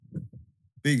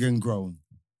Big and grown.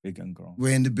 Big and grown.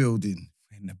 We're in the building.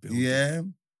 In the building. Yeah.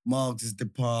 Margs is the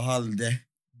holiday.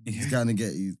 Yeah. He's gonna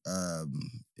get his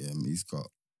he's got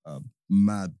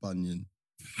mad bunion.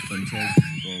 What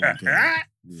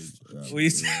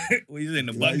you in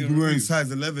the Like, bunion? he's been wearing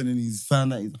size 11 and he's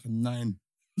found out he's like a 9.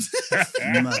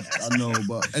 Mad, I know,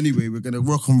 but anyway, we're gonna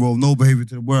rock and roll. No behavior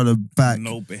to the world of back.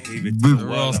 No behavior to the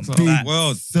world. I'm Big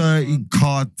back. 30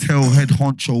 cartel head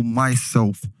honcho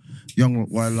myself, Young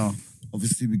Rottweiler.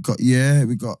 Obviously, we got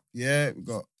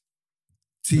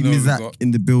Team Isaac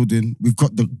in the building. We've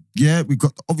got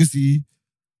obviously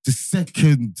the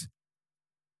second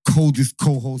coldest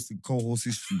co-host in co-host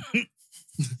history.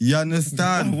 You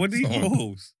understand? What do you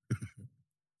co-host?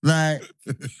 Like,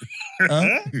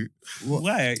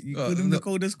 Why? You call him the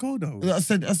coldest co-host? I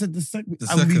said the second.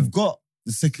 And we've got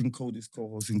the second coldest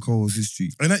co-host in co-host history.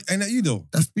 Ain't that you though?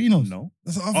 That's Beano. No.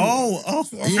 That's what I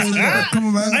thought. Yeah, come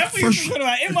on, man. I thought you were talking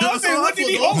about him. I was saying, what did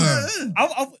he host?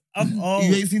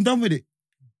 You ain't seen done with it.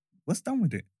 What's done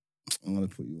with it? I'm gonna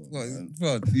put you on.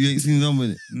 What, bro? You ain't seen done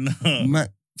with it. No.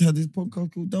 Matt had this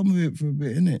podcast called Done With It for a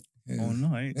bit, innit? Yeah. Oh,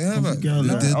 no. Yeah, Come man. together,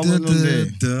 like, I went on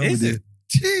there. Is it?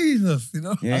 Jesus, you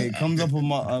know? Yeah, it comes up on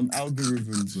my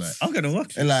algorithms, like. I'm going to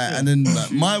watch it. And like, and then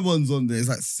like, my one's on there. It's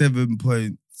like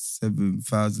 7.7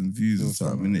 thousand views or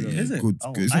something. Innit? Is Yeah, it? good.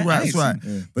 Oh, Good. It's I alright. It's ain't right.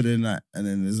 Yeah. But then like, and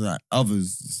then there's like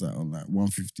others. It's like on like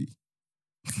 150.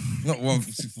 Not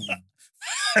 150.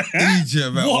 Egypt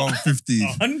about What? 150.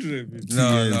 100.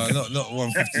 No, not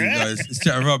 150, guys. It's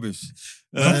chatting rubbish.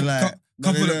 They're like,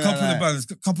 Couple of the bands.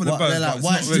 They're like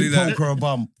white stick poker or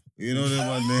bump. You know them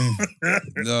one there.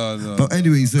 No. But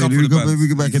anyway, so Couple we of go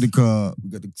bands. back in the car. We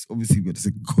got the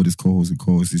second coldest co-host in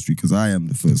co-host history because I am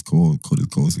the first coldest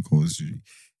co-host in co-host history.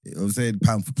 You know what I'm saying?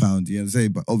 Pound for pound, you know what I'm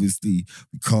saying? But obviously,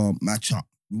 we can't match up.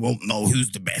 We won't know who's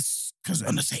the best because we're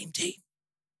on the same team.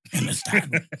 You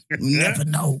understand? We never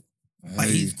know. But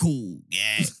he's cool,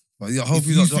 yeah. But yeah, I hope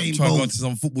he's not trying to go into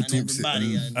some football And talks.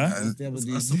 everybody,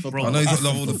 And- Bro, I know he's got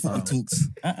love all the football talks.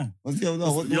 What's the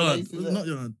other one? Not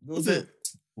Yard. What's it?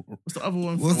 What's the other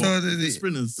one? What's for? the other? The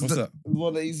Sprinters. What's that? The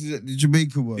one that used to the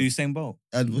Jamaica one. Usain Bolt.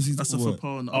 And what's his That's a other one?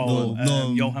 football. and the Oh, other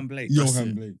one. Johan Blake.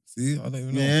 Johan Blake. See, I don't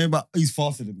even know. Yeah, but he's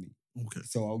faster than me. Okay.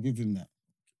 So I'll give him that.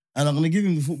 And I'm going to give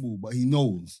him the football, but he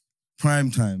knows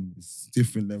prime time is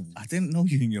different level. I didn't know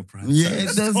you in your prime. Yeah,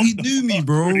 it does. He knew me,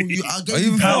 bro. I Are gave you you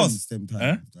even pounds them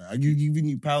times. Huh? I giving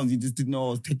you pounds. You just didn't know I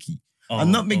was techie. Oh, I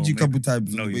nutmegged you a couple maybe.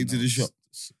 times No, on the way you to know. the shop.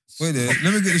 Wait there,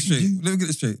 let me get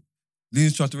this straight.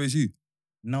 Loons tried to raise you.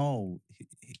 No,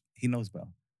 he knows better.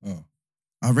 Oh.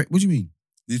 What do you mean?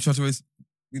 You tried to raise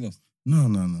Venus. No.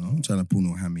 I'm trying to pull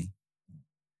no hammy.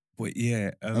 But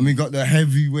yeah. And we got the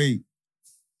heavyweight.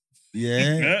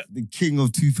 Yeah, the king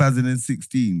of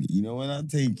 2016. You know, when I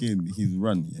take in his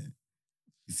run, yeah.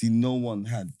 You see, no one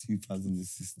had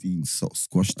 2016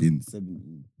 squashed in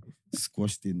 17.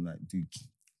 Squashed in like Dookie.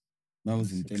 Man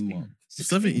was in Denmark.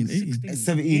 17, 18.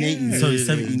 17, 18. Yeah. Sorry, Yeah,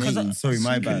 17, yeah, 18. Sorry,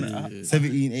 my bad. Yeah.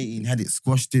 17, 18 had it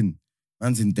squashed in.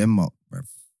 Man's in Denmark, bruv.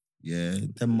 Yeah,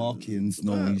 Denmarkians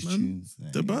know Bad, these man. tunes. Yeah,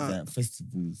 They're bad. at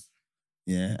festivals.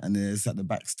 Yeah, and then it's at the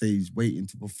backstage waiting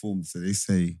to perform. So they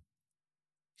say,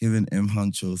 him and M.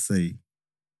 Huncho say,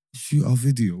 shoot our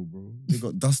video, bro. They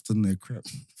got dust on their crap.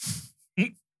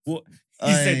 What?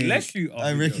 He said, let's shoot.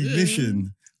 I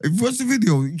recognition. If you watch the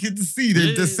video, you get to see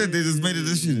they just said they just made a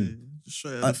decision.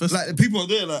 Like the people are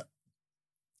there, like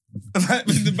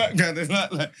in the background, they're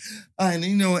like, and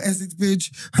you know, Essex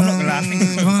bitch. I'm not gonna lie, I think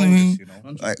he's the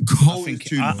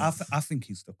coldest, you know. Like I think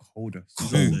he's the coldest.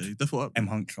 Yeah, definitely. M.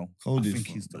 Huncho. Coldest. I think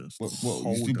he's the What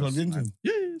you still plugged into? man.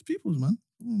 Yeah, it's people's, man.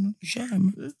 Come on, man. Shy,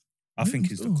 man. Yeah. I think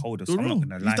he's the Still. coldest. Still I'm not wrong.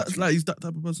 gonna lie. to you. He's that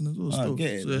type of person as well. I Still.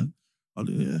 get it, So, man. I'll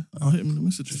hit him in the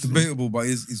messages. It's debatable, but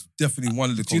he's definitely one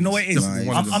of the. Do you know what it is? Definitely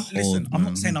one of them. Listen, I'm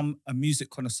man. not saying I'm a music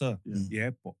connoisseur. Yeah.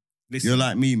 But listen, You're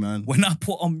like me, man. when I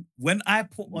put on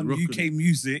Rocking UK it.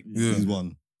 music, Yeah. He's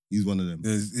one of them.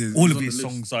 all He's of on his the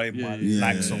songs are in my Yeah.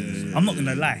 like Yeah, songs. yeah, I'm not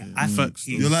gonna yeah, lie. yeah. I think Facts.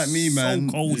 he's You're like me, man.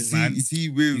 so cold, man. You see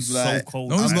with He's like, so cold.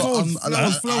 No, he's man. cold.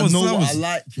 I Flowers, know what I flowers.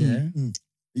 like, yeah.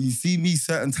 You see me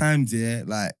certain times, yeah,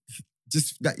 like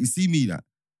just that you see me that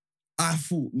I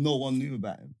thought no one knew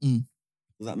about him. Mm.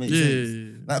 Does that make Yeah, sense?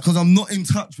 yeah. Like, because I'm not in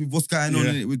touch with what's going on Yeah.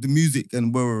 in it with the music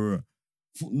and blah.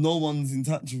 No one's in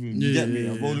touch with him. You Yeah, get me? yeah,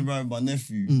 I'm yeah. rolling around with my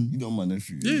nephew. Mm. You know my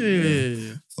nephew.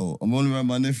 Yeah. So I'm rolling around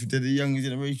with my nephew. They're the younger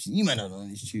generation. You man don't know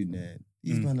this tune there.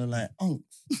 These men are like, unks.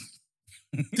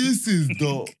 This is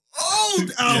the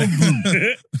cold album.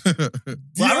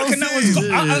 Well, I reckon that one's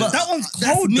that one's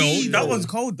That's cold me, though. That though. one's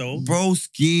cold though.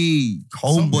 Broski,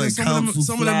 Homeboy, Council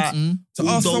some of Flat. them, to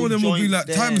us, some of them will be like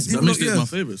timeless. That Even though, mixtape's my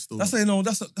favourite still. that's how you know.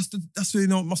 That's where you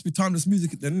know it must be timeless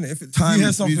music. Then, isn't it? If you hear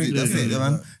Timeless something, music, that's it, yeah,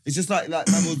 man. like- It's just like man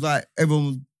was like, everyone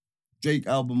was, Drake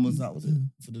album was that, was it?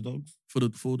 For the Dogs? For the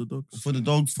dogs. For the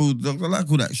Dogs, for the Dogs. I like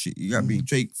all that shit, you got me?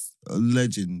 Drake's a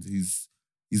legend. He's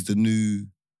the new,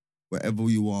 whatever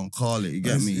you want to call it, you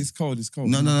get me? It's cold. It's cold.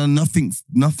 No, nothing's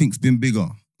been bigger.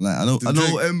 Like I know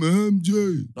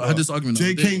MJ. I had this argument. the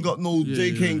other Jake day. ain't got no Yeah,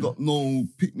 Jake ain't got no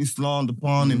picnic slander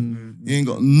upon him. Mm. He ain't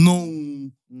got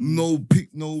no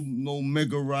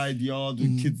mega ride yard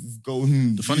with kids is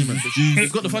going. The funny man.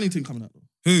 He's got the funny thing coming out though.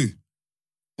 Who?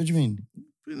 What do you mean?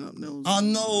 Putting up nails. I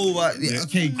know, but yeah,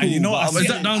 okay, cool. And you know what, but Is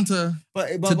that down to but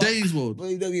today's world?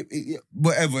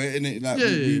 whatever, innit? Like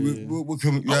Yeah. we're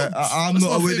coming. Yeah, I'm That's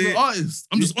not my with favourite it. artist.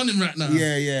 I'm just on him right now.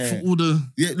 Yeah. For all the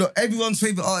Yeah, look, everyone's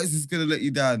favorite artist is gonna let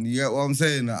you down. You get what I'm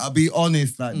saying? Like, I'll be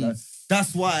honest, like that.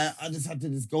 That's why I just had to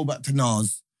just go back to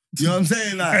Nas. You know what I'm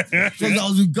saying? Like, because I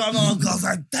was with Gunna, I was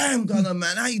like, damn, Gunna,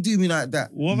 man, how you do me like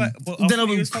that? What about? But Then I thought you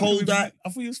was was fucking cold with- that. I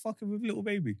thought you was fucking with Little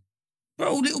Baby.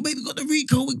 Bro, Little Baby got the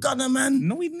Rico with Gunna, man.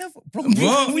 No, we never. Bro,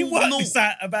 What? we worked No. this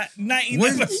out about 19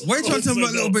 Wait, episodes wait, trying to tell me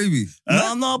about ago. Little Baby.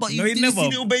 No, but No, you he didn't see never.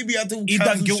 Little Baby at the He done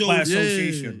council guilt shows. by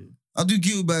association. I do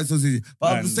guilty by association. But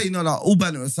I'm Man. just saying, no, like, all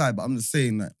banter aside, but I'm just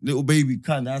saying that Little Baby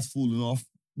kind of has fallen off.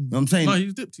 You know what I'm saying? No,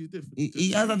 he's dipped.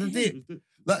 He has had a dip. He's dipped.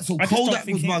 Like, so I just don't Kodak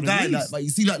think was he my guy. released. Like, but you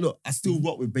see, like, look, I still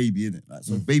rock with Baby, innit? Like,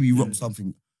 so if Baby rock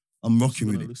something, I'm rocking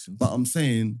with it. Listen. But I'm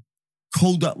saying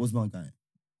Kodak was my guy.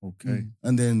 Okay.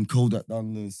 And then Kodak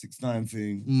done the 6ix9ine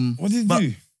thing. What did But- you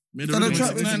do? Made a Done a rhythm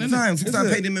track with with 6ix9ine, 6ix9ine. innit?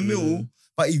 6ix9ine paid him a mil,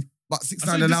 but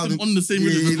 6ix9ine allowed him. on the same Yeah,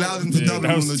 rhythm he as well. allowed him to Yeah, double that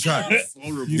on was- the track. That's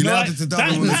horrible. You allowed him to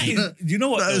double on the track. You know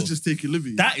what? That is though? just taking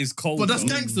liberty. That is cold. But that's though.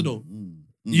 gangster though.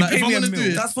 You Like, pay if I'm me a gonna do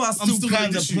mil. it, That's why I I'm still still gonna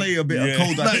kind of dish you. play a bit Yeah. of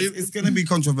Kodak. Like, It's going to be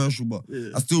controversial, but Yeah.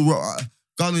 I still rock.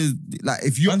 Gunna is like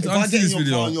if I'm I get seeing in this your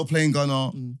video. car and you're playing Gunna,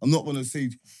 I'm not gonna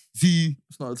say, see,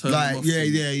 It's not a turn like off.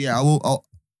 yeah.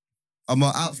 I'm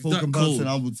an outspoken That cold. person.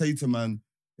 I would say to man,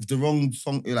 if the wrong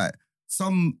song, like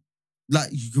some, like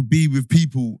you could be with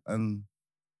people and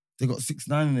they got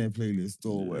 6ix9ine in their playlist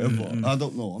or whatever. I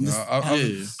don't know. I'm just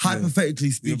Yeah. hypothetically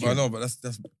Yeah, speaking. but I know, but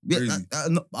that's Yeah, crazy.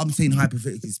 I'm saying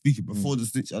hypothetically speaking, before the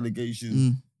snitch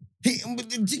allegations, hit him with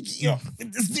the jiggy up,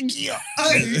 with the sticky up.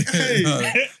 Hey.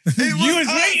 You was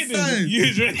rating him. You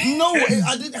was rating. No,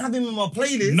 I didn't have him in my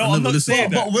playlist. No, I I'm never not listened.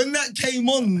 saying that. But when that came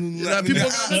on, Yeah, like, people-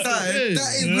 outside, yeah.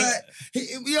 that is like,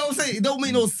 you know what I'm saying? It don't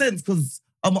make no sense because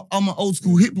I'm an old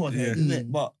school hip hop head, isn't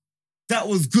it? But that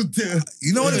was good to.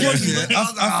 You know what it was? Yeah?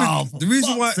 I think the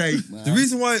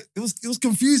reason why it was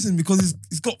confusing because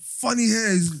he's got funny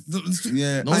hair.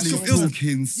 Yeah, No, and it's he's cool.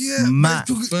 talking Yeah, smack.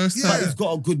 First But time. he's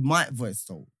got a good mic voice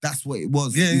though. That's what it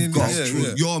was. Yeah, He's yeah, got yeah, true.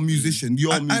 yeah. You're a musician.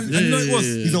 You're a And musician. you know what it was?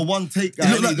 Yeah. He's a one take guy.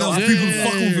 It looked like He there don't was have people yeah,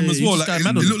 fucking with him as he well. just Like, got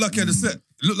mad it on looked like he had a set. It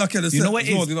looked like he had a set You know what as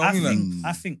it well. is? You know what I mean? Like,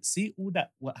 I think, see all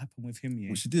that, what happened with him, yeah,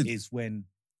 What she did. is when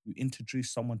you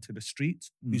introduce someone to the streets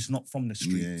who's not from the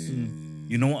streets. Yeah.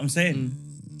 You know what I'm saying?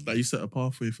 Like you set a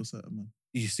pathway for certain man.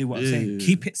 You see what I'm Yeah, saying? yeah.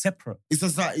 Keep it separate. It's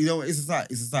just like, you know, it's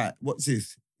just like, what's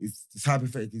this? It's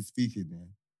hypothetically speaking, yeah.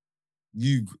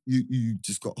 You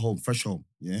just got home, fresh home,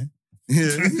 yeah? Yeah. You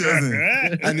know what I'm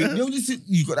saying? And then, you know,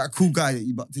 you got that cool guy that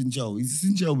you bucked in jail. He's just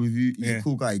in jail with you. He's Yeah. a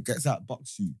cool guy. He gets out,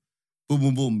 bucks you. Boom,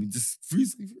 boom, boom. He just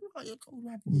frees you. You're like, you're a cold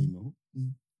rapper, you know?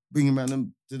 Bring him out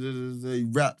and he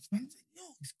raps. Man, yo,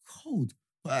 he's cold.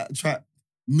 Put out a track,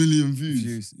 million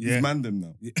views. Yeah. He's man them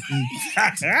now. we don't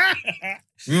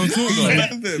talk He's about it.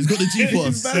 man them. He's got the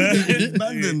G-Force. He's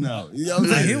man them now. You know what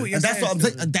I'm I saying? hear what you're And that's what I'm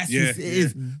saying. saying. And that's Yeah, just it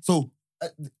is. So,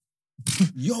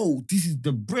 yo, this is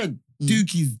the bread.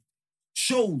 Dookie's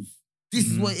shows. This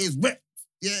is what it is. Rep.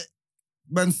 Yeah.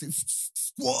 Man,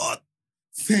 squad.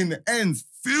 Saying the ends.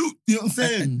 Feel. You know what I'm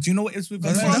saying? Do you know what it is with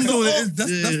That's Americans? all it is.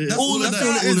 That's all all of it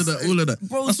that. is. All of that.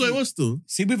 Bro, That's what it was still.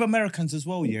 See, with Americans as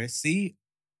well, yeah. See,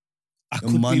 I The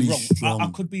could be money's wrong. strong. I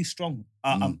could be strong.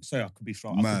 I'm sorry, I could be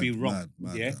strong. I could be wrong.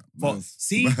 Yeah. But mad,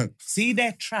 see, mad. see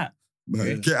their trap. Man,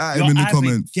 Yeah. get at You're him in the either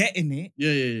comments. getting it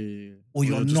Yeah. or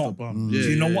you're just not. a bum. Mm. Do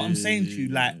you know what I'm Yeah, saying to you?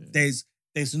 Like, yeah.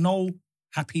 there's no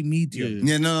happy medium.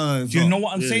 Yeah, no. Do you know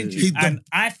what I'm Yeah, saying to yeah. you? And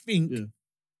I think Yeah.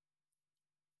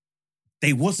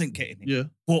 they wasn't getting it, Yeah.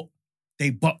 but they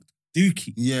bucked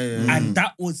Dookie. Yeah. And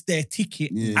that was their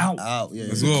ticket Yeah. out. Yeah.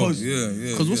 As well. Because-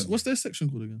 Yeah. Because what's their section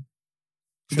called again?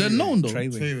 They're known though.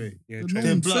 Treyway. Yeah, They're Treyway. Their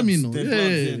known. bloods, Semi-known. their Yeah,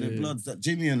 bloods, yeah, their yeah. bloods. That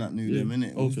Jimmy and that knew Yeah. them,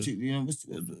 innit? Okay. You know, what's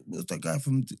that guy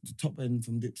from the top end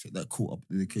from Dipset that caught up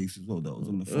in the case as well? That was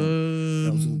on the phone.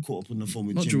 That was all caught up on the phone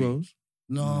with not Jimmy. Jarrell's.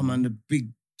 No, man, the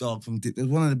big dog from Dip. There's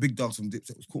one of the big dogs from Dip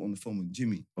that was caught on the phone with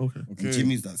Jimmy. Okay. And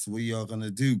Jimmy's like, so what you are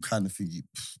gonna do? Kind of thing.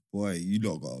 Boy, you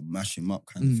lot gotta mash him up,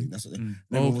 kind of thing. That's what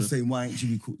everyone was saying. Why ain't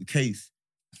Jimmy caught the case?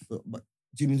 But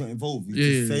Jimmy's not involved. He's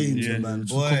just saying to him, man,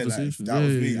 boy, like, if that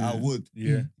was me, I would.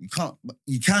 Yeah. You can't, but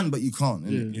you can, but you can't.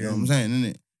 Innit? You know what I'm saying,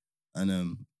 innit?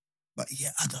 And but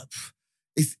yeah,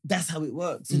 that's how it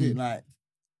works, innit? Like,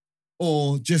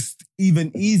 or just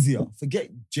even easier.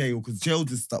 Forget jail, because jail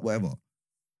just stuff, whatever.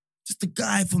 Just the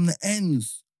guy from the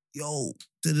ends, yo,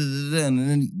 and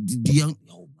then the young,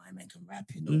 yo, my man can rap,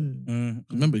 you know.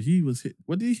 Remember, he was hit.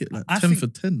 What did he hit? Like I 10 think- for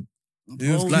 10. It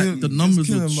was Like the numbers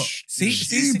were See,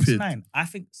 stupid. 6ix9ine. I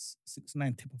think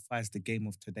 6ix9ine typifies the game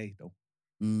of today, though.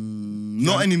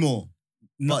 Not anymore.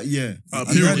 No. But yeah.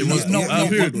 Period. It was No,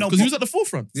 period. no, Because he was at the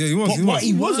forefront. Yeah, he was. But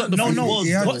He was at the No, forefront.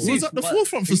 no. He was at the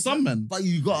forefront for some men. But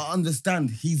you gotta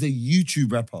understand, he's a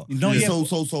YouTube rapper. No, yeah.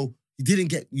 So he didn't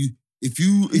get you. If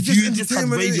you just have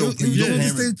entertainment, radio, he play, don't you want to don't hear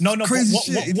say him. No, crazy but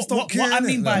shit. He just don't care. what I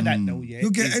mean innit? by Like, that, though, yeah. he'll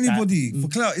get is anybody for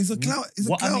clout. He's a clout. He's a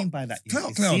What clout. I mean by that, yeah,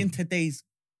 Clout, is clout. see in today's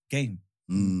game,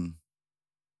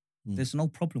 there's no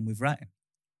problem with writing.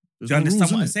 Do you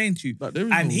understand what I'm saying to you? Like, there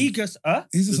is And no, he just,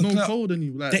 He's just there's a no clout. code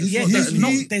anymore. Like, yeah, it's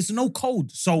not- there's no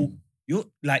code. So you're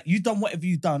like, you done whatever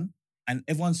you done, and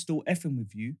everyone's still effing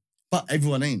with you. But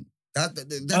everyone ain't.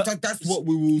 That's what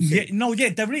we will say.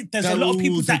 There's a lot of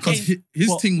people that Because ain't.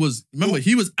 his thing was, remember,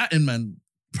 he was atting man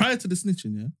prior to the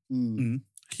snitching, yeah?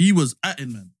 He was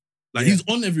atting man. Like, he's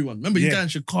on everyone. Remember, he's down in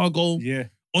Chicago,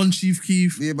 on Chief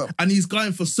Keef, Yeah, but and he's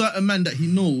going for certain men that he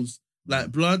knows,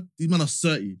 like, blood, these men are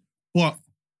 30, but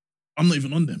I'm not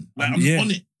even on them. Like, I'm not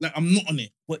on it. Like, I'm not on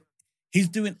it. But he's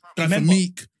doing. Like, for Remember,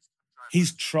 Meek.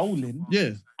 he's trolling.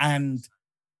 Yeah. And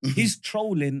he's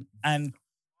trolling and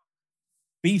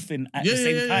beefing at the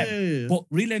same time. Yeah. But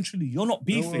really and truly, you're not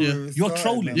beefing. You're Sorry,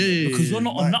 trolling man. Yeah. because you're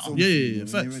not on nothing. Yeah.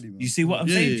 Facts. You see what I'm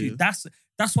Yeah, saying yeah, to you? yeah.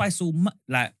 That's why it's so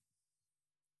like.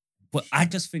 But I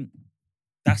just think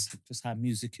that's just how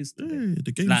music is today. Yeah,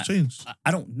 the game's Like, changed.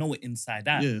 I don't know it inside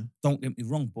out. Yeah. Don't get me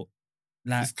wrong, but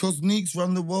like, it's because Neeks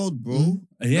run the world, bro.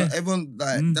 Yeah. Like, everyone,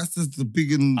 that's just the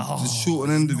big and the short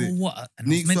and end of you it. know what? And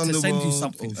Neeks I was on meant to the send you world.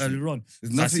 something Oh, shit. earlier on.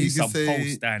 There's So I nothing see you can some say.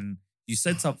 post and you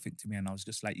said something to me, and I was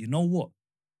just like, you know what?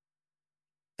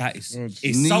 That is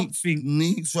it's something.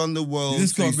 Neeks run the world.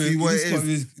 This got to see what it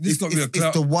is. This got to be a It's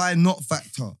clout. the why not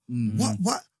factor. Mm.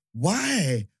 What?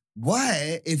 Why?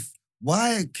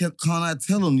 Why can't I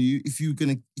tell on you if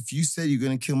you say you're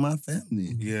gonna kill my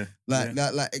family? Yeah. Like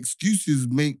excuses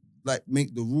make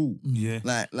the rule. Yeah.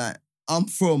 Like I'm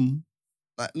from,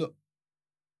 like, look,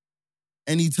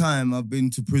 anytime I've been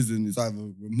to prison, it's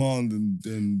either remand and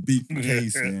then beat the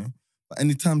case, yeah. But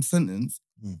anytime sentence,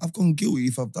 I've gone guilty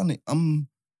if I've done it. I'm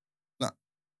like,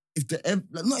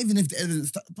 not even if the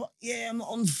evidence, but yeah, I'm not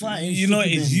on fire. You know what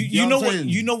it is. You know what I'm saying?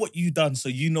 you know what you done, so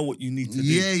you know what you need to do.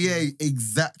 Yeah,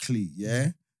 exactly. Yeah.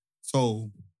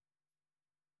 So,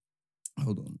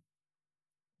 hold on.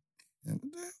 Yeah,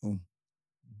 what the hell?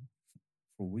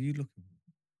 Bro, what are you looking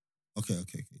for? Okay.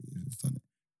 It's done it.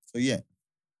 So yeah.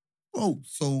 Oh,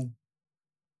 so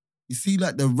you see,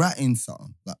 like the ratting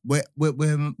something, like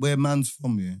where man's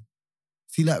from, yeah.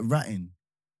 See, like ratting,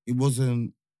 it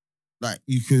wasn't like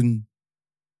you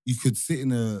could sit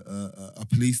in a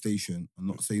police station and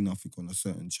not say nothing on a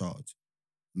certain charge,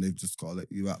 and they've just got to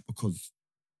let you out because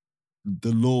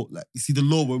the law, like you see, the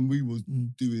law when we was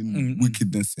doing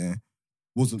wickedness, yeah,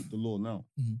 wasn't the law now.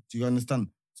 Do you understand?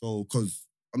 So, because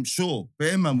I'm sure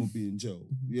Bear Man would be in jail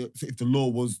if the law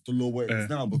was the law where it is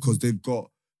now, because they've got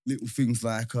little things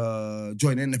like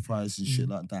joint enterprise and shit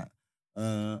like that.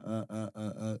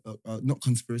 Not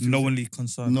conspiracy. Knowingly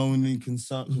concerned. Knowingly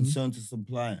concerned to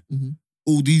supply.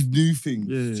 All these new things.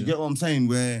 Yeah. Do you get what I'm saying?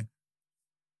 Where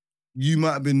you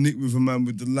might have been nicked with a man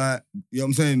with the light, you know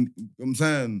what I'm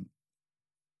saying?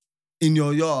 In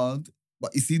your yard,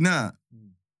 but you see now,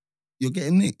 you're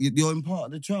getting nicked. You're in part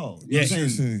of the trial. You know what I'm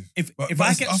saying? If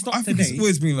I get stopped I think today, it's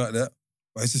always been like that,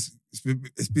 but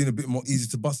it's been a bit more easy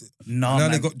to bust it. no, Now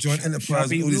man. they got joint enterprise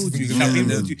Shall and all be these real with things. you. Shall be Yeah.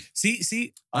 real with you.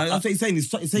 See. That's what he's saying.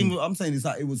 He's saying what I'm saying is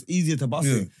that it was easier to bust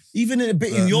Yeah. it. Even in a bit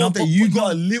in Yeah. your No, day, but- you but got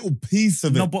no. a little piece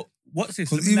of it. No, but what's this?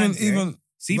 Because Let me land, yeah? even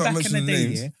See, without back in the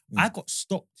mentioning day, names, I got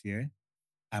stopped,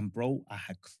 and bro, I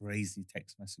had crazy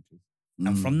text messages.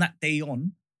 And from that day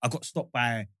on, I got stopped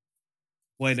by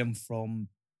them from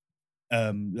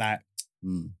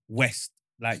West.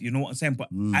 Like, you know what I'm saying? But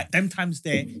at them times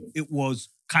there, it was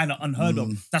kind of unheard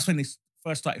of. That's when they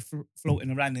first started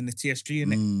floating around in the TSG,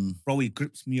 innit? Bro, he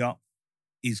grips me up.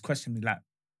 He's questioning me like,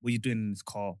 what are you doing in this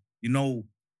car? You know,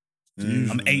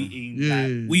 I'm 18. Yeah.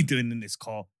 Like, what are you doing in this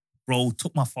car? Bro,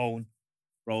 took my phone.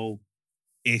 Bro,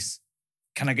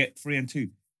 can I get 3 and 2?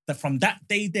 from that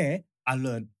day there, I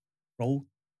learned, bro,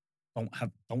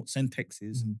 don't send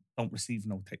texts, don't receive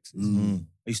no texts. I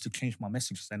used to change my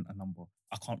message center number.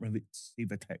 I can't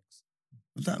receive a text.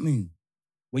 What does that mean?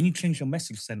 When you change your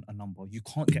message center number, you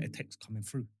can't get a text coming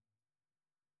through.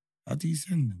 How do you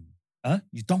send them?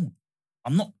 You don't.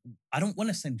 I don't want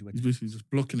to send you a text. He's basically just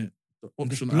blocking it. I'm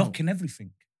just blocking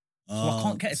everything. So I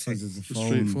can't get a text. It's a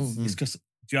straight phone. It's because,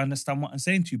 do you understand what I'm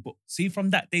saying to you? But see, from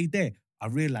that day there, I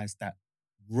realized that,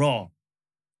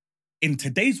 in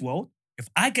today's world, if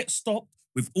I get stopped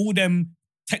with all them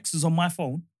texts on my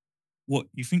phone, what,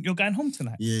 you think you're going home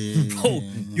tonight? Yeah. Bro,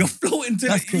 you're floating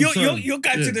to you're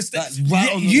going to the That's stage.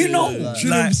 right on the You know.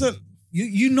 like,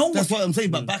 You know that's what I'm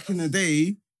saying. But back in the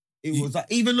day, it was like,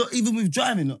 even with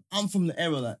driving, I'm from the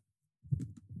era like,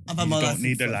 I've had my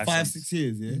license for 5-6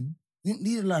 years, yeah? Didn't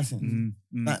need a license.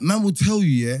 Like, man will tell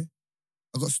you, yeah,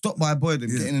 I got stopped by a boy them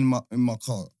getting in my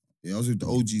car. Yeah, I was with the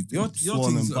OGs. Your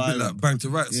thing's a bit like bang to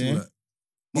rights, Yeah. like,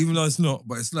 even though it's not,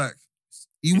 but it's like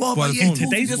you are, by but the yeah, phone.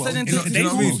 today's world, in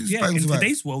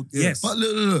today's world, yes. But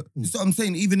look. That's what I'm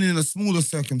saying. Even in a smaller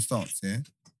circumstance, yeah,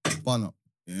 bun up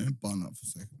for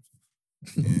seconds.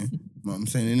 Yeah, what I'm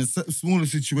saying, in a smaller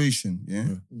situation,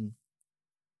 yeah.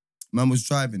 Man was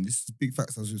driving. This is big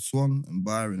facts. I was with Swan and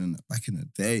Byron, and back in the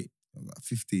day, I was like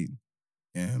 15.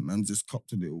 Yeah, man just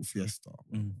copped a little Fiesta.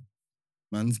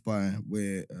 Man's by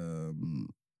where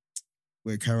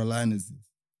Carolinas is.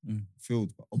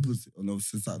 Field, but opposite on the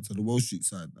opposite side, to the Wall Street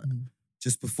side, like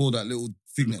just before that little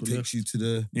thing that takes you to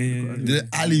the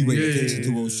alleyway that takes you to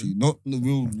Wall Street, not the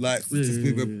real like just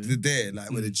there,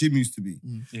 like where the gym used to be.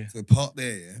 So park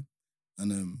there, yeah,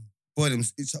 and boy, them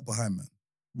itch up behind,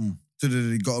 man.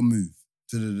 They gotta move.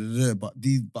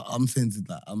 But I'm saying to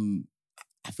that,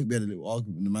 I think we had a little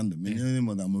argument with the man. You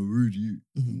know them, I'm a rude you.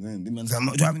 And then the man said, I'm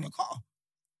not driving your car.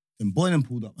 Then boy them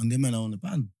pulled up and them men are on the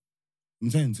ban. I'm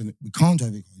saying, so we can't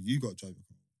drive your car. You got to drive your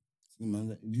car. So man,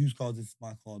 like, whose car? This is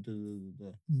my car. This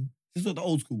is what the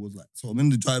old school was like. So I'm in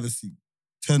the driver's seat,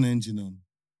 turn the engine on,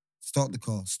 start the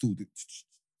car, stalled it.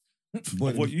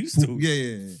 What you stalled?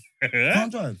 Yeah.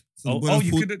 Can't drive. So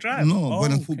you couldn't drive? No, boy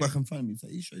then pulled back in front of me. He's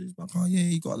like, you sure this is my car? Yeah,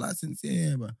 you got a license?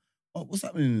 Yeah, but what's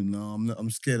happening? No,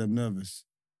 I'm scared. I'm nervous.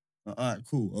 Like, all right,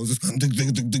 cool. I was just going,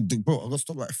 bro, I got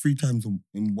stopped like 3 times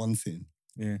in one sitting.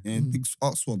 Yeah, big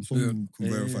Arts one. Someone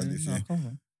can verify this. Yeah,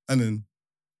 and then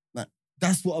like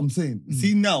that's what I'm saying.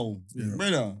 See now,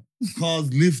 brother,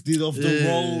 cars lifted off the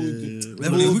road.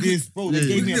 Bro, they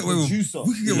gave me a producer.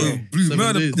 We could get away with Blue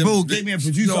Murder. Bro, gave me a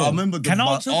producer. I remember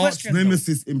my arch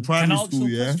nemesis in primary school.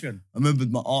 Yeah, I remember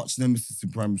my arch nemesis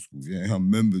in primary school. Yeah, I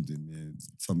remembered him. Yeah,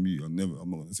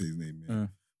 I'm not gonna say his name. Yeah,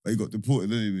 but he got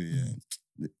deported anyway.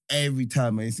 Yeah, every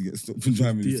time I used to get stopped from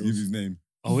driving, he used to give his name.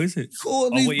 Oh, is it?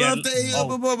 Called his birthday.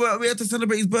 We had to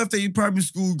celebrate his birthday in primary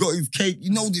school. Got his cake. You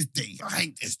know this day. I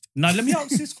hate this. Now let me ask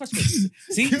this question.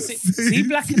 See,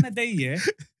 Black in the day, yeah.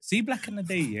 See, Black in the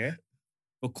day, yeah.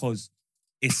 Because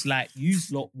it's like you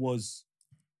lot was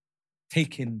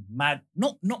taking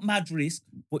not mad risk,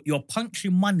 but you're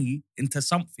punching money into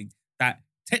something that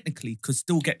technically could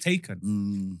still get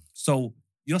taken. So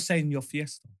you're saying your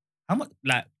Fiesta. How much?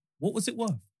 Like, what was it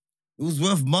worth? It was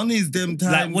worth money them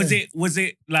time. Like, was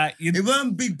it like... It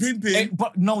weren't big pimping.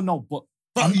 But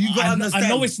but you gotta understand. I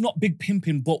know it's not big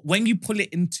pimping, but when you pull it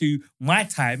into my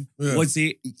time, was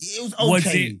it... It was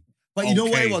okay. But you know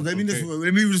what it was? Let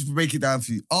me just break it down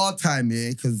for you. Our time, yeah,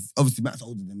 because obviously Matt's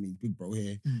older than me, big bro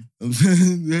here.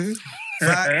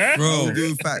 Facts, bro. I'm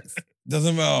doing facts.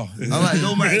 Doesn't matter. I'm like,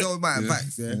 don't matter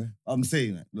facts, yeah? I'm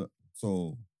saying that, look,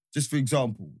 so just for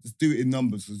example, just do it in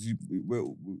numbers, because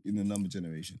we're in the number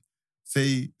generation.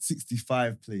 Say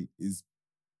 65 plate is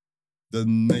the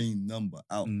main number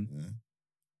out. Yeah?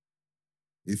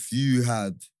 If you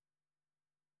had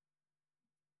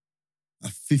a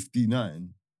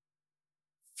 59,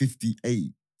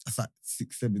 58, that's like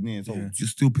 6-7 years old, you're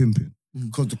still pimping.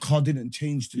 Because the car didn't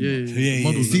change too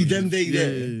much. See, them days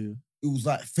there, it was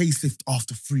like facelift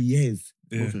after 3 years.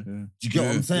 Do you get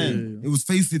what I'm saying? It was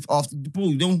facelift after, bro,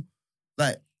 you don't,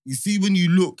 like, you see when you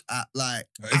look at like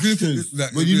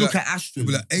Astras, when you look at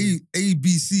Astras, like A, B,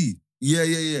 C. Yeah.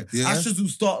 Astras will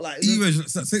start like...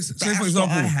 Say for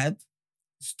example. I had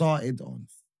started on...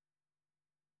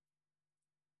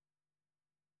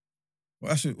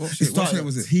 What shape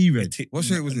was it? T-Red. What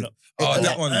shape was it?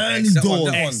 That one.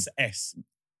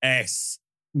 S.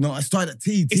 No, I started at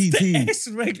T. S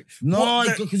regular. No,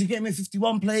 because you get me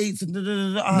 51 plates and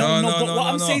No, but what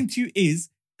I'm saying to you is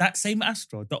that same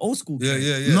Astra, the old school.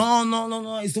 Yeah.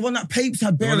 No. It's the one that Papes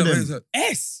had buried them.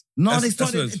 S. No, they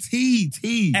started at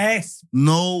T. S.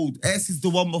 No, S is the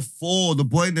one before, the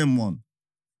boy them one.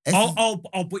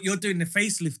 But you're doing the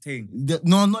facelift thing.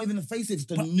 No, not even the facelift. It's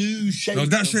the new shape. No,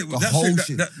 that shape, the that whole shape,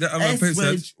 shit. that other face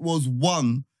S-Reg said. was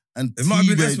one, and It might have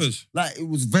been T-Reg, S-Reg. like it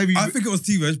was very. I think it was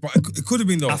T-Reg, but it could have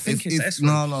been though. I think it's S-Reg.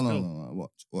 No.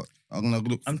 Watch. I'm gonna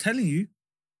look. I'm telling you.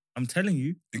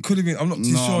 It could have been. I'm not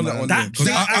too No, sure on man. that one. That- Because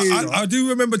that- I do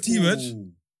remember T-Reg. Oh,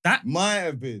 That might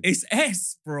have been. it's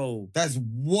S, bro. That's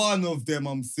one of them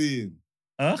I'm seeing.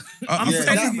 Huh? I I'm think,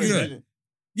 telling that you. way, innit?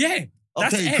 Yeah.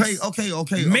 That's Okay, S. Craig,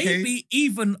 okay. Maybe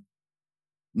even.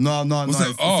 No. What's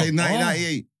that? Oh, Say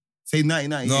 1998. Say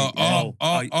 1998. No,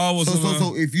 yeah. R was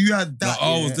So if you had that,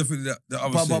 R was yeah, definitely the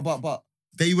other shit. but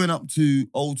they went up to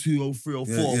 02, 03,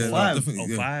 04, Yeah, 05. definitely,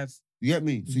 yeah. 05. You get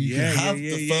me? So you Yeah, can have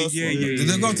yeah, the yeah, first yeah, one. yeah, Did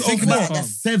they go to Think 04? about that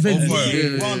 7 05.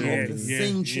 year Yeah, run yeah, of the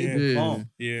same shape yeah, of car.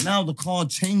 Yeah. Now the car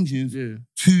changes Yeah.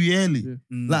 too yearly. Yeah.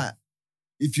 Like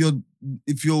if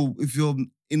your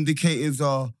indicators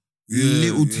are Yeah,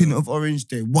 little yeah. tint of orange,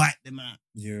 they white them out.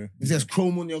 Yeah. If there's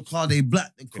chrome on your car, they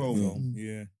black the chrome.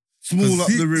 Yeah. Small up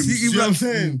See- the rims. see, See even what I'm like-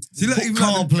 saying? See, like Put even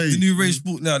car like the plate. new Range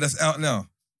Sport now that's out now.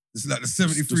 It's like the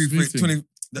 73 The smooth 20.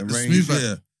 The The Range. smooth,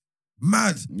 yeah.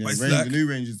 Mad. Yeah, But it's range, like, the new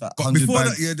range is like but 100 before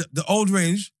bags. that, yeah, the old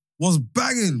Range was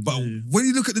banging. But Yeah. when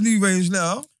you look at the new Range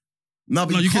now, No,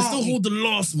 but No, you can can't- still hold the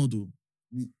last model.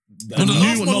 No, No, the the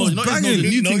last new one was no, banging. the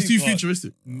new No, thing's you too can't.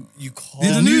 futuristic. You can't.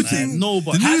 Yeah, the new man. thing- No,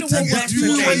 but the How new the thing one is back too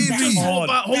to wavy. James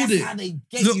Bond? Hold That's it. how they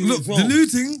get Look, you look, as well. the new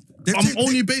thing. I'm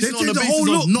only basing it on the basis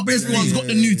whole of not everyone's got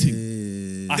the new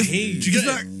thing. I hate Do you get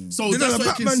It's it? So you know, that's the why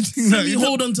you Batman can thing, like, you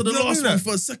hold on to the you know what I last mean, one like?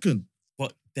 for a second.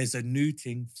 But there's a new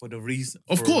thing for the reason.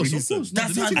 Of for a course. reason.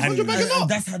 That's No, how, the new thing, and- 100 bagging and up.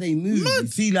 that's how they move.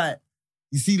 Mad.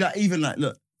 You see, like even like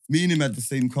look, me and him had the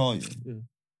same car, Yeah.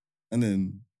 and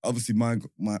then obviously my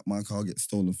car gets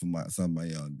stolen from my son, my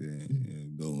yard. Yeah,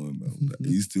 don't worry about that.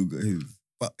 He still got his,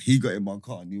 but he got in my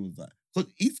car and he was like, cause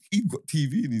he's got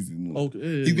TV in his.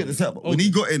 Okay. He got the setup. When he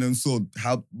got in and saw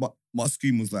how my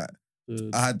screen was like,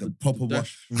 I had the proper one.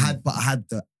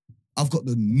 I've got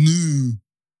the new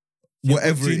Yeah,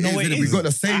 whatever but do it you know is. what it innit? We is? got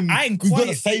the same. I ain't we got the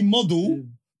quiet. same model, Yeah.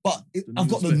 but The I've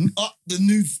new got spec. the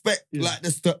new spec. Yeah. Like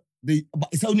the but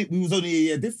it's only we was only a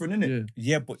year different, innit?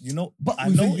 Yeah. Yeah, but you know, But I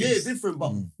we was know a year it's- different.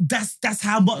 But that's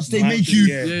how much they Might make be, you.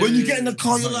 yeah. When you get in the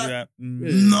car, you're like, Yeah.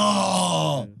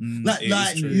 no. Like, it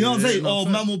is true. you know what I'm Yeah, saying? no, Oh,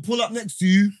 fair. man will pull up next to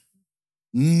you.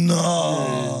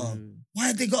 No. Yeah. Why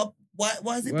have they got? Why is it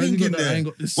Why has he pink in got that? I there? ain't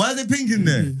got this. Why is it pink in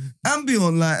there?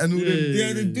 Ambient light and all them. Yeah.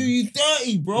 Yeah, they do you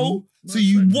dirty, bro. No, So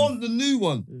you fair. want the new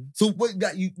one. Yeah. So what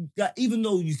that you that even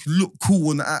though you can look cool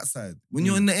on the outside, when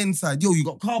you're in the inside, yo, you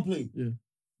got CarPlay. Yeah.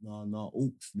 No,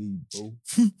 Oaksley, bro.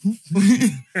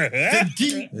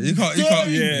 You can't.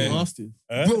 Yeah. Nasty.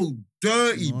 Bro,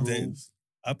 dirty, bro. Nasty.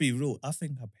 I'll be real. I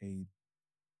think I paid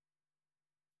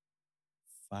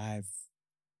five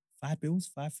bills,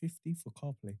 $5.50 for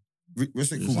CarPlay.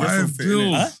 What's it called? 5 Retrofit, bills.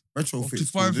 innit? Huh? Retrofit. It's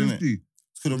It's called, innit? $5.50.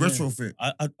 It's called a retrofit.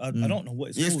 I don't know what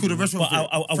it's Yeah, it's called. called a retrofit. But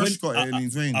I Fresh went. got it in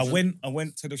his range. I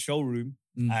went to the showroom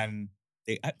Mm. and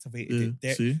they activated Yeah. it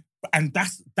there, See? and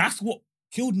that's what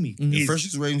killed me. Mm. The is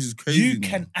freshest range is crazy. you now.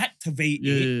 can activate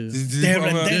Yeah. it, Yeah. There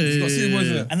and then. It's got Yeah, CMOs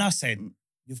in yeah, it. and I said,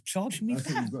 "You've charged me That's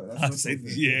what that." you got. That's I a said,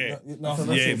 retrofit. "Yeah, That's a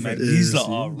yeah, retrofit. man. Yeah, These see? lot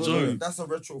are No, real." that's a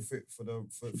retrofit for that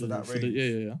For the- range.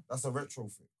 Yeah. That's a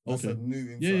retrofit. That's Okay. a new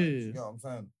inside. Yeah. You know what I'm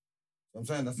saying? I'm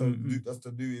saying that's that's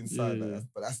the new inside. Yeah.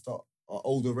 But that's the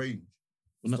older range.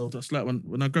 So- That's like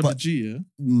when I grabbed the But- G, yeah,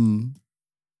 Mm.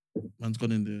 man's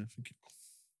gone in there thinking,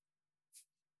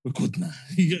 we're good now.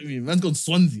 You get me? Man's gone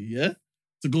Swansea, yeah,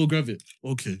 to go grab it.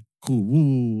 Okay, cool.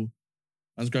 Woo.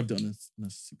 Man's grabbed it on a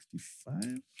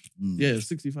 65. Mm. Yeah,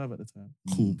 65 at the time.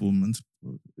 Cool, boom. Man's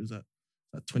it was at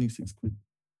 26 quid.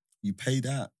 You pay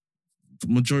that.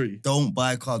 Majority. Don't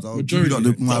buy cars. I'll give Majority.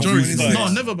 you my Majority. reasons.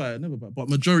 No, never buy it. But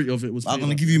majority of it was. I'm paid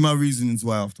gonna up. give you my reasons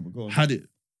why after. But go on. Had it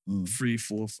Mm. 3,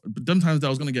 4. But them times that I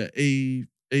was gonna get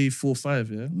A45,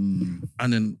 yeah, Mm.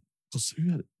 and then because who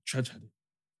had it? Trudge had it.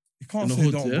 You can't In the say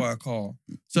hood, don't yeah? buy a car.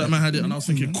 Certain man had it, and I was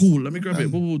thinking, cool, let me grab it.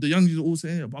 Whoa, the young dudes all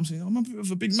saying, yeah, but I'm saying, I'm a bit of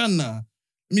a big man now.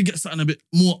 Let me get something a bit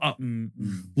more up.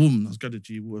 Boom, I was grabbing the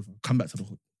G, whatever. Come back to the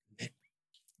hood.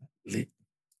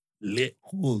 Lit.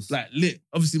 Of course. Like lit.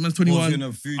 Obviously, man's Of course, 21. in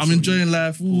the future, I'm enjoying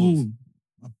life. Of course. Ooh.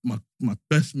 My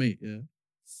best mate, yeah.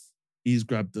 He's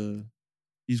grabbed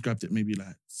it maybe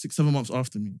like 6-7 months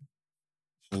after me.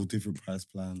 Whole different price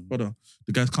plan. Brother,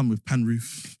 the guys come with pan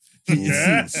roof.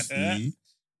 Yeah. See?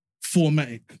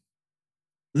 4matic.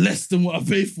 Less than what I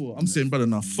paid for. I'm saying, brother,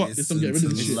 now fuck this. I'm getting rid of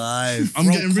this shit. Life. I'm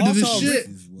Bro, getting rid of this cars are shit.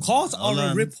 Cars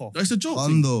are a rip-off. It's a joke. Fun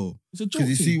thing. though. It's a joke. Because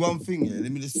you thing. see one thing, yeah.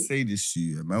 Let me just say this to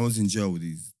you. Yeah. Man was in jail with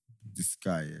this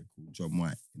guy, yeah, called John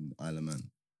White in Isle of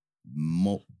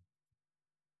Man.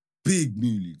 Big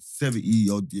muley, 70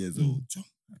 odd years old. John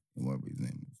whatever his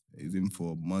name is. He's in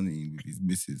for money with his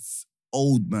missus.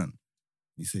 Old man.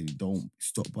 He said he don't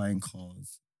stop buying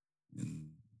cars in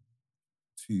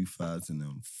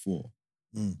 2004.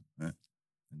 Right? And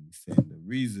he's saying the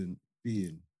reason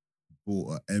being he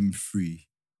bought an M3,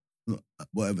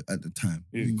 whatever at the time,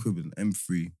 the equivalent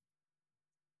M3.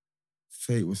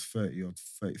 Say it was 30 or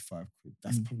 35 quid.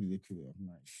 That's probably the equivalent of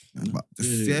 90. But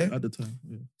at the time,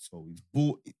 yeah. So he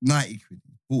bought 90 quid.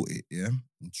 He bought it, yeah,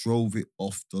 and drove it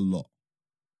off the lot.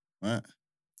 Right?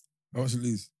 How much it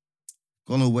lose?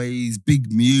 Gone away. He's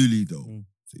big muley though.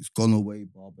 So he's gone away,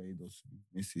 Barbados,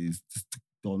 missus, just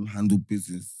done handle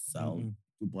business out.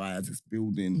 Dubai has this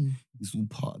building. It's all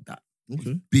part of that.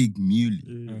 Okay. Big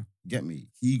muley. Get me?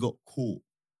 He got caught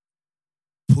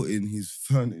putting his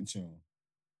furniture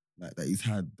like that he's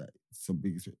had that some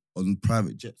big on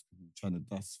private jets, trying to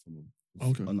dust from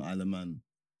on the Isle of Man,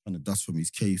 trying to dust from his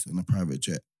case on a private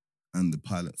jet, and the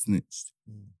pilot snitched.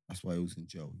 That's why he was in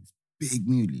jail. He's big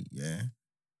muley, yeah.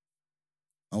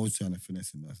 I was trying to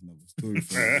finesse him. That's another story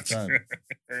for another time.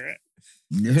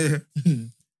 Yeah.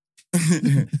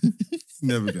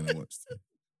 Never gonna watch that.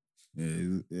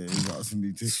 Yeah, he's asking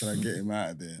me, can I get him out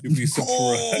of there? You'll be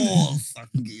surprised. I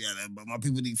can get you out of there, but my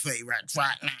people need 30 rats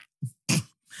right now.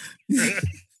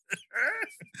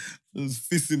 Just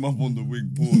fist him up on the wing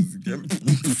balls. You get me?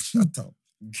 Shut up.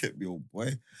 You get me, old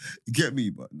boy. You get me,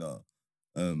 but no.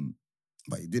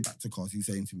 But he did back to cars. He's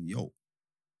saying to me, yo,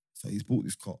 so he's bought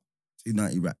this car. Say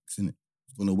 90 racks, innit?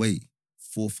 It's gone away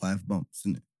 4 or 5 months,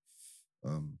 innit?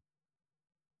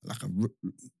 Like the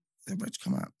reg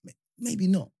come out? Maybe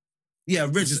not. Yeah,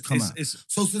 reg has come out.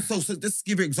 So let's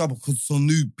give you an example because so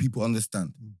new people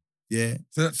understand. Yeah.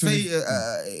 So that's say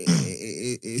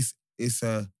it's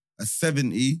a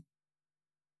 70.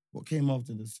 What came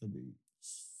after the 70?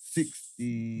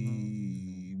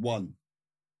 61.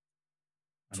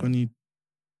 21.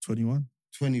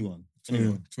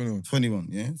 21,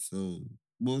 yeah? So,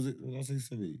 what was it? What did I say?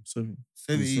 70?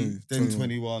 70, then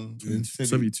 21, then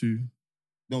 72.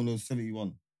 No,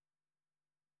 71.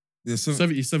 Yeah,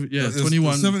 70, yeah,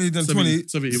 21. 70, then 20.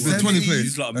 71. 20 plays.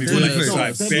 These lot of 20 plays.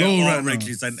 plays. Slow right now.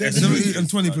 70 and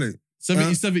 20 play.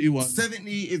 70, 71.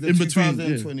 70 is the In between,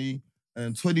 2020,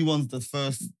 and 21's the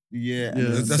first year. Yeah,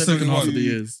 and that's 71 71 of the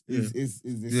years. Is this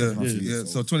Yeah, half a year, yeah.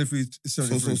 So 23 is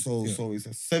 73. So it's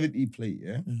a 70 plate,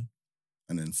 yeah?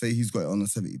 And then say he's got it on a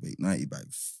 70 plate, 90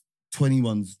 bags.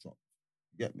 21's dropped.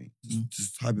 You get me?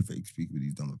 Just hypothetically speaking with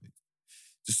these dumber bits.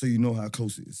 Just so you know how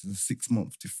close it is. It's a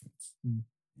 6-month difference. Yeah.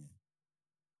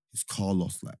 His car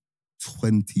lost like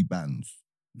 20 bands.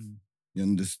 You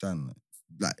understand?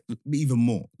 Like even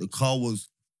more. The car was,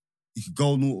 you could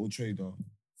go on Auto Trader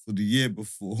for the year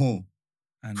before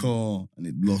car and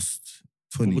it lost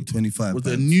 25 Was bands.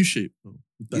 it a new shape though?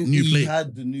 That new plate? He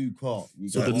had the new car.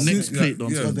 So the next plate on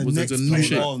So the was next it a new plate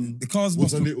shape? on The cars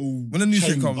was must a little when the new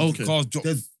shit change. comes, the cars drop.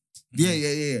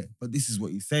 Yeah. But this is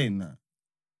what he's saying now.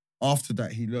 After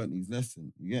that, he learned his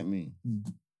lesson. You get me?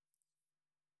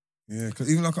 Yeah, because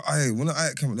even like when the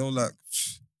I came out, they were like,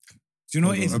 Do you know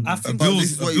what it is? I think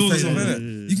bills or something, yeah.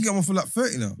 innit? You can get one for like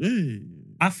 30 now. Yeah.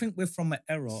 I think we're from an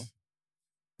era.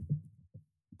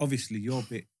 Obviously, you're a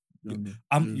bit.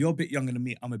 You're a bit younger than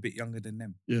me. I'm a bit younger than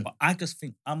them. Yeah. But I just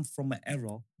think I'm from an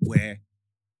era where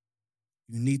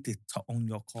you needed to own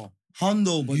your car.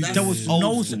 Hundo, but that's There was old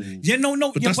no, school.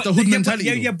 but that's the hood mentality,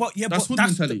 That's hood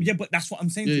mentality. Yeah, but that's what I'm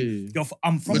saying. Yeah.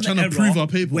 I'm from We're the trying to era prove our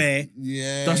paper. where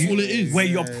That's all it is. where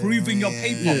you're proving your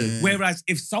paper. Yeah. Whereas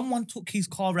if someone took his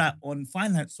car out on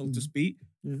finance, so to speak,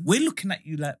 we're looking at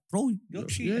you like, bro, you're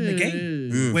cheating the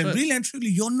game. When really and truly,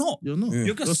 you're not. You're not. You're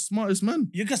You're the just smartest man.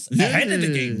 You're just ahead of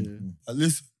the game.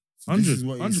 Listen, 100. this is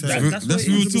what he's 100%. saying. That's That's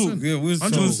what real it is. talk. Yeah, we're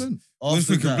 100%. we're After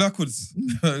thinking that, backwards. You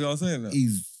know what I'm saying? Like,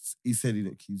 he said,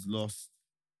 look, he's lost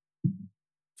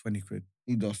 20 quid.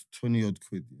 he lost 20 odd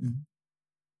quid. Yeah?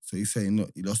 So he's saying,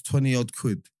 look, he lost 20 odd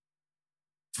quid.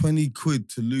 20 quid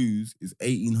to lose is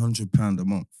 £1,800 a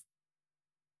month.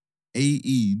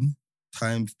 18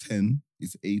 times 10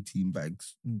 is 18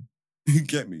 bags. You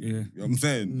get me? Yeah. You know what I'm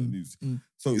saying?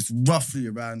 So it's roughly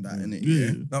around that, innit?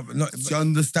 Yeah. no, but Do you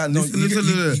understand? no,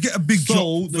 Listen, you get a big So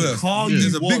drop the first. car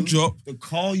There's you a want, big drop. the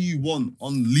car you want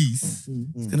on lease,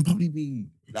 it's gonna probably be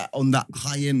like on that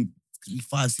high end, it's gonna be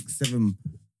 5, 6, 7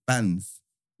 bands.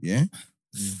 Yeah?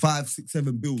 5, 6,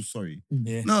 7 bills, sorry.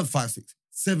 Yeah. No, 5, 6,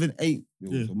 7, 8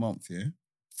 bills Yeah. a month, yeah?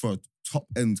 For a top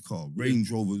end car, Range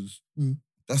Rovers.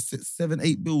 That's it, 7,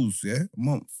 8 bills, yeah? A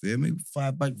month, yeah? Maybe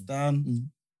 5 bags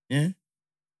down. Yeah?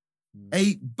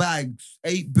 8 bags,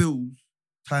 8 bills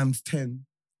times 10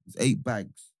 is 8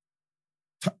 bags.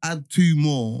 To add 2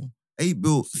 more, 8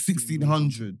 bills,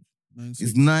 1,600.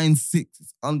 It's 9-6.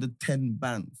 It's under 10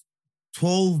 bands.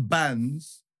 12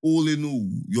 bands, all in all,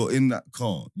 you're in that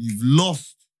car. You've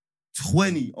lost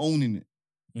 20 owning it.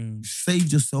 You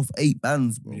saved yourself 8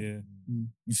 bands, bro. Yeah.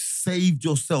 You saved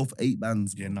yourself 8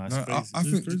 bands, bro. Yeah, nice. I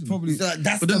think crazy. probably But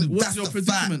then what's your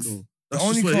predicament, though? That's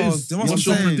only just what it cars- is. there must What's be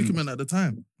your saying- predicament at the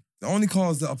time? the only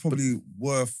cars that are probably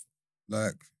worth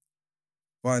like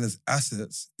buying as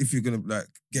assets if you're gonna like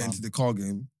get into the car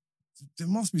game. There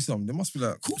must be some. There must be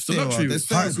like It's the luxury. There's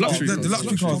high- certain luxury cars. the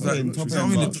luxury cars. Like, Top you end, know top what I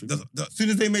end mean? luxury. The- As soon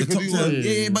as they make the a top new ten. one,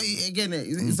 Yeah. but again,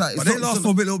 it's like but it's they not last for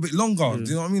a little bit longer. Do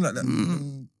you know what I mean? Like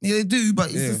that. Yeah, they do, but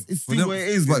it's Yeah. just, it's For still them- where it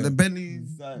is. yeah. But the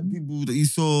Bentleys, like, people that we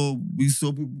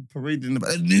saw people parading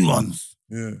about the new ones.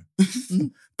 Yeah.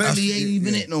 Bentley ain't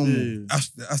even yeah. it no more.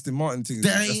 Yeah. Aston Martin thing.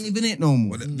 That ain't even it no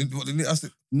more.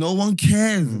 No one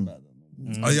cares about them.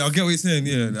 Oh yeah, I get what you're saying.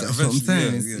 Yeah, like, That's what I'm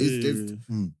saying. yeah, It's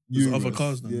There's Euros. other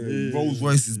cars now. Yeah. Rolls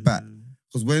Royce is back.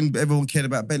 Because when everyone cared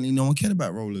about Bentley, no one cared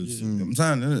about rollers. Yeah. You know what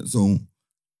I'm saying, innit? So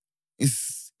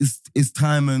it's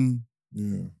time and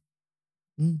yeah.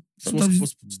 So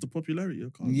what's the popularity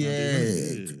of cars?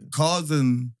 nowadays? cars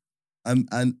and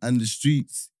the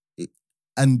streets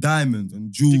and diamonds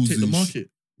and jewels Dictate the and market.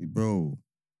 bro.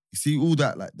 You see all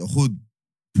that, like the hood,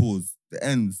 pause, the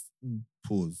ends,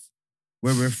 pause.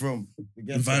 Where we're from, the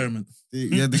ghetto. Environment. The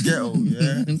ghetto,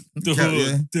 yeah. The Ghetto,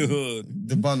 yeah. hood. The hood.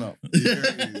 The bun up.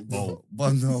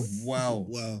 Bun up,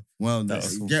 wow. Wow,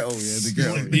 that's ghetto, yeah, the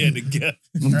ghetto. Yeah, the ghetto.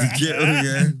 The ghetto,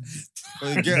 yeah. For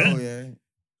the ghetto, yeah.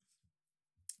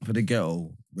 For the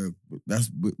ghetto,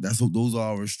 that's what those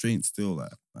are our restraints still,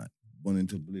 like wanting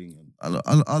to bling. And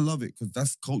I love it because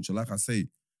that's culture. Like I say,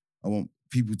 I want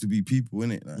people to be people,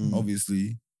 innit? Like,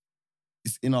 obviously,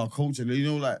 it's in our culture. You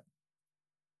know, like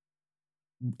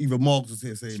even Margs was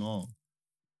here saying, "Oh,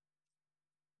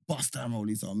 bust down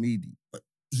rollies are meaty," but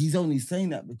he's only saying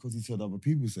that because he's heard other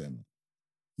people saying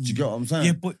that. Do you get what I'm saying?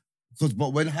 Yeah, but But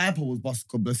when Hyper was busting,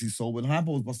 God bless his soul, when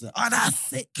Hyper was busting, that's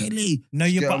sick, Kelly. no,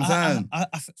 You yeah, get but what I'm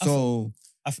saying? So,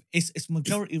 it's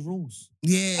majority rules,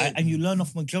 yeah. and you learn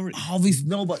off majority. Obviously,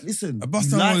 no, but listen, A you bust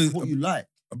down like roll is- what you like.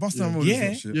 A bust down roll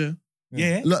Yeah. is not shit. Yeah.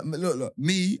 Yeah, Look,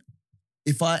 me,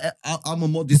 if I'm a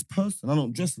modest person, I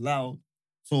don't dress loud,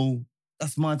 so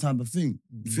that's my type of thing.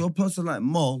 If you're a person like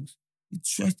Margs,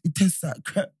 he tests that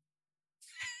crap,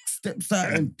 steps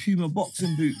out in Puma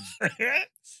boxing boots.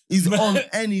 He's on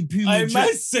any Puma I jet.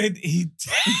 man said he.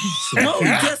 No, he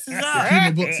tests it out.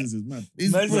 Puma boxes is mad.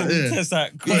 He's Man said Yeah. he tests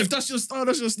that But crap. if that's your style,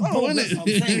 that's your style, Bro, isn't that's it? what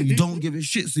I'm saying. You don't give a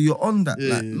shit, so you're on that.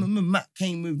 Yeah, Like, yeah. remember Matt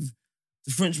came with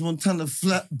the French Montana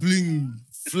flat bling,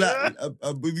 flat,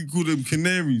 what do you call them,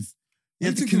 canaries. He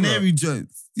had the What are you talking canary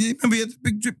joints. Yeah, remember he had the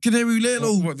big drip canary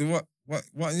lalo.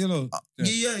 What yellow?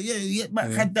 Yeah.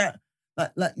 Matt had that.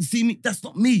 Like, you see me, that's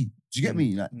not me. Do you get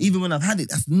me? Like, even when I've had it,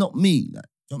 that's not me. Like,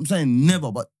 you know what I'm saying?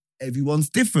 Never, but everyone's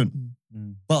different.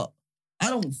 But I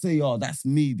don't say, oh, that's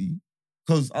meaty,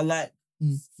 because I like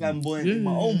flamboyant in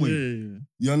my own way. Yeah.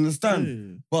 You understand?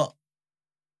 Yeah. But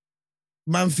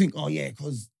man think, oh yeah,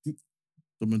 because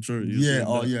The majority. is yeah, doing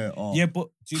oh that. yeah, oh Yeah, but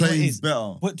do you know what it Clay's is?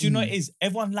 better. But do you know what it is?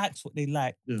 Everyone likes what they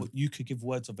like, Yeah. but you could give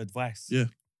words of advice. Yeah.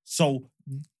 So,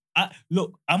 I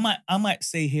might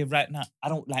say here right now, I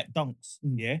don't like dunks,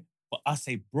 yeah? But I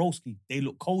say, broski, they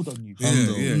look cold on you. Yeah.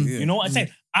 You know what I'm saying?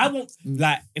 I won't,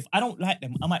 like, if I don't like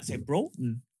them, I might say, bro,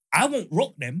 I won't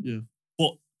rock them, Yeah.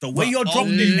 but the way But you're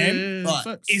dropping them Right.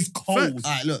 Facts. is cold. Facts.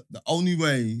 Alright, look, the only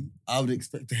way I would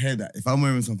expect to hear that if I'm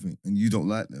wearing something and you don't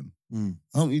like them,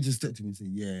 I don't need to step to me and say,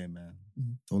 yeah, man,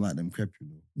 don't like them crepe, you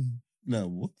know. No,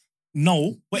 what?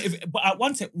 No, but at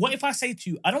one set, what if I say to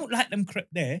you, I don't like them crepe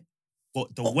there,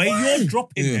 but the way why? you're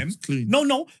dropping Yeah, them, It's clean.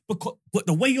 no, but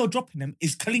the way you're dropping them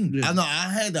is clean. Yeah. I know, I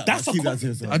heard that. That's but a keep that to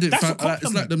compliment. yourself. I did. That's a It's like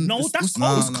compliment. them. No, it's- that's it's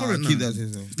cold. what's current keep now. that to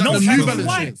yourself. It's like No, them tell New me Balance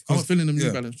why. shirts. I was feeling them New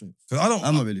Yeah. Balance shirts. Because I don't.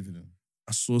 I'm not really for them.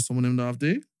 I saw some of them the other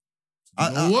day. I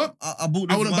You know what? I bought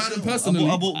them I wouldn't for buy them myself. personally.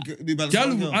 I bought New Balance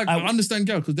Gal, for my girl. I understand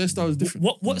gal because their style is different.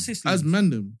 What's this? As men,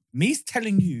 them. Me's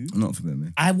telling you, Not for them,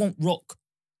 man. I won't rock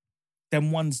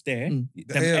them ones there, them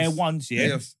Air AFs. ones, yeah,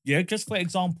 AFs. yeah. Just for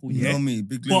example, You yeah. know me,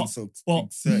 big But- Loon socks, but-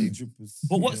 big 30 drippers.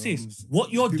 But what's You know, this?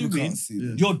 What you're people doing, can't see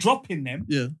them. you're dropping them.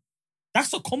 Yeah.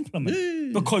 That's a compliment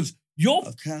Yeah. because you're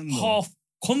I can, though. half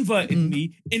converting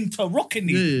me into rocking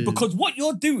it. Yeah. Because what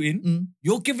you're doing,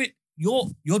 you're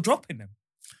dropping them.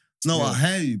 No, I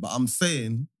hear you, but I'm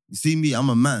saying, you see me, I'm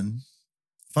a man.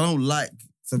 If I don't like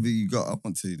something you got, I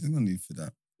want to. There's no need for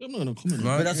that. I'm not gonna comment.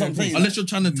 Right. But that's what I'm saying. Unless you're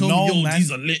trying to tell No, me, yo, man.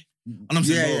 these are lit. And I'm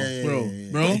saying, bro,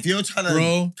 But if you're trying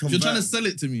to, if you're trying to sell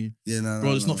it to me,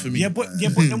 bro, it's not for me. Yeah, but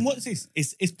then what's this?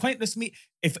 It's pointless me.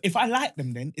 If I like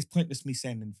them, then it's pointless me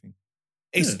saying anything.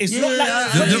 It's Yeah. not like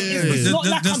Yeah. it's not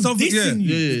like There's I'm something- dissing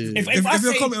you. Yeah. If If I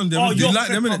you're say, commenting on them, oh, you you're like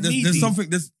them, crap innit? There's meaty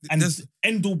something. and There's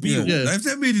end all be all. Yeah. Now, if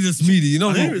they're meaty, that's meaty. You know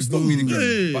I hear what? it It's not still. meaty.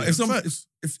 Yeah. But if someone, Facts.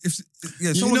 if yeah,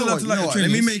 You someone's know allowed what? to You like know the what? Let me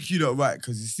trainers. make you look right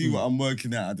because you see what I'm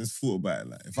working at. I just thought about it.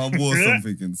 Like if I wore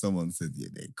something and someone said, "Yeah,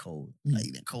 they're cold," like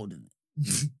they're cold in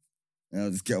it. And I'll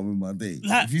just get on with my day.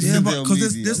 Like- If you Yeah, sit but there because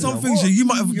meaty, there's I'm some like, things what? you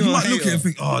might You're a look at it hater. and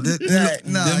think, oh, they're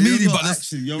Nah, meaty, you're but not that's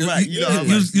actually, you're right. You know, I'm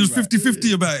you're actually right.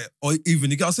 50-50 about it, or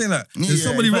even you got saying that. There's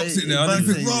so many rocks in there, and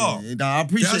you think, raw. Nah, I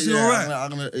appreciate actually it. alright.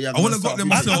 I I would've got them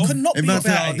myself. I could not If be I say,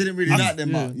 I about didn't really Yeah. like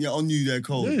them, Yeah. but yeah, on you they're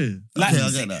cold. Yeah. Like, Okay,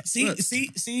 I get that. see,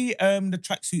 the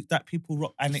tracksuit that people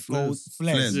rock and it goes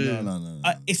flares. Flares. Yeah. No.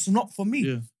 It's not for me.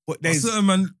 Yeah. But A there's certain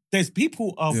man,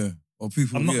 people of yeah, or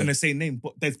people. I'm not yeah. gonna say name,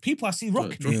 but there's people I see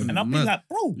rocking dropping it, and I'll be mad. like,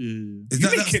 bro, Yeah. Is You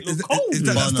that make it look is cold.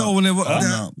 that Bun style up. when they were Bun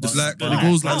they're- up. it's like Bun It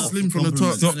goes like How? slim from the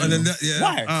top. so, and then that, yeah.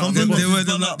 Why? And then they wear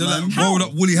them like How? rolled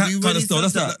up woolly hat We kind already of style.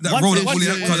 said That's that. that rolled up One woolly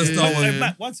second, hat kind of yeah, style. yeah.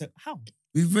 Matt, one second. How?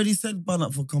 We've already said bun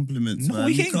up for compliments, No, man.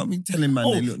 we You ain't. can't be telling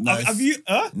man they look nice Have you?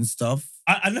 and stuff.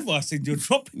 I never said you're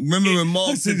dropping. Remember when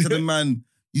Mark said to the man,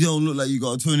 "You don't look like you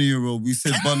got a 20-year-old." We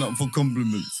said bun up for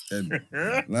compliments. Then,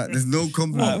 like, there's no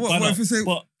compliment. What if you say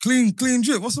But clean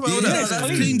drip? What's the matter with Yeah, that? that's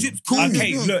clean. clean drip's cool.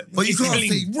 Okay, look, but you it's can't clean.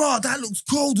 say, "Raw, that looks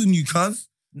cold on you, cuz."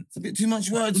 It's a bit too much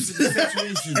words for the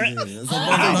situation.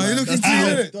 No, you're looking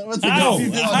How? too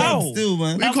innit? How? Still,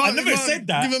 man. I never said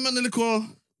that. Give a man a little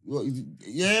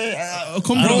Yeah, a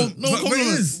compliment. Bro, No but it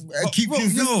compliment. is. keep Bro,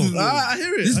 consistent. I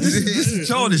hear it. This I hear is it.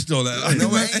 childish though. Like, No,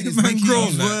 it ain't. It's man making grown,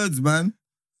 use like. words, man.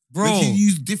 Bro. We can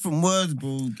use different words,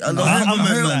 bro. I No, I compliment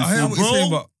hear man, what bro. you're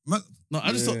saying, but man, No,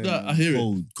 I just thought Yeah, that. I hear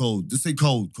it. Cold. Just say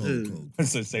cold. Yeah.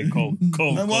 So say cold.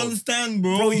 Man, we understand,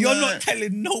 bro. Bro, you're like, not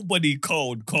telling nobody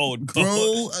cold.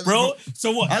 Bro,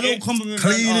 So what? I don't compliment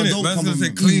clean man. in I it. don't Man's gonna say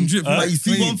compliment clean drip. But like, you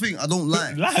see clean. one thing I don't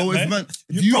like. Like, So man. if man,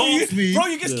 if you ask me, Bro,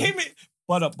 you just came in.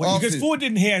 But you Ask just it. forward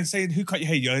in here and saying, "Who cut your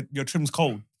hair? Your trim's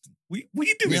cold." What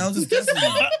you doing? Yeah, I was just guessing.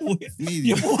 Yeah, what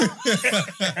you doing?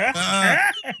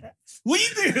 What you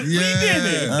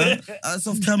doing? Huh? That's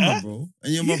off camera, bro.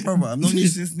 And you're my brother. I've known you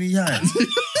since knee high.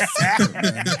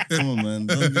 Come on, man.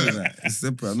 Don't do that. It's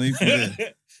separate. I know you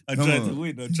forget. I'm Come trying on. to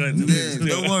win. I'm trying to Yeah, win.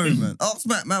 don't worry, man. Ask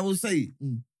Matt. Matt will say,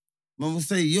 man will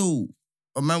say, yo.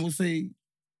 Or Matt will say,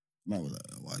 Matt will like,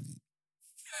 why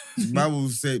did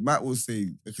Matt will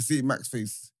say, I can see it in Mac's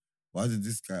face. Why did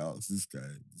this guy ask this guy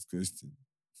this question?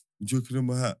 You joking on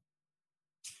my hat?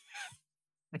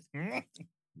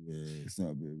 Yeah, it's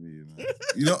not a bit of me, man.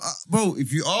 You know, bro,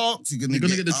 if you ask, you're gonna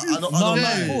get the truth. I don't No,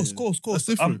 mind. of course. That's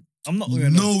different. I'm not.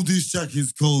 No, this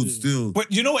jacket's cold Yeah. still.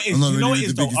 But you know what it is? I'm not You know what really it is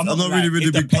with the though? biggest- I'm I'm not not really like, with it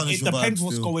the big depen- Punisher It depends vibe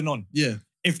what's still. going on. Yeah.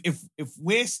 If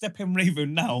we're stepping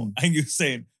Raven now and you're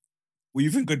saying, "What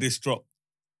you think of this drop?"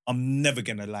 I'm never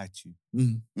gonna lie to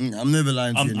you. I'm never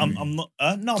lying to you. anyway. I'm not.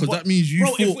 No, Because but that means you bro,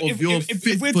 thought of your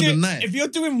fit we're for the doing, night. if you're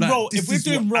doing Like, roll, this if we're is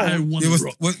doing what I roll, want Yeah, to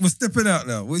rock. we're stepping out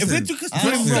now. What if you we're saying? just I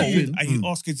doing understand. roll and you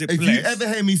ask, is it If you blessed?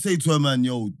 ever hear me say to a man,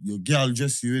 yo, your girl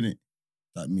dress you in it,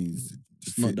 that means the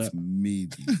not fit's that.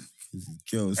 meaty. Because the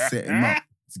girl set him up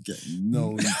to get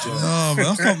no job. No, man,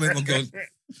 I can't make my girl.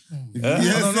 Yeah,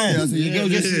 I don't know. I said, your girl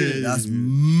dress you in it. That's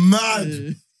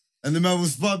mad. And the man will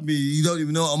spot me. You don't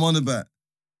even know what I'm on about.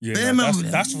 Yeah, Bear no, man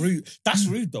with that's rude. That's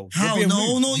rude though. How? You're being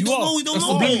No, rude. no, you don't know. You don't That's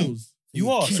know. subliminals. You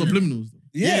are. Subliminals.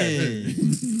 Yeah.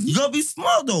 You gotta be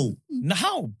smart though. No,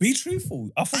 how? Be truthful.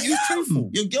 I thought you was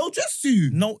truthful. Your girl dressed you.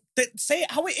 No, say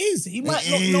it how it is. He might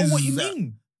not It know what you is.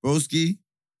 mean. Broski,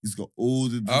 he's got all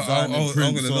the designer I'm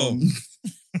prints gonna know. on.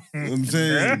 You know what I'm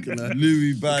saying?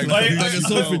 Louis bag. Like a I- bag of I-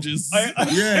 sausages.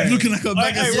 Yeah. Looking like a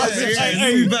bag of Hey, sausages.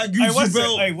 Louis bag, Gucci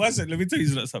belt. Hey, what's it? Let me tell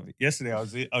you something. Yesterday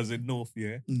I was in North,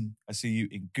 yeah. I see you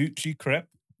in Gucci crepe,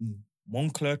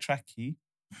 Moncler trackie,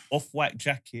 off-white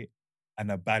jacket,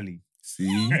 and a bally.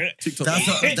 See? TikTok.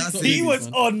 That's he it, was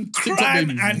man. on TikTok crime babies,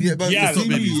 and man. Yeah, but yeah, see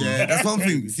me, babies, yeah, that's one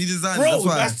thing. See design, bro, that's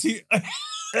why. that's too.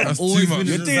 That's always too much. been a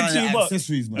You're doing designer too at much.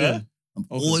 accessories, man. Yeah?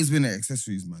 I've always been at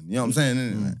accessories, man. You know what I'm saying?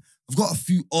 Innit? Like, I've got a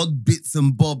few odd bits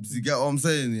and bobs. You get what I'm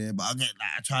saying? Yeah, but I get like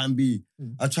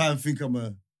I try and think I'm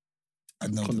a. I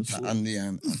know the Connoisseur. and yeah,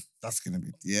 and that's gonna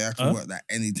be I can work that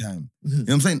anytime. You know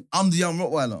what I'm saying? I'm the young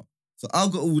Rottweiler, so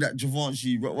I've got all that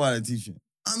Givenchy Rottweiler t-shirt.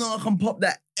 I know I can pop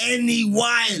that any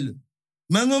while.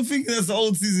 Man, I'm thinking that's the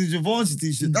old season Givenchy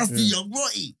t-shirt. That's the young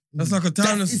Rotty. That's like a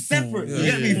timeless. It's separate. Yeah,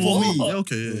 You get me? yeah. For me. Yeah,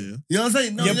 okay, yeah. You know what I'm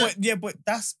saying? No, But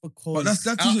that's because. But that's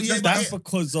that's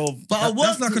because of. But I That's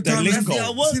worked like a with time- that. lingo. Yeah, I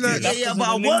worked See, like, it. that's Yeah, because but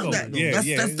I of the worked lingo. that though.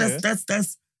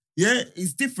 Yeah, That's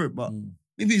it's different, but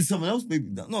maybe it's someone else, maybe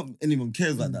not anyone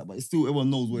cares like that, but it's still everyone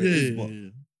knows what it is. But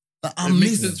like, I It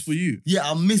makes miss sense for you. Yeah,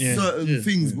 I miss Yeah, certain yeah,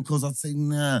 things yeah. because I'd say,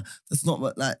 nah, that's not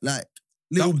what like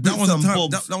little that bits was a and time.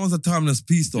 bobs. That was a timeless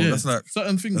piece, though. Yeah. That's like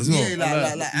certain things. As well. Yeah, like you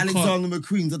can't- Alexander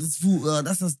McQueen's. I just thought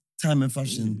that's a time and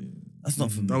fashion. That's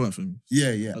not for me. That weren't for me.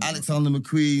 Yeah. don't Alexander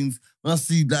McQueen's. When I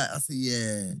see that, I say,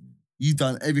 yeah, you've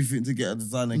done everything to get a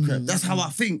designer crap. That's how I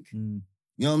think. Mm.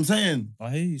 You know what I'm saying? I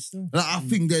hear you still. Like, I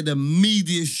think they're the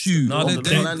media shoe. No, of they're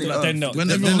the not. planet They're Earth. not. When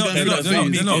They're everyone not, got they're that not, they're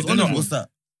phase, not, they're not. What's that?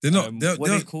 They're not. What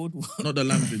are they called? Not the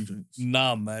lambing drinks.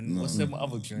 Nah, man. What's them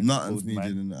other drinks Nothing's called, needed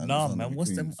man? in that. Nah, Alexander man.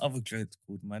 What's them McQueen's. other drinks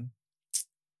called, man?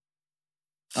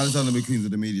 Alexander McQueen's are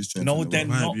the media strength. No, in the they're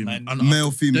world. not, man.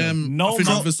 Male, female. Them, No, I think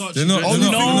man. Versace They're not- drinks. Only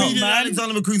they're thing no, we need in man.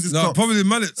 Alexander McQueen's is No, Crocs. probably the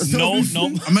mallets. No.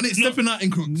 I mean, it's stepping out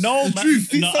in crooks. No, The man.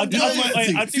 truth. No, I That's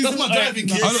my driving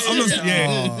kit. I'm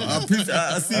not-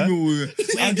 I see him all.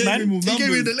 I gave man. him all He gave me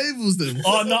numbers. the labels then.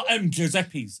 Oh, no,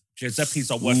 Giuseppe's.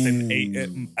 Giuseppe's are worse than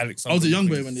Alexander. I was a young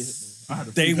boy when they hit me. I had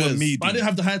a They few were pairs. media. But I didn't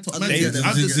have the high top. I Man, didn't get them. I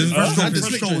had the- This is I had fresh the Fresh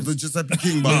slick Show was joints. the Giuseppe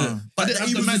King, but Yeah. but I didn't he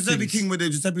have was the Giuseppe Mattings. King where the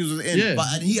Giuseppe was in. Yeah. But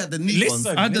and he had the neat Listen, ones.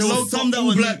 I had the There low was top some that all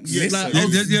were black. neat. Listen. Like,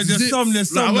 There's zips. some,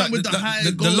 Like, I went with the high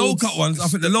the low cut ones. I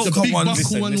think the low cut big ones.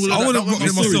 buckle one, listen, all I of would that. have rocked That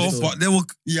them was my myself, story, but they were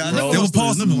Yeah, I Bro, know. they were Never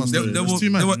passable. my story. They It's were too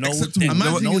mad. they were No, acceptable. they- And my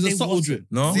They were- thing is a they subtle drip.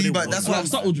 No, See, but that's Like what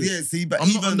subtle drip. Yeah, see, but I'm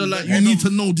not even under like, the- you need to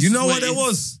know this you is know what what it it is.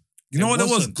 was. You know It what it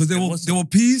was wasn't. because It they wasn't. were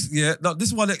peas. Yeah, no, this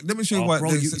is why. Let me show you Oh, why. bro,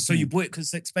 they- so you bought it because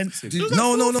it's expensive. No.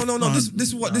 This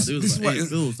is what this is what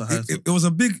it was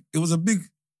a big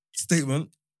statement,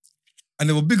 and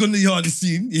they were big on the yardie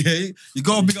scene. Yeah, you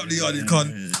gotta big up the yardie. You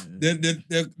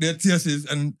can't. They're TSs,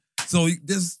 and so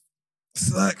there's.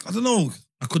 It's like I don't know.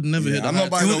 I could never hear that. I'm not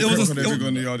buying It no was- Crocs it when was- they're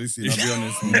on the yardie scene. I'll be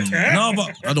honest. No,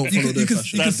 but I don't follow their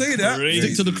fashion. you can say that. Crazy.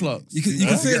 Stick to the clock. You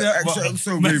can say that, but Extra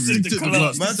so Man gravy. said the Stick to the club.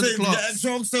 clock. Man Stick to said the the clock.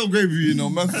 extra oxtail gravy, you know.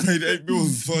 Man paid 8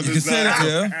 bills for you this. can say that,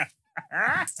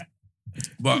 yeah.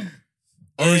 But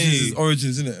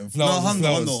origins, innit? And No, flowers, and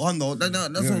flowers. Hundo.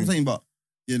 That's what I'm saying. But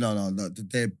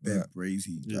they're Yeah.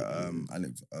 crazy. Yeah.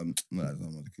 Alex,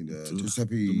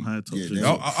 Giuseppe. Them high top Yeah, drinks.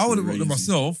 I would have rocked them Crazy.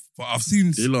 myself, but I've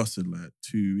seen They lasted like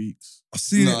 2 weeks.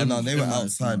 No, they were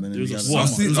outside, man. It was a They summer. got- I've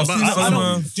seen- It was I've about seen summer. some,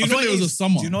 I Do you know thought it was a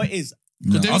summer. Do you know what it is?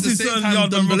 Because I've the seen same certain time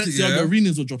yard the man rock it, Balenciaga yeah.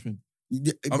 arenas were dropping.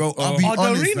 Bro, I'll be Oh, the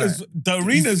honest. arenas, like, the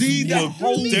arenas, see that were-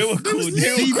 whole- they were cool. You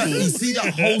They see were that? cool. You see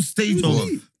that whole stage of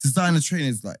designer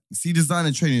trainers? Like, you see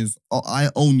designer trainers. I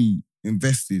only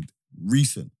invested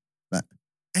recent. Like,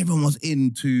 everyone was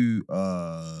into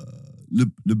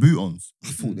the boot-ons.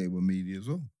 I thought they were media as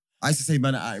well. I used to say,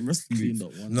 man, out in wrestling. Cleaned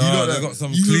boots. up one. No, You got they that- got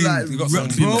some you clean. like- They got some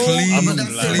bro, clean, I'm not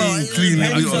saying about clean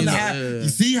it. boot on ons. that. You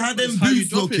see how them That's how you boots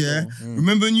drop look, it, yeah? though.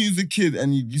 Remember when you was a kid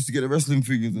and you used to get the wrestling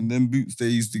figures and them boots they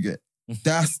used to get?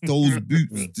 That's those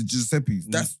boots, the Giuseppe's.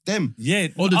 That's them. Yeah.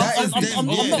 Oh, the- That is I'm them.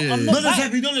 not- Yeah. I'm Not not the that.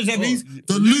 Giuseppe's, not the Giuseppe's.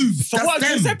 Oh, The Loons. So That's what are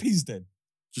them. Giuseppe's then?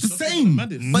 The same.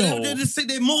 But No. they're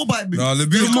the more bike boots. No, the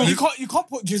They're boot- more- You can't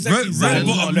put Giuseppe's Red on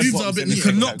bottom, left Loons bottoms are a bit in the You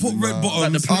same cannot category. put red Like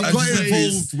bottoms. the I got Gucci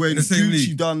involved when the same Gucci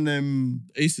league. done them.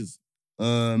 Aces.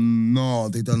 No,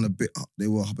 they done a bit. They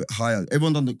were a bit higher.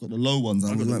 Everyone done got the low ones. I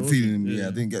got the wasn't lows, feeling them. yeah. Yeah,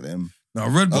 I didn't get them. Now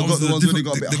red I got bottoms the are ones where they different.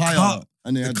 got a bit The higher. cut,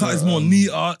 And they the had cut is more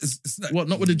neater. It's like What?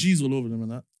 Not with the G's all over them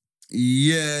and that.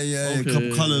 Yeah, a Okay,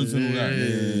 couple colours and all that.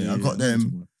 Yeah. I got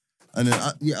them. And then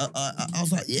I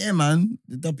was like, yeah, man,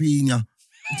 the Dapina.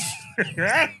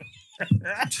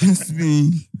 Just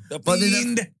me.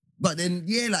 But then,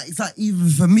 yeah, like it's like even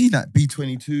for me, like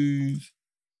B22s,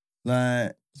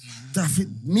 like that's it,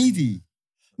 meaty.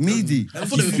 I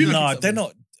thought they were Puma Nah, kicks. they're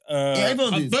not. Yeah,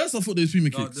 everyone At did. first, I thought they were Puma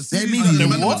No, kicks. the They're CDs media. The They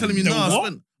man what? was telling me, They no,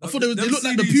 what? I thought they Them looked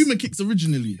like the CDs. Puma kicks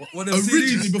originally. What them Originally,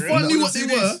 CDs? before I knew No, what the they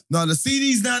CDs. were. No, the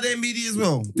CDs now they're media as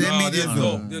well. They're Nah, media as they're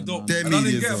well. dope. They're dope. They're And I didn't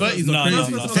media get as them. well. 30s No, are no,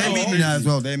 crazy. no. They're media now as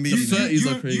well. They're The media. 30s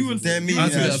are crazy. They're media I now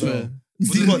see as that well. fair. You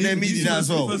see what they're media now as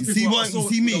well. You see what? You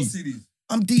see me?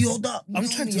 I'm DO'd up. I'm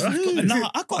trying You to. know,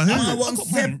 Nah, I got. I hear I you. want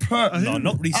separate. No,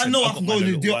 not recent. I know I got can go mine to a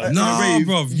little the while. Nah, rave,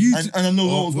 bruv. You and I know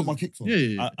no one's got my kicks on. Yeah,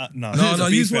 yeah. No, No, to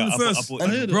be you fair, one the I bought- first. I bought- I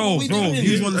heard it. Bro, We bro, didn't he's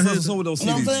hear one of it. the first that sold those You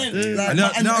know what I'm CDs. saying? Like, And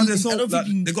now and they're I sold, don't like,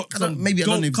 think- they got some maybe I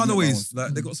don't dope even know colorways. that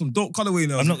Like, they got some dope colorway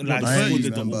now. I'm not gonna lie. I I ain't ordered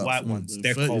even the about white that. ones. The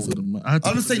They're 30s cold. of them. I had to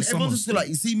I'm just put saying, this everyone summer. just feel like,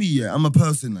 you see me, yeah, I'm a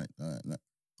person like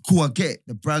cool, I get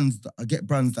the brands, I get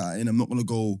brands that are in, I'm not gonna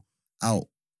go out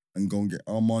and go and get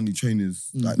Armani trainers,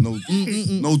 like no dig.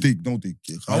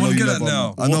 Yeah. I wanna know get you that love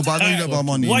now. Armani. I know, but I know you love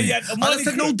Armani. Why innit? you had I Armani just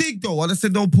said no crew? dig though, I just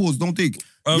said no pause, don't dig.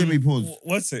 Give me pause.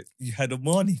 What's it? You had a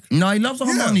money. No, he loves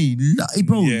Armani.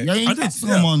 Bro, Yeah, yeah, he I did, loves yeah.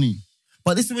 Armani.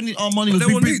 But this is when Armani was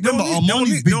big. Remember,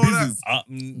 Armani's big business.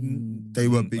 They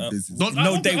were big business.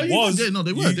 No, they was. Yeah, no,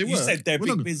 they were. You said they're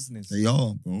big business. They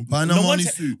are, bro. Buy an Armani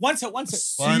suit. One sec. Buy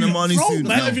an Armani suit.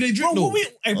 Like everyday drip, though.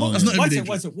 That's not everyday drip.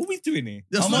 What are we doing here?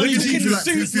 Are we talking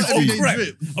suits or prep?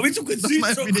 Are we talking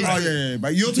suits or prep? Oh, yeah.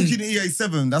 But you're talking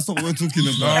EA7. That's not what we're talking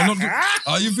about.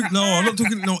 I'm not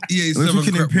talking no EA7. We're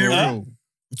talking Imperial.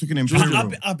 We're talking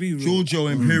Imperial. I'll be real. Giorgio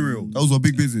Imperial. Those were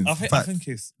big business. I think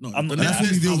it's... When they had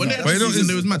that season,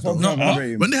 it was mad.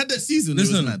 When they had that season, it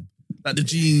was mad. Like the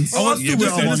jeans. Oh, I'm still with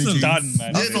Armani jeans. Done,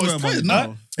 man. Yeah, no, it's tired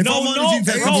now. If Armani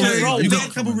jeans, you got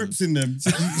a couple rips in them.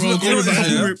 Go River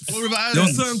Island. There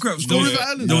was certain crepes. Go River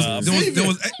Island. There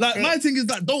was like my thing is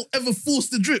that don't ever force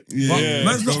the drip. Yeah.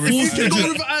 Man's not forced to Go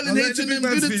drip. River Island, H&M,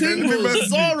 do the thing, bro.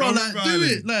 Zara, like do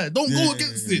it. Like don't go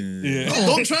against it.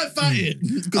 Don't try to fight it.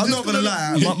 I'm not gonna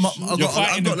lie. I've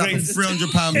got like a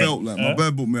 £300 belt. Like my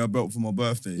bird bought me a belt for my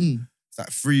birthday. It's like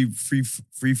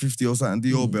 $350 or something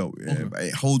Dior belt, but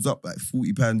it holds up like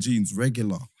 £40 jeans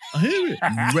regular. I hear it.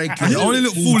 Regular. You only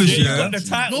look foolish, yeah.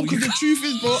 No, because the truth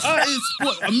is, bro, that is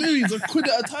what a million, a quid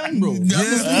at a time, bro. You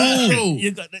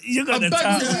got the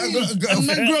title. And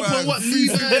man grew up on what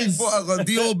Levi's. I got a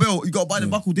Dior belt. You got to buy the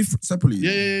buckle different separately.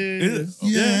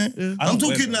 Yeah. I'm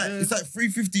talking like it's like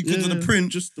 $350 because of the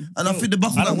print, and I think the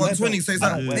buckle like 120, so it's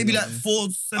like maybe like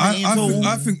 $470.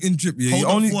 I think in drip, yeah, you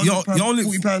only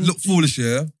look foolish,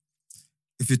 yeah.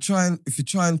 If you're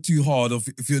trying too hard, or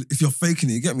if you're faking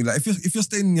it, you get me? Like if you're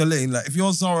staying in your lane, like if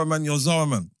you're Zara man, you're Zara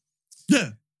man.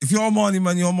 Yeah. If you're Armani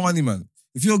man, you're Armani man.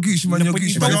 If you're Gucci man, you're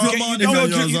Gucci man. If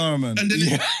you're Zara man. And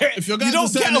then if you're going to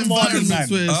certain environments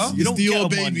where it's Dior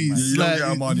babies, you don't get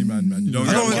Armani man. You don't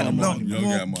get Armani. You don't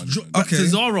get Armani. Back to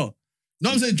Zara. No,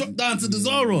 I'm saying drop down to the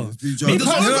Zara. You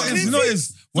know it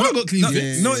is.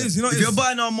 If you're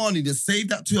buying Armani, just save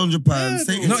that £200,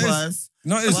 save it twice.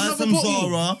 Buy some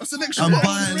Zara and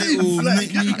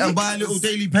buy a little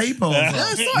daily paper. No.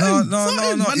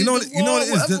 You know what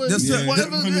it is?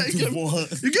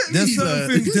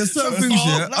 There's certain things.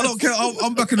 Yeah, I don't care.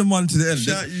 I'm backing the money to the end.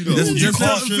 There's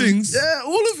certain things. Yeah,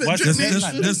 all of it.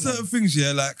 There's certain things.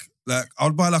 Yeah, like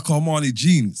I'd buy like Armani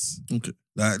jeans. Okay.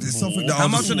 Like there's something that how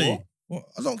much are they? Well,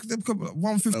 I don't. They become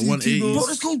 150 180. kilos. Bro,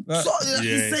 it's called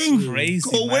insane. Crazy,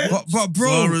 But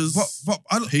bro, but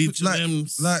I don't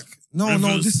H&M's, like no.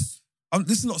 This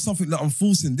is not something that I'm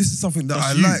forcing. This is something that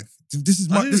I like. This is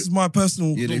my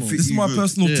personal. This is my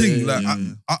personal thing. Like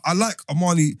I like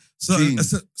Armani certain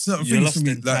things for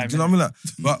me. Like, do you know what I mean? Like,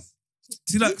 but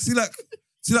see like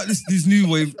this new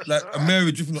wave, like a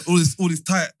Mary dripping all this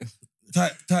tight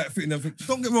fitting everything.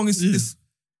 Don't get me wrong. It's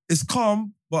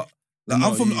calm, but. Like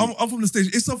I'm from the stage.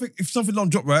 If something don't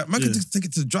drop right, man can just take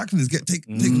it to the dry cleaners, take it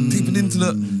into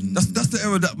the. That's the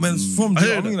era that man's from. I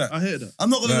hear that.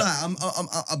 I'm not gonna lie.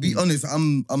 I'll be honest.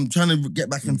 I'm trying to get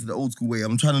back into the old school way.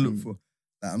 I'm trying to look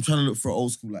for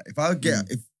old school. Like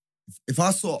if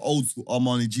I saw old school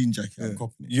Armani jean jacket, I'm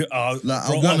copying it. I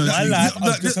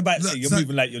was just about to say you're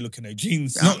moving like you're looking at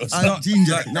jeans. Jean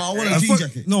jacket. No, I want a jean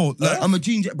jacket. No, I'm a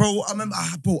jean jacket, bro. I remember I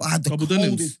had the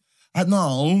coldest.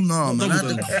 No, man. I had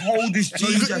the coldest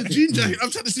jean jacket. I'm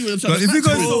trying to see what I'm trying to if you go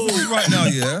to Selfridges right now,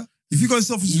 yeah. If you go to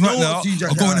Selfridges right now,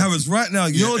 or go in Harrods right now,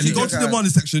 yeah, and you go to the money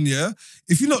section, yeah.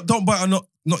 If you don't buy it or not,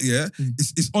 yeah,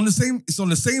 it's on the same. It's on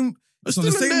the same floor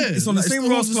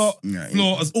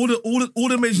as all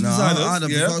the major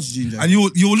designers, yeah. And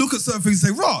you'll look at certain things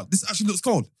and say, "Rah, this actually looks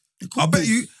cold." I bet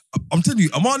you. I'm telling you,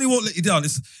 Armani won't let you down.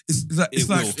 It's like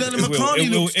Stella McCartney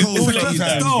looks cold.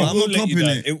 I'm not copying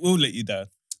it. It will let you down.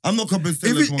 I'm not copying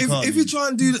Stella McCartney. If you try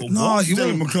and do that, you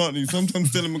Stella won't. McCartney. Sometimes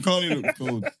Stella McCartney looks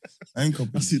cold. I ain't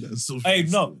copying. I see that. So hey,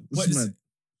 no.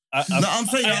 I'm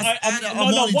saying I had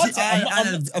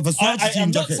a Versace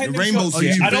jean jacket, the rainbow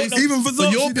shit. Even Versace, so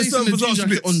you're basing the jean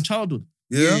jacket on childhood.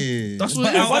 Yeah. That's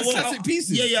what I want. Classic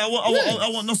pieces. Yeah. I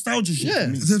want nostalgia shit. Yeah.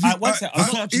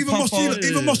 Even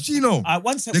Moschino.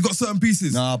 They got certain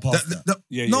pieces. Nah, past that.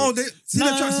 No, they see the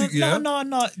tracksuit. Yeah.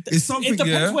 No. It's something. It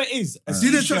depends where it is. See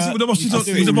the tracksuit with the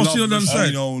Moschino on the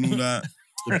side. All that.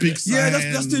 The big sign. Yeah,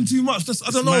 that's doing too much.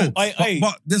 I don't know.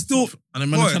 But they're still. And then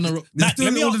man trying to. They're still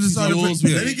in all the designers.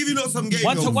 Let me give you some game.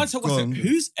 One second.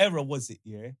 Whose era was it?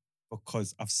 Yeah,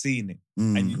 because I've seen it,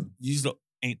 and you lot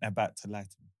ain't about to lie to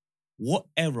me. What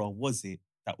era was it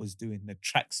that was doing the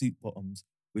tracksuit bottoms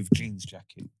with jeans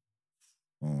jacket?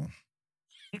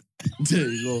 There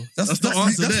you go. That's the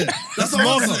answer there. That's the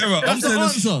answer. That's the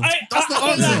answer. That's the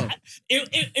answer.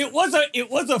 It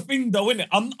was a thing though, innit?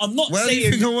 I'm not saying. Where do you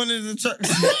think I wanted the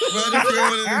tracksuit? Where do you think I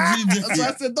wanted the jeans jacket? That's why I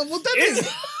said double dentist.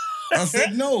 I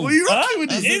said no. Were you rocking with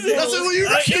it? I said, were you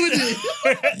rocking with it?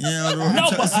 Yeah, I don't know.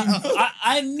 No, but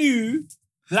I knew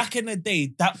back in the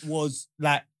day, that was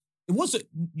like, it wasn't,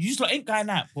 you just like ain't going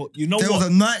out, but you know there what? was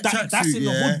a night That's tracksuit, in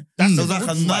the yeah. hood. That's There in was the like a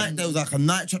hood night. swag. There was like a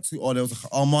night tracksuit, or there was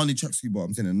like an Armani tracksuit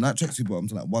bottoms. In a night tracksuit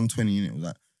bottoms, like 120 in it. It was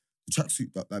like the tracksuit.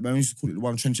 Like man, we used to call it the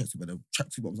 120 tracksuit, but the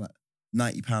tracksuit bottoms like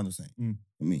 £90 or something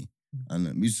for me. And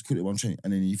we used to call it 120.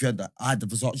 And then if you had that, I had the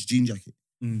Versace jean jacket,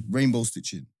 rainbow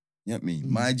stitching. You know what I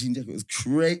mean? My jean jacket was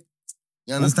great.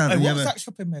 You understand? Hey, And what you was ever- that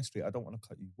shop in Mare Street? I don't want to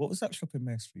cut you. What was that shop in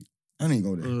Mare Street? I didn't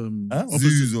go there.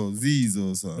 Z's or Z's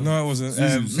or something. No, it wasn't.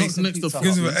 Next to Pizza Hut.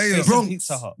 Gives Hut. him an A. Bronx. Bronx.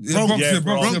 Pizza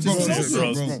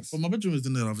Hut. Bronx. But my bedroom was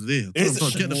in there the other day. Is Bro,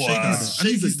 it? get the Wow. shades.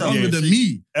 Shades is Yeah, younger than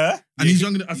me. And he's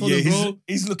younger than... I told him, bro,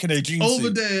 he's looking at jeans.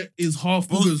 over there is half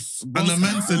boogers. bro, And the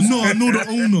man said, no, I know the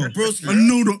owner. I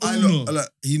know the owner. Look,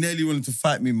 he nearly wanted to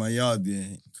fight me in my yard,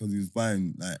 yeah, because he was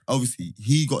buying, like, obviously,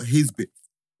 he got his bit.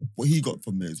 What he got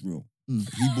from there is real. He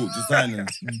bought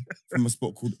designers from a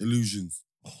spot called Illusions.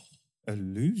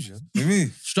 Illusion? You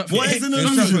mean? Stratford. What is an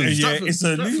illusion? Yeah, it's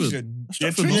an illusion.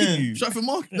 Stratford, Yeah. Stratford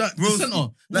Market, like Bro, the centre.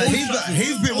 Like,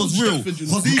 his bit was real. Stratford, you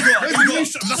know. Because he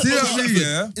got See what I mean,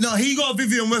 yeah? you know, he got a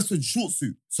Vivian Westwood short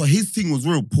suit. So his thing was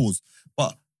real, pause.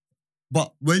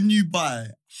 But when you buy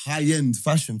high-end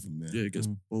fashion from there, Yeah, it gets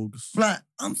bogus. like,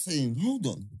 I'm saying, hold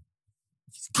on.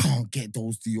 You can't get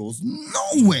those Dior's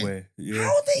nowhere. Yeah. How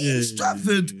are they in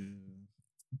Stratford?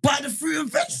 By the fruit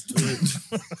and vegetables.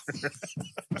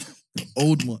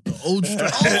 Old one. The old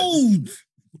Stratford. Old.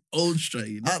 Old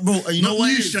Stratford. Bro, and you know Not what?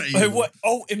 new it is? Stratford. Hey, what?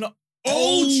 Oh, in the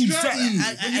Old Stratford.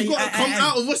 Stratford. You gotta come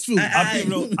out of Westfield.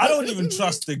 I don't even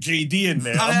trust the JD in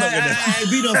there. I'm not gonna.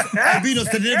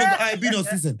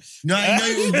 Beanos, listen. No,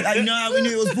 I know how we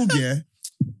knew it was bug, yeah?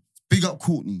 Big up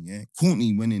Courtney, yeah?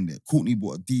 Courtney went in there. Courtney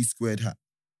bought a D squared hat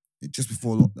just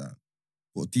before lockdown.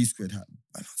 Bought a D squared hat.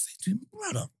 And I said to him,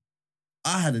 brother,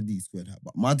 I had a D squared hat,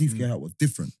 but my D squared hat was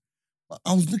different. But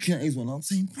I was looking at his one, I was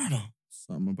saying, brother.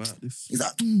 Something about this. He's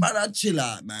like, brother, chill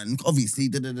out, man. Obviously,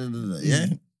 yeah?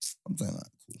 I'm saying, like,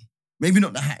 cool. Maybe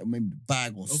not the hat, maybe the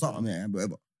bag or something, yeah,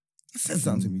 whatever. I said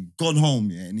something to me, gone home,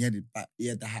 yeah, and he had it back, he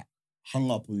had the hat hung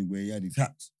up on where he had his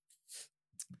hats.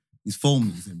 He's phoned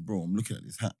me, he said, bro, I'm looking at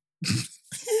this hat. You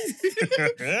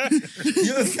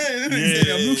know what I'm saying?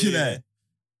 Yeah, I'm looking at it.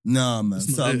 Nah, man,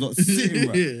 so I'm not sitting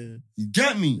right. You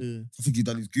get me? Yeah. I think he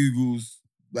done his Googles,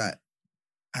 like,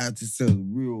 I had to sell the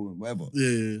real and whatever.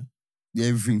 Yeah. Yeah,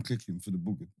 everything clicking for the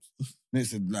boogers. And it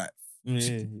said, like, Yeah.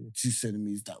 2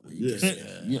 centimeters that way.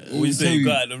 Yeah. What you say? You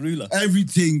got the ruler.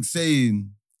 Everything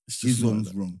saying It's his just like one's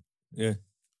that. wrong. Yeah.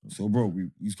 So, bro,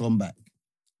 he's gone back.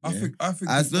 I think Let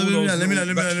all me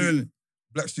those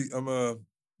Blackstreet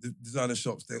the designer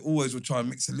shops, they always will try and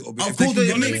mix a little bit. Of If they course, can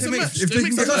they get mix that- and match. If they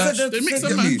can get that, They mix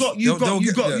and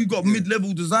match. You got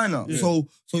mid-level designer, Yeah. so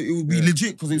it would be Yeah.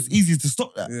 legit because it's easier to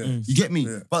stop that. Yeah. You get me?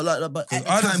 Yeah. But at the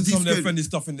I time, did some of their these Fendi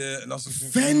stuff in there, and I was just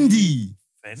Fendi.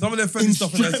 some of their Fendi In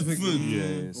stuff in there. I used to Stratford. think,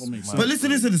 Yes. What makes But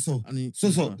listen, so. I need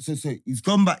So he's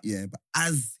gone back, yeah. But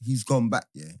as he's gone back,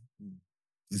 yeah,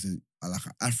 there's like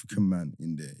an African man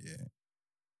in there, yeah.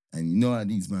 And you know how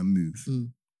these man move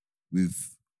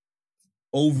with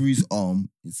over his arm,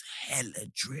 it's hella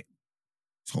drip.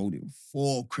 He's holding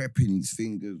 4 crep in his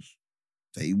fingers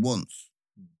that he wants.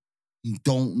 He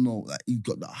don't know, like he's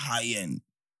got the high end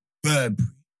Burberry,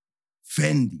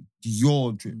 Fendi,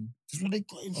 Dior drip. That's what they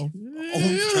got in.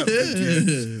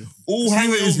 All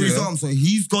hanging over his arm. So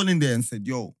he's gone in there and said,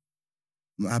 yo,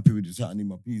 I'm not happy with this hat. I need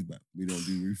my peas back. We don't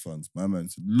do refunds. My man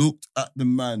said, looked at the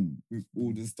man with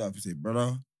all this stuff. He said,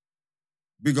 brother,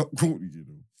 big up Courtney, you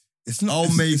know. it's not. I'll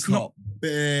it's- make it's not- up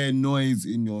bare noise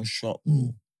in your shop,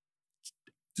 bro.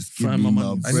 Just give Find me my my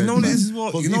money. bread, And you know man. this is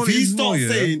what. 'Cause You know if this he is what, starts yeah?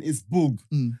 saying it's bug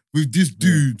Mm. with this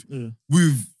dude Yeah.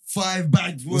 with 5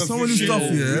 bags With worth some of of this shit stuff,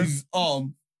 over yeah. his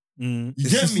arm, you It's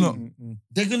get just me? not-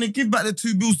 They're gonna give back the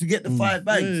 2 bills to get the 5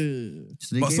 bags.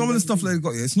 So they But gave some of back the stuff bills. they've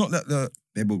got, yeah, it's not that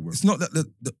They're bug, bro. it's not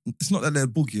that it's not that they're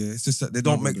book, yeah. It's just that they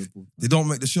don't make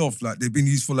the shelf. Like they've been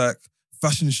used for like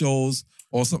fashion shows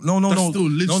or something. No, That's no. still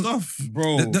lit no, stuff.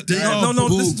 Bro, No,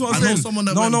 listen to what I I'm know saying. someone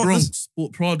that No, went no, Bronx,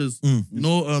 bought Pradas. Mm. You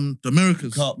know, the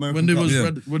Americas. American When they Cup. was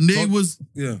Yeah. when they So- was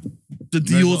Yeah. the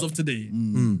Dior's of today.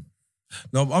 Mm.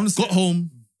 No, but I'm just Got home,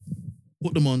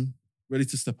 put them on, ready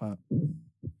to step out.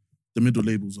 The middle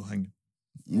labels are hanging.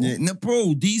 Yeah, no,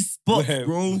 bro, these spots, Where-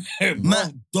 bro.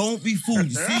 Man, don't be fooled.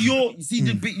 You see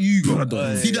the bit you got.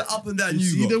 See the up and down you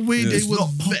See got. the way Yeah. they It's was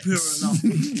not popular vexed. enough.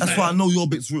 That's why I know your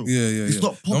bit's real. Yeah. It's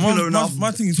not No, popular my- enough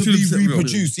my thing is to be 2% real.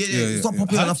 reproduced. Yeah, it's not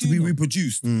popular How enough do to you be know?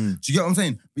 reproduced. Mm. Do you get what I'm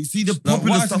saying? But you see the No, popular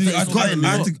what I stuff had to do, that I it's had got to- in I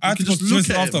there. had to You can go just to look this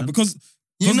at it, after man. because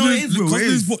You know it is real. because It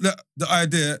Luz is. put the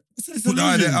idea, I said it's put the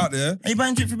idea illusion. out there. Are you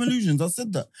buying shit from Illusions? I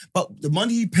said that. But the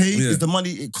money he paid Yeah. is the money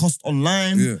it cost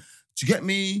online. Yeah. Do you get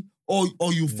me?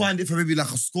 or you'll find it for maybe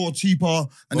like a score cheaper,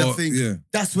 and Oh, I think yeah.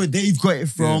 that's where they've got it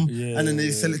from, Yeah. and then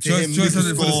they sell it to Choice him. has with it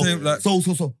the for the score. same, like,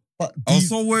 So. But I was these,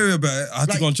 so worried about it, I had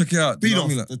to like, go and check it out. Do you know what I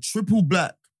mean? Like, the triple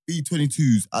black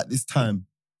B22s at this time,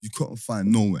 you couldn't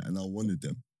find nowhere, and I wanted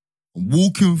them. I'm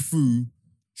walking through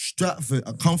Stratford.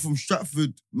 I come from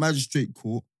Stratford Magistrate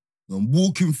Court, and I'm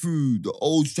walking through the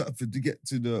old Stratford to get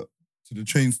to the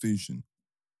train station.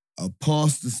 I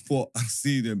pass the spot, I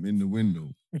see them in the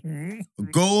window. I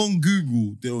go on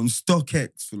Google, they're on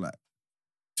StockX for like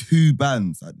 2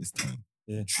 bands at this time.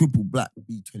 Yeah. Triple black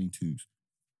B22s.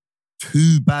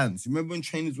 2 bands. You remember when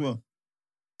trainers were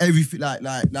everything like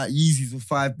Yeezys for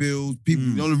 5 bills?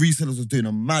 People, all the resellers were doing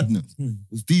a madness. It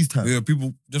was these times. yeah,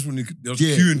 people just when they was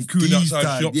Yeah, queuing these outside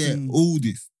times, shops. yeah, and- all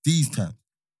this. These times.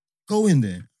 Go in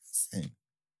there. Saying,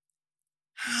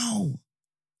 how?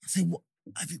 I say,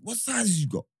 what sizes you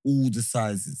got? All the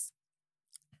sizes.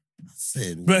 I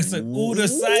said, Bro, it's like all the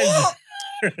sizes.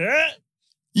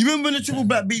 You remember the triple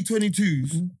black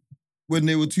B22s when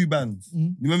they were 2 bands?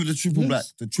 You remember the triple black?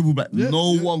 The triple black.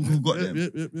 No one could have got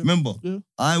them. Remember? Yeah.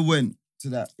 I went to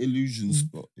that illusion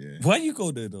spot. Yeah. Why you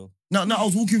go there though? No, I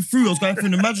was walking through. I was going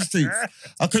from the magistrates.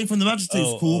 I came from the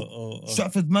magistrates court, oh.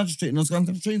 Stratford Magistrate, and I was going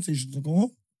to the train station to go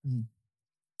home.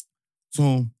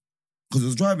 So, because it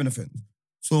was driving offence.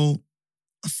 So,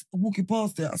 I'm walking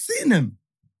past there. I seen them.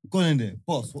 Gone in there.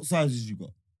 Boss, what sizes you got?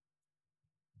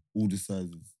 All the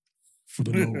sizes. For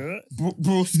the low.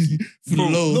 Broski. For the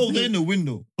low. No, they're in the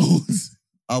window.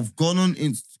 I've gone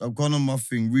on my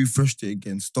thing, refreshed it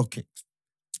again, StockX.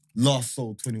 Last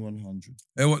sold 2,100.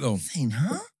 Hey, what though? Saying,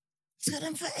 huh? It's got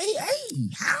them for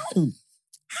 880.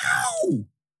 How?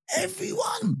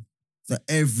 Everyone. So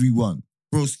everyone.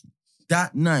 Broski,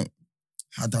 that night,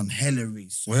 I done hella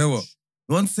research. Well, what?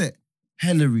 One set,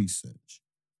 hella research.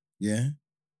 Yeah?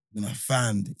 Then I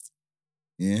found it.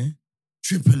 Yeah?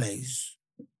 Triple A's.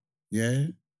 Yeah?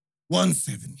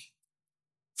 170.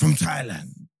 From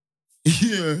Thailand.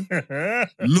 Yeah.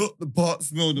 Look the part,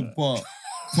 smell the part.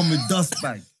 Come with dust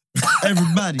bag.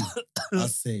 Everybody. I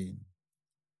say,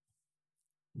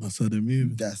 That's how they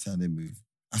move. that's how they move.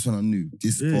 That's when I knew.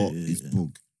 This spot is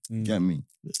bug. Get me?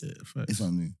 Yeah, facts. It's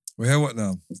on new. Well, hear what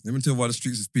now? Let me tell you why the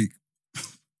streets speak.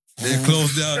 They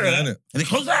closed down, innit? And they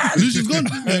close that. Lucian's gone.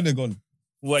 Yeah, they're gone.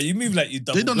 What, you move like you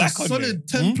double They done a black on solid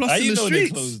there? 10 plus How in you the know they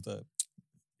streets. closed that?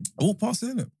 I walked past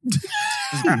it, innit?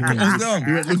 Closed down. You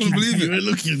I weren't couldn't looking. believe You it. weren't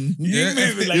looking. You Yeah,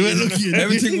 moving like you weren't looking.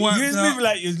 Everything You wiped was out. moving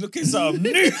like you was looking something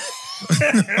new.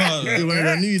 You weren't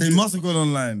that new. They must have gone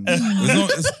online. It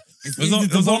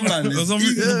was on online. It was on It's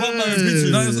easy to bump man with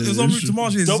pictures. No, it was on route to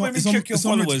Margie's. Don't make me check your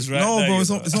followers right No, now, bro, you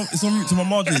it's know. on route to my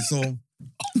Margie's. So,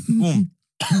 boom.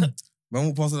 Man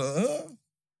walked past it like,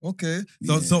 okay.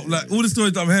 So like all the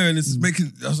stories that I'm hearing is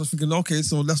making. I was just thinking, okay,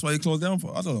 so that's why you closed down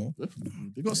for. I don't know.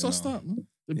 They got sussed out, man.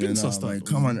 They've Yeah, been nah, sussed man, out.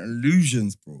 come on,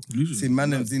 illusions, bro. Illusions. See, man,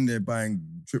 them's in there buying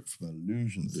drips from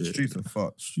illusions. The Yeah. streets are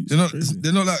fucked. They're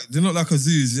not like a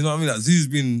zoos. You know what I mean? Like zoos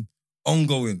been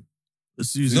ongoing.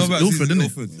 Zeus You know is about Ilford, Zeus? innit?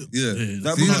 Ilford. Yeah.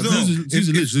 That Zeus- brother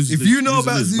Zeus- don't. if you know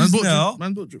about Zeus now,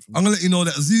 man bought drip from I'm gonna let you know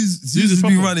that Zeus Zeus has is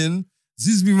been proper. running.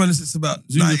 Zeus has been running since about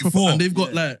Zeus is proper, 94. and they've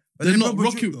got like they're not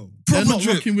rocking. They're Proper not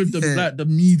drip. rocking with the Yeah. like the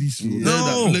meaty school. Yeah. They're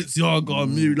No. like Balenciaga,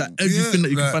 Miri, like everything that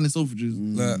you can like- find in Selfridges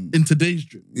Mm. in today's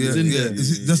drip. Yeah, It's in yeah.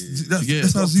 there.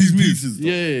 That's how Zeus moves.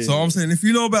 Yeah. So I'm saying, if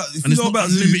you know about, and it's not about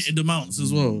unlimited amounts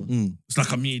as well. Mm. It's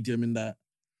like a medium in that,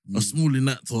 a small in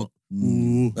that top. Mm.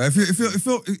 Ooh.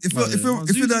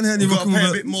 If you're down here and You you're gotta rocking pay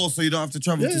a with bit more so you don't have to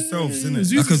travel to Selfs, innit?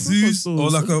 Zeus like a is proper Zeus stores. or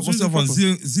like a what's Zeus the other one? is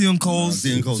proper. Zion Coles.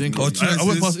 Zion Coles. Zinc. Or I went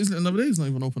Choices. past Islington the other day. It's not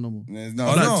even open no more. There's Oh,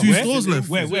 no, no. Like 2 Where? stores left.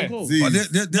 Where? Zee. But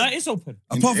they're, No, it's open.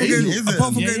 apart from Is getting it?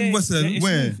 Yeah, Western, it's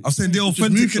Where? moved. I'm saying they're Just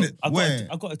authentic move in shop. it. Where?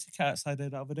 I got a ticket outside there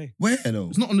the other day. Where though?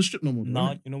 It's not on the strip no more. though, Nah,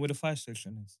 right? you know where the fire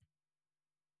station is?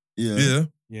 Yeah. Yeah.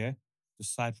 Yeah, the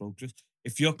side road. Just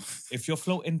if you're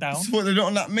floating down. So what, they're not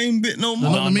on that main bit no They're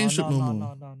more? not the main strip no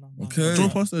more. No. Okay. I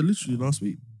drove past there literally last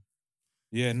week.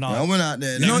 Yeah, no. Yeah, I went out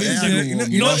there. You know what They it is, had yeah? all You know-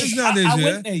 on you know the- what it is nowadays, I yeah?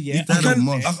 went there, yeah. That I on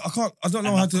Margs. don't know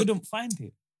And how I to. couldn't find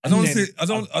it. I don't And say.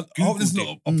 then I hope this is not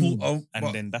a Googled pull.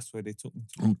 And then that's where they took me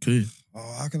to. Okay.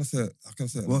 How can I say it? How can I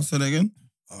say it? What? Say that again?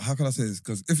 How can I say this?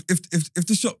 Because if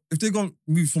the shop, if they're gonna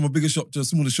move from a bigger shop to a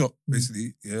smaller shop,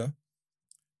 basically, yeah,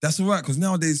 that's all right. Because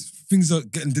nowadays things are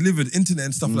getting delivered, internet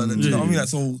and stuff like that. Do you know what I mean? Like,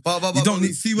 so But you don't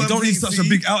need such a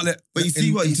big outlet. But you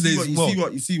see what? You today's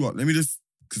world. see what? Let me just,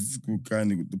 because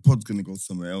the pod's gonna go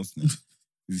somewhere else now.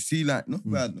 You see, like, not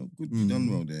bad, not good. You done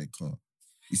well there, Carl.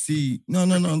 You see, no,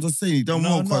 I'm just saying, he done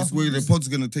well, because where the pod's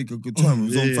gonna take a good time. It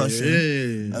was old fashioned.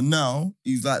 Yeah. And now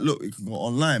he's like, look, it can go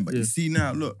online. But Yeah. you see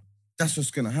now, look, that's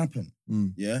what's gonna happen.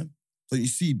 Mm. Yeah. So you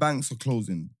see banks are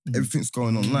closing. Everything's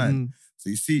going online. So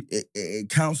you see it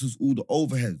cancels all the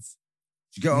overheads.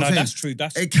 You get what I'm saying? That's true.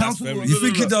 It cancels. You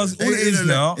think it does? All it is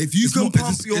now. If you can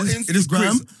pump your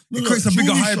Instagram, it creates a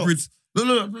bigger hybrid.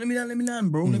 Look, let me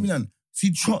land, bro. Let me land.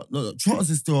 See, Trotters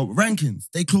is still rankings.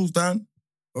 They closed down.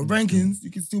 But rankings,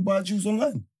 you can still buy juice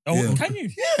online. Oh, can you?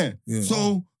 Yeah.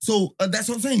 So that's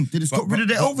what I'm saying. They just got rid of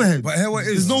their overhead. But here what it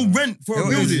is. There's no rent for a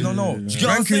building. No.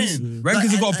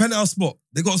 Rankings have got a penthouse spot.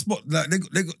 They got a spot like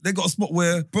they got a spot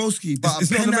where broski. But a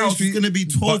penthouse is gonna be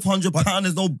 £1,200.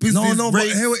 There's no business. No. But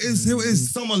here it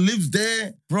is. Someone lives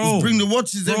there. Bro, bring the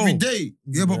watches every day.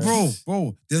 Yeah, but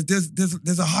bro.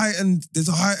 There's a high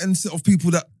end set of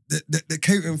people that they're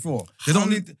catering for. They don't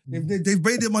need. They've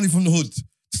made their money from the hood.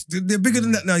 They're bigger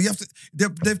than that now. You have to.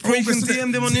 They've progressed. You can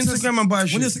DM them on Instagram and buy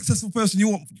shit. When you're a successful person, you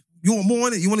want more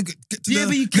on it. You want to get to the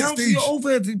but you next cancel stage. your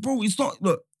overhead, bro. It's not.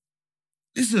 Look,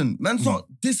 listen, man's not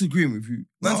disagreeing with you.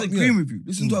 Man's agreeing with you.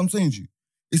 Listen to what I'm saying to you.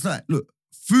 It's like, look,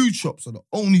 food shops are the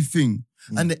only thing,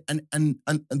 and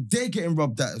they're getting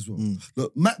rubbed out as well.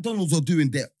 Look, McDonald's are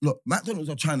doing that. Look, McDonald's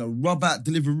are trying to rub out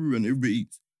Deliveroo and Uber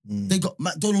Eats. They got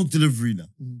McDonald's delivery now.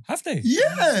 Have they?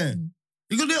 Yeah,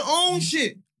 they got their own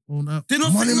shit. They're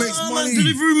not Money saying, makes money.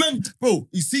 Delivery man. Bro,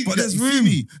 you see, but there's room.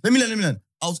 Let me learn.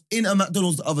 I was in a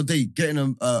McDonald's the other day getting a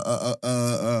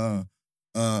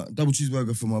double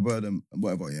cheeseburger for my bird and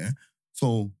whatever, yeah?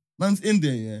 So, man's in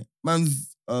there, yeah?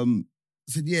 Man's,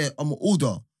 said, yeah, I'm an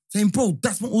order. Saying, bro,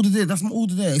 that's my order there. He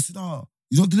said,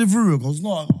 he's not Deliveroo. I goes,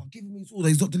 no, give him his order.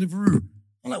 He's not Deliveroo.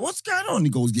 I'm like, what's going on? He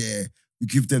goes, yeah, we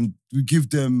give them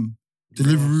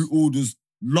Deliveroo orders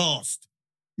last.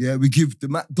 Yeah, we give the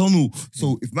McDonald's.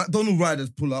 So if McDonald's riders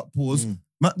pull up,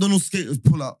 McDonald's skaters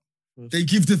pull up, they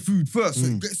give the food first, so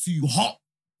it gets to you hot.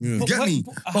 Yeah. Get me?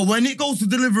 But when it goes to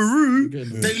Deliveroo,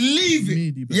 they leave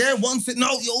it. Yeah, once it,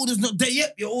 no, your order's not there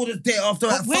yet. Your order's there after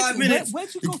like 5 minutes.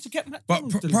 Where'd you go to get But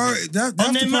McDonald's? they have to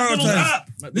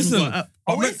prioritize. Listen,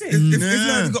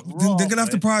 they're gonna have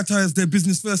to prioritize their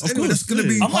business first. Anyway, that's gonna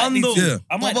be handled. Yeah.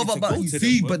 You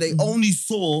see, but they only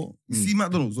saw. You see,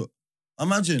 McDonald's. Look,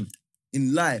 imagine.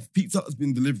 In life, Pizza has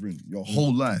been delivering your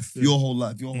whole life. Your whole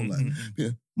life.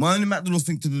 Yeah. My only McDonald's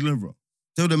thing to deliver.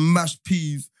 They would have mashed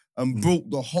peas and broke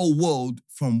the whole world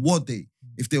from what day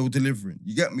if they were delivering.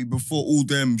 You get me? Before all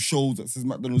them shows that says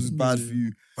McDonald's is bad for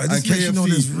you. And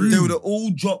KFC, they would have all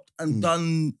dropped and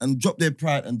done and dropped their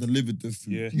pride and delivered the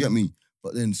food. Yeah. You get me?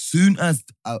 But then soon as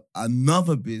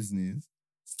another business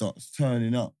starts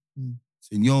turning up,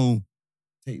 saying, yo,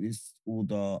 take this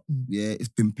order. Yeah, it's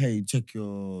been paid. Check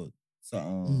your...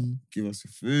 give us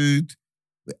your food,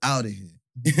 we're out of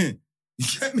here. You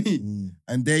get me?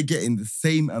 And they're getting the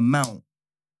same amount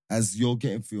as you're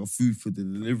getting for your food for the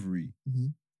delivery.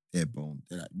 They're boned.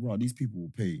 They're like, bro, these people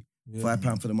will pay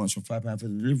 £5 for the munch or £5 for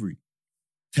the delivery.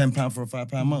 £10 for a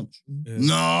 £5 munch.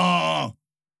 No!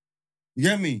 You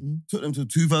get me? Took them to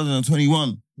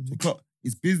 2021 to clock.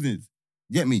 It's business.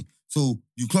 You get me? So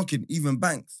you clock in, even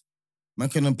banks. Man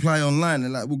can apply online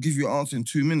and like, we'll give you an answer in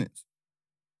 2 minutes.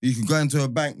 You can go into a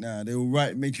bank now, they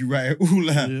will make you write it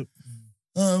all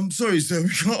out. Sorry, sir, we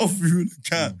can't offer you an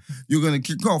account. You're going to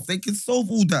kick off. They can solve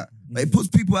all that. But it puts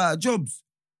people out of jobs.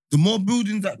 The more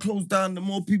buildings that close down, the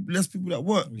more people, less people that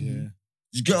work. Yeah.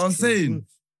 You get what I'm saying?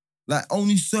 Like,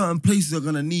 only certain places are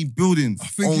going to need buildings. I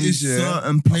think only it is,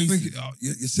 certain places. I think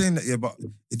you're saying that, but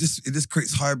it just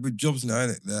creates hybrid jobs now,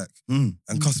 innit? Like,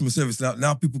 and customer service.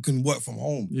 Now people can work from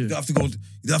home. You don't have to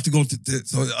go to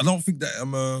so I don't think that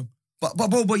I'm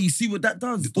But you see what that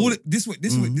does? This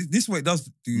way it does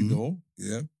do you know?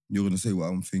 Yeah. You're gonna say what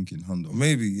I'm thinking, Hundo.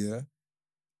 Maybe, yeah.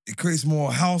 It creates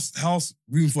more house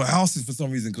room for houses for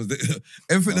some reason, because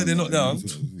everything that they knock down,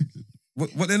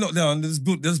 what they knock down, they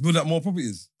just build up more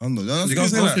properties. Hundo, you gotta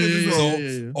say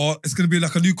that. Or it's gonna be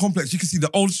like a new complex. You can see the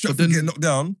old Stratford getting knocked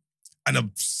down,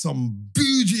 and some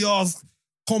bougie ass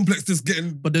complex just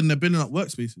getting. But then they're building up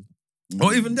workspaces.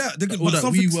 Or even that, they all that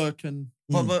WeWork and.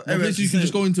 But you can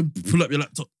just go in to pull up your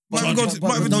laptop. But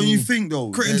don't you think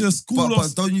though? Creating a school.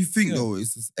 But don't you think though?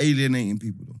 It's just alienating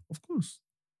people though. Of course.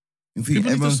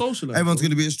 People need to socialize. Everyone's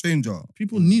gonna be a stranger.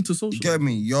 People need to socialize. You get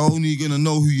me? You're only gonna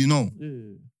know who you know. Yeah.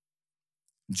 Do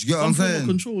you get what I'm saying?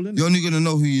 Control, you're only gonna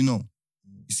know who you know.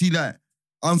 You see, like,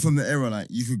 I'm from the era, like,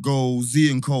 you could go Z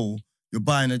and Co. You're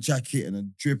buying a jacket and a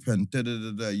drip and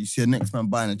da-da-da-da. You see a next man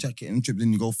buying a jacket and a drip,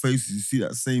 then you go faces, you see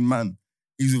that same man.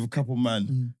 He's with a couple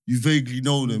man. You vaguely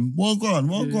know them. What on?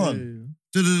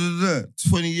 Da-da-da-da.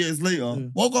 20 years later.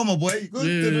 What on, my boy? You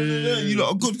good? Da-da-da-da. You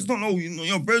lot are good. It's not know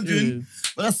your brethren,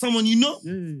 but that's someone you know.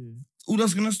 All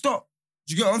that's going to stop.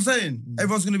 Do you get what I'm saying?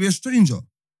 Everyone's going to be a stranger. Do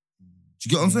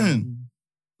you get what I'm saying?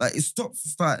 Like it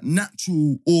stops like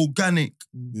natural, organic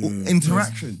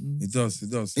interaction. It does.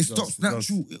 It stops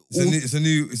natural. It's a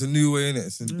new way,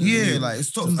 innit? Like it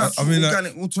stops natural,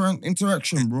 organic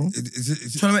interaction, bro.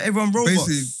 It's trying to make everyone robots.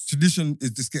 Basically, tradition is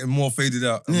just getting more faded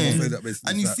out and more faded out.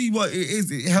 Basically, and you see what it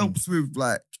is. It helps with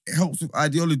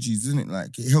ideologies, isn't it?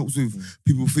 Like it helps with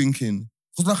people thinking.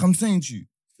 Because, like I'm saying to you,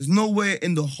 there's nowhere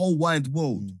in the whole wide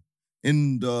world,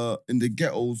 in the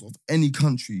ghettos of any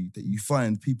country, that you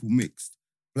find people mixed.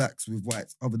 Blacks with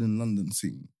whites, other than London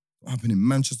City. Don't happen in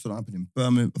Manchester, don't happen in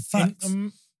Birmingham. Facts.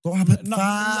 Don't happen.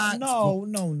 Facts. No.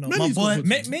 My boy.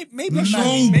 Maybe.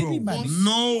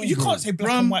 No. You can't say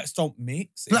black and whites don't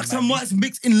mix. Blacks and whites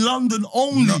mix in London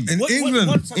only. No, in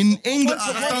England. In England.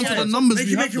 Down to the numbers Make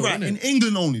we have, it right. though, In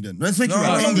England only then. Let's make it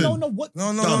right. England.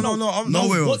 No.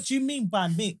 Nowhere else. What do you mean by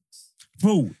mix?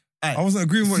 Bro, I wasn't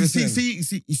agreeing with what you're saying.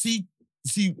 You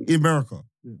see in America.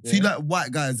 See like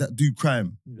white guys that do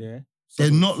crime. Yeah. They're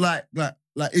not like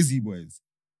Izzy boys.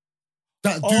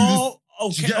 That do this.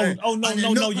 Okay. Oh no.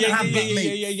 Yeah.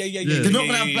 They're not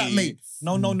gonna have black mates.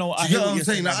 No. I hear what I'm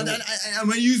saying. And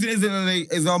we're using it as an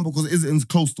example because Islington's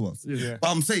close to us. Yeah. But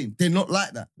I'm saying they're not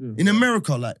like that. In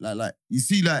America, like you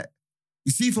see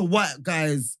for white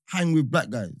guys hang with black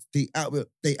guys, they act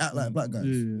like black guys.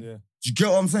 Yeah. Do you get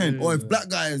what I'm saying? Or if black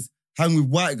guys hang with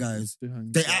white guys,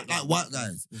 they act like white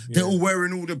guys. They're all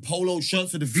wearing all the polo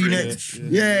shirts with the V-necks.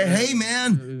 Hey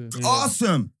man,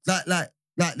 awesome.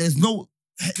 Like there's no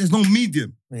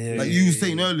medium. Like you were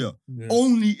saying earlier.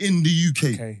 Only in the UK.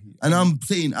 Okay. And I'm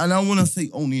saying, and I want to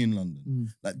say only in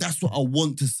London. Like that's what I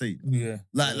want to say. Yeah.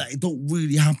 Like it don't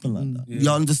really happen like that. You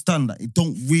understand that? It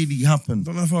don't really happen. I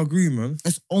don't know if I agree, man.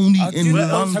 It's only in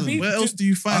London. Where else do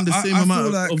you find the same amount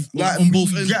of on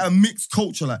both ends? Get a mixed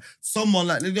culture, like someone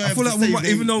like I feel like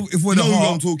even though if we're the I'm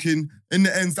heart, talking in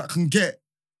the ends that can get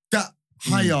that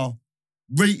higher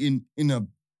rating in a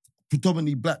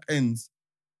predominantly black ends,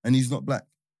 and he's not black,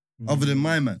 other than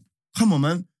my man. Come on,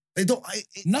 man. They don't.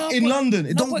 In London,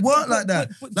 it don't work like that.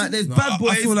 Like there's bad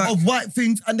boys of white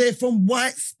things, and they're from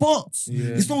white spots.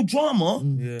 It's no drama.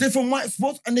 They're from white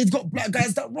spots, and they've got black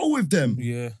guys that roll with them.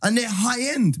 And they're high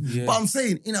end. But I'm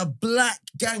saying in a black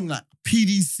gang like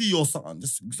PDC or something,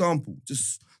 just example,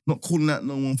 just not calling out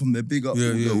no one from their big up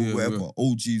or whatever,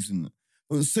 OGs and that.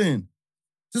 But I'm saying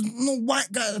there's no white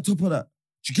guy at the top of that.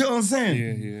 Do you get what I'm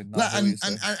saying? Like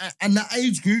and that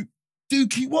age group,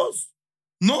 Dookie was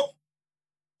no.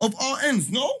 Of our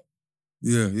ends, no?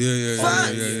 Yeah.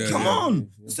 Come on.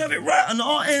 Let's have it right. And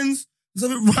our ends,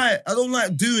 let's have it right. I don't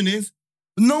like doing this.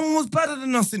 But no one was better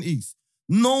than us in East.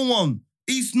 No one.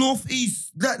 East, North,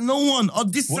 East. Like no one.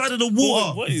 On this side of the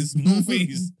water. What is North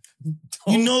East?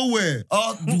 You know where?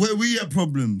 Where we had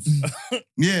problems.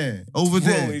 Over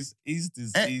there. Bro, East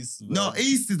is East. No,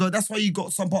 East is like, that's why you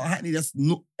got some part of Hackney that's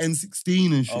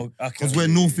N16 and shit. Because we're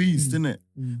North East, innit?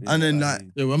 And then like,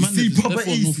 you see proper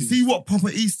East. You see what proper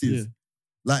East is?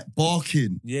 Like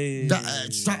Barking. That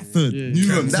Stratford,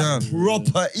 Newham, that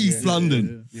proper East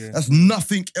London. That's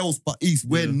nothing else but East.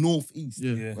 We're North East.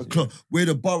 We're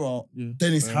the borough,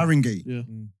 then it's Haringey. Do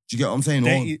you get what I'm saying?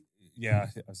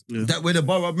 That way the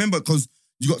borough, remember, because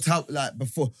you got like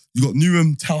before, you got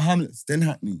Newham, Tower Hamlets, then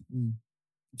Hackney,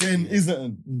 then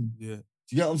Islington. Do you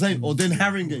get what I'm saying? Or then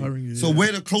Haringey. So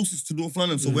we're the closest to North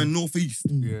London, so we're North East.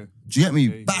 Do you get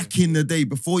me? Back in the day,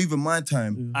 before even my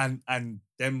time. And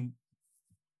them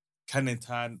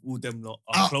Kennington, all them lot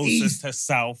are closest to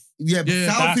South. Yeah, but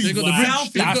South East. They've got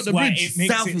the bridge. They've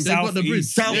got the bridge.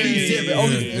 South East, but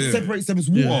only it separates them as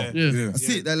water. That's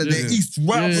it. They're East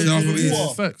right up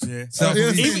South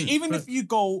water. Even if you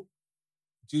go,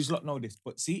 do you lot know this?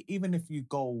 But see, even if you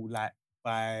go like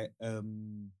by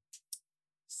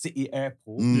City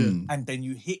Airport and then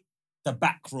you hit the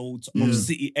back roads of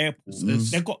City Airport,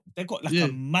 they got like a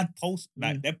mad post.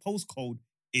 Like their postcode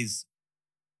is.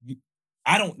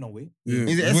 I don't know it.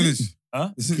 Is it Essex? Huh?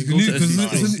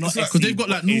 Because they've got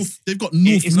like North. They've got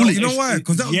North. You know why?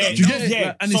 Because that was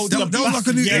like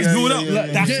a new build up.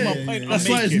 That's my point. That's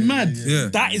why it's mad.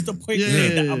 That is the point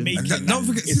that I'm making. Don't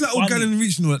forget, see that old Gallen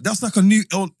Regional. That's like a new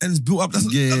ends built up. That's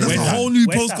a whole new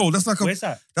postcode. That's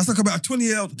like about a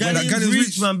 20-year-old Gallen's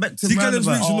Reach, man. Back to see Gallen's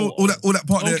Regional. All that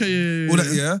part there. All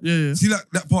that, yeah. See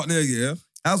that part there, yeah.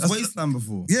 How's Wasteland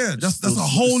before? Yeah, that's a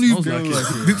whole new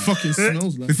big fucking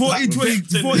smells like. Before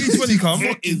E20 come,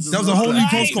 that was a whole new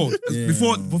postcode.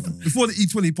 Before the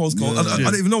E20 postcode, I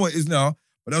don't even know what it is now,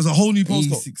 but that was a whole new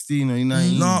postcode. E16 or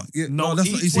E19? No,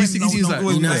 that's not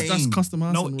E16. That's custom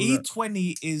house. No,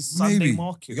 E20 is Sunday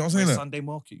Market. You know what I'm saying? Sunday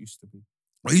Market used to be.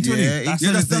 E20, that's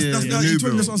E20.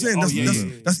 That's what I'm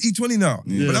saying. That's E20 now.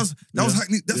 But that was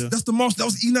Hackney. That's the most. That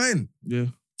was E9. Yeah.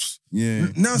 Yeah.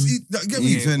 Now it's get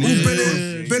me.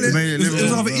 E20. It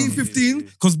was either E15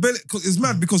 because it's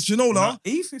mad because Shinola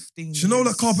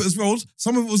E15. Carpenters Road.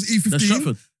 Some of it was E15. That's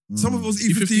Stratford. Some of it was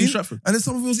E15 E15, Stratford. and then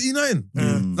some of it was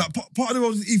E9. Like part of the road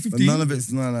was E15. But none of it's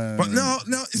But now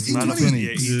it's E20. E20. Yeah,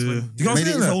 E20. You know what I'm Made it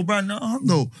saying? its whole brand now.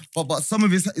 No, but some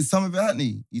of it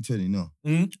Hackney E20. No, I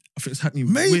think it's Hackney.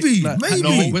 Maybe.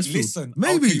 Hackney, Westfield. Listen,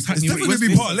 Maybe. okay, It's Hackney definitely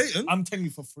Westfield. be part of Leighton. I'm telling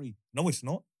you for free. No, it's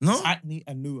not. No? It's Hackney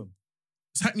and Newham.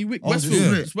 It's Hackney Wick, Oh, Westfield.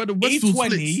 yeah. It's where the Westfield E20,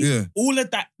 splits. Yeah. all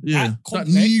of that, Yeah. that That complex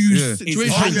new Yeah. is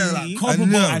situation. Hackney Copper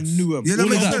and Box. and Newham. Yeah, that All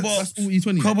makes of sense. That's all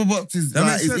E20. Copper Box is That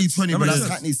like makes is sense. E20, That but makes that's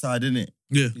sense. Hackney side, isn't it?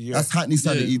 Yeah. Yeah. That's Hackney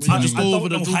side Yeah, of when you E20. just go over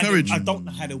the dual carriage. I don't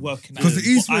know how they're working out. Because the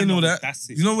East but I Way and all know that, That's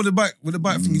it. you know where the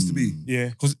bike thing used to be? Yeah.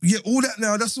 Because all that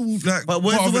now, that's all like But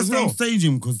where's part the of it as West Ham well.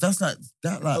 Stadium? Because that's like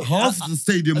half the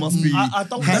stadium must be. I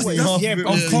don't know. Hackney, half Yeah, of it but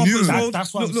must Yeah. be Carpenters Newham. Road.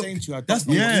 that's what I'm Look, saying to you. I that's-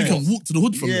 don't know. yeah. You can walk to the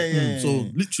hood from Yeah, it. yeah.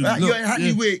 So literally. Like, you're at Hackney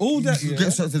yeah. Wick, All that, you yeah.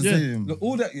 get straight to the Yeah. stadium. Look,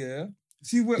 all that, yeah.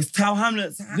 See where It's Tower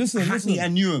Hamlets, Listen, Hackney listen.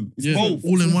 and Newham. It's Yeah. both.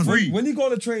 All in one. Free. when you go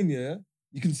on the train, yeah,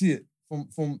 you can see it from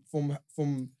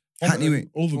Hackney Wick.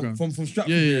 Overground. from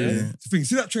Stratford. Yeah, yeah, Yeah. yeah. So think,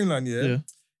 see that train line, yeah? Yeah. It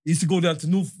used to go down to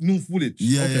North Woolwich.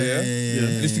 Yeah, Okay, yeah.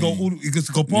 It used to go it used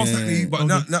to go past Yeah. Hackney, but Okay.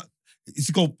 now it used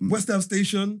to go West Ham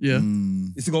Station. Yeah.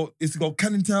 Mm. It used to go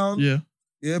Canning Town. Yeah.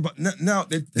 Yeah, but now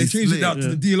they They changed it split down it. to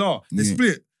the DLR. They Yeah.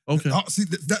 split. Okay. See,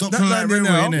 that Stockton line Light there Railway,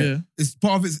 now innit? Yeah. is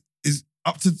part of it is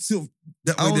up to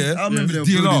that way there. I remember them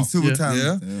DLR. building Silvertown.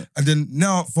 Yeah. And then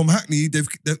now from Hackney,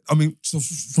 so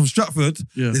from Stratford,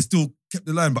 Yeah. they still kept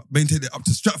the line, but maintained it up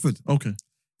to Stratford. Okay.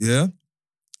 Yeah.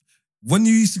 When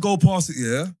you used to go past it,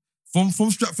 yeah, from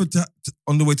Stratford to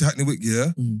on the way to Hackney Wick,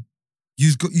 yeah, Mhm.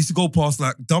 used to go past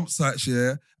like dump sites,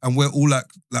 yeah, and where all like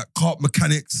car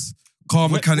mechanics,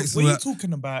 and What all are you that.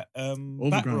 talking about? Back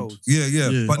Overground. roads. Yeah.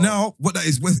 Yeah. But now what that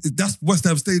is, that's West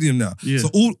Ham Stadium now. Yeah. So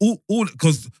all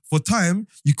because for time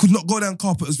you could not go down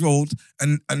Carpenters Road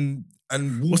and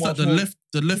What's that? Walmart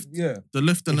Road. Yeah. The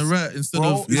left and the right instead Bro,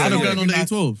 of yeah. instead of I going on the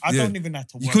A12. I Yeah. don't even have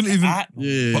to work. You couldn't even- out.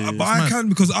 Yeah. But it's I mad. can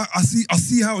because I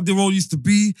see how the road used to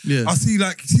be. Yeah. I see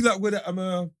like where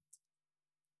that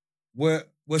where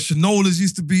Shinolas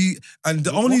used to be, and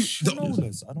the only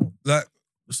Shinolas? I don't. like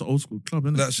It's the old school club,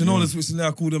 isn't it? Shinolas, which is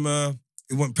now called them.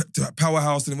 It went to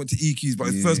Powerhouse and it went to EQs, but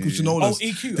it's first called Yeah. Shinolas. Oh,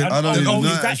 EQ. Then- I don't then- even oh,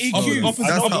 know. is that EQ? Opposite-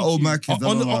 That's opposite- how old Mac is. I On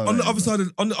don't know the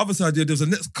about other side, yeah, there's a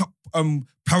Next Cup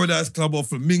Paradise Club or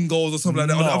Flamingos or something like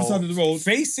that. On the other side of the road.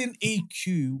 Facing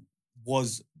EQ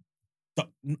was.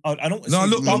 I don't No, say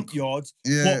look, dump yards,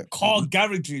 Yeah. but car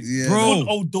garages, Yeah. Bro.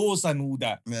 old doors and all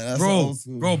that. Yeah, that's Bro, old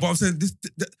school. but I'm saying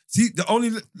see the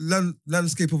only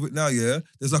landscape of it now, yeah,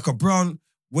 there's like a brown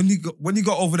when you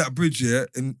go over that bridge, yeah,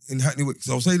 in Hackney Wick.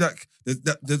 So I'll say like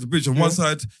there's a bridge on one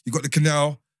side, you got the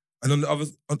canal, and on the other,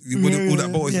 where all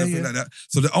that boat is and everything like that.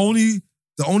 So the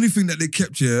only thing that they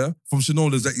kept here from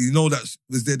Shinola is that you know that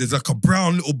was there. There's like a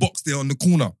brown little box there on the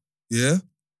corner, yeah.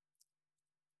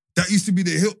 That used to be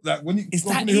the hill, like when you Is go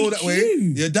that from the hill that way.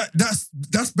 EQ? Yeah,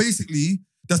 that's basically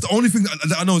that's the only thing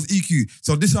that I know is EQ.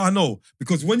 So this is how I know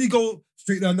because when you go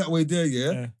straight down that way there,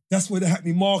 yeah. That's where the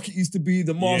Hackney Market used to be,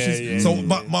 the marshes. Yeah, so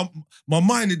yeah. my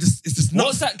mind it's just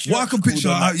What's nuts. that What I can church picture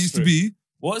called on how it that used to strip? be.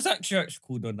 What's that church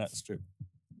called on that strip?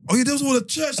 Oh yeah, there was all the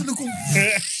church. Look,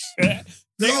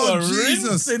 They Oh, were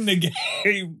Jesus. rinsing the game.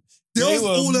 there They was were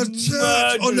all the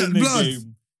church on that murdering the blood.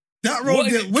 game. That road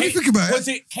there. When you think about Was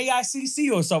it, it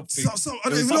KICC or something? I don't It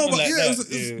was even know, something but yeah, it was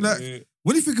that. like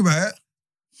when you think about it,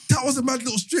 that was a mad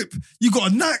little strip. You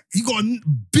got a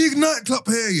big nightclub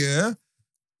here, yeah.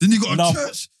 Then you got a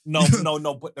church. No.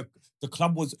 But the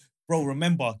club was, bro.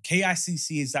 Remember,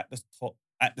 KICC is at the top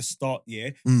at the start, yeah.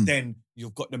 Mm. Then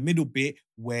you've got the middle bit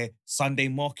where Sunday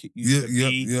Market used to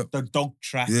be, yeah. the dog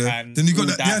track, Yeah. and Then you got all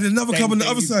that. They had another Then- club on the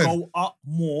then other you side. Go up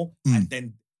more, Mm. and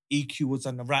then EQ was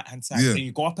on the right hand side. Yeah. Then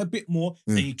you go up a bit more,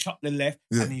 Yeah. then you chop the left,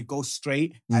 Yeah. and then you go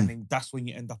straight, and then that's when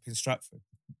you end up in Stratford.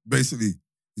 Basically,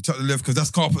 you chuck the left because that's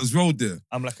Carpenter's Road there.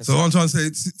 I'm like, So what I'm trying to say,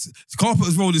 it's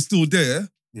Carpenter's Road is still there,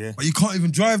 yeah. but you can't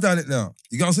even drive down it now.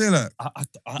 You get what I'm saying? Like,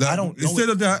 I don't know. Instead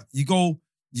of that, you go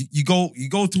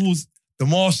towards the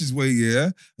Marshes way,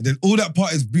 yeah, and then all that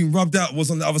part is being rubbed out.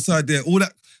 Was on the other side there. All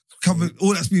that covered,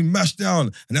 all that's been mashed down,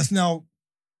 and that's now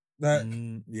like,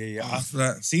 yeah. that's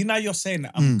like See, now you're saying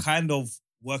that I'm kind of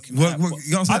working. Work, out, you know what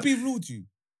I'm saying? I'll be real to you.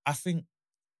 I think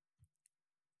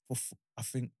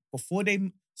before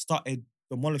they started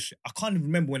demolishing, I can't even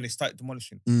remember when they started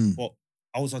demolishing, but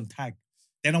I was on tag.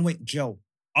 Then I went jail.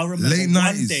 I remember Late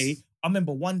 90s.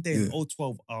 one day in Yeah.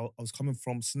 012, I was coming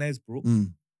from Snaresbrook,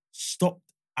 Mm. stopped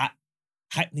at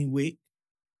Hackney Wick,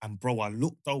 and bro, I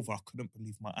looked over, I couldn't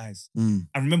believe my eyes. Mm.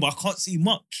 And remember, I can't see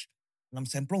much. And I'm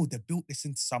saying, bro, they built this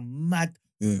into some mad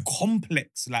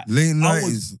complex. Like late I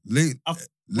 90s, I've-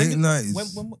 late 90s.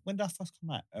 When did I first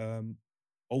come out?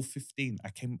 015. I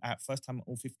came out first time at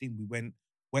 015. We went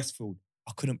Westfield.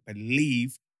 I couldn't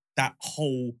believe that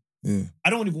whole. Yeah. I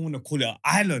don't even want to call it an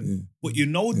island, but you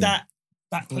know that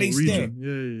place region.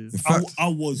 there. Yeah. I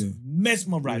was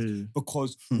mesmerized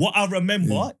because what I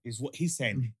remember is what he's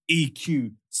saying: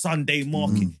 EQ, Sunday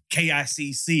Market,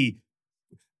 KICC.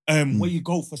 Where you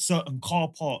go for certain car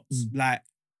parks, like.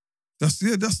 That was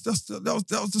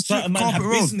the certain man have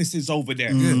businesses over there.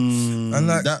 And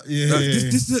like that,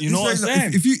 this you know what I'm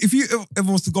saying? If you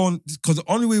ever was to go on, because the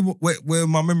only way where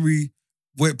my memory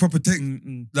where it proper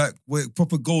like where it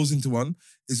proper goes into one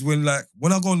is when I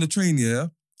go on the train, and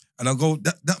I go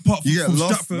that part you get from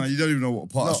lost, Stratford. man. You don't even know what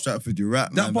part of Stratford you're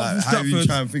at, man. That part Like, from how you Stratford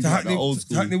try and think to about Hackney, the old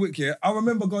school. to Hackney Wick, I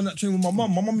remember going that train with my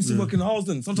mum. My mum used to work in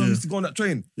Housden. Sometimes I used to go on that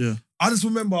train. Yeah. I just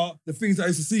remember the things I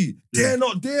used to see. They're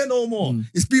not there no more.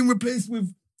 It's been replaced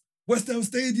with West Ham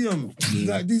Stadium.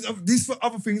 Like these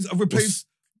other things have replaced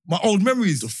my old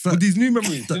memories with these new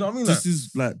memories. You know what I mean? This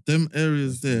is like them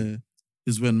areas there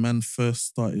is when the man first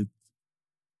started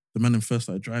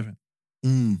driving.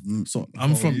 So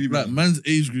I'm from like man's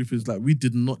age group is like we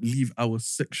did not leave our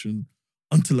section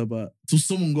till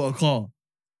someone got a car.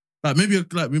 Like maybe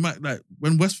like we might like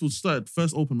when Westfield started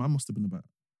first open, I would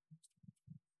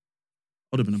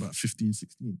have been about 15,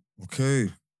 16.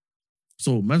 Okay.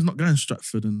 So man's not going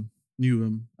Stratford and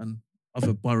Newham and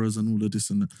other boroughs and all of this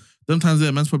and that. Them times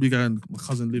there, man's probably going, my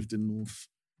cousin lived in North.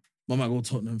 I might go to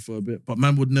Tottenham for a bit, but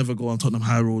man would never go on Tottenham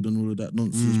High Road and all of that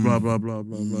nonsense, blah, blah, blah,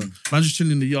 blah, blah. Man just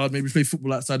chilling in the yard, maybe play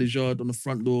football outside his yard on the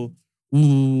front door.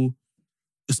 Ooh.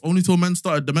 It's only till the man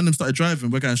started driving.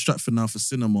 We're going Stratford now for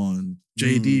cinema and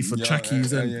JD for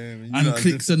trackies and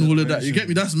clicks and all of that. You get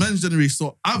me? That's man's generation.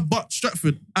 So I've bought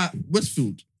Stratford at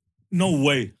Westfield. No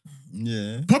way.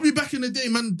 Yeah. Probably back in the day,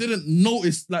 man didn't know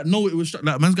it was Stratford.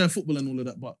 Like, man's going football and all of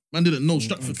that, but man didn't know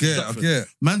Stratford. Stratford.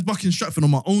 Man's back in Stratford on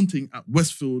my own thing at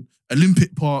Westfield,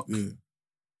 Olympic Park. Yeah.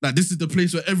 Like, this is the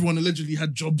place where everyone allegedly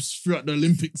had jobs throughout the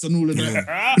Olympics and all of that.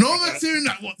 Yeah. No one's hearing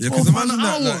that. What? Yeah, because imagine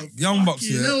that, like, young bucks,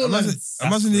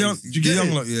 imagine the young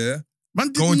lot, Man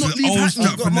did going not to the leave old Hackney.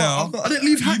 Stratford now. I didn't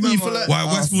leave Hackney for like... Why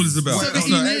Westfield is about.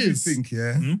 17 years.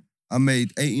 Everything, I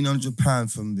made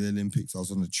 £1,800 from the Olympics. I was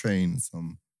on the train,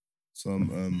 some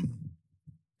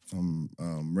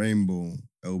rainbow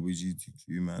LGBTQ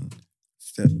man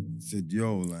said,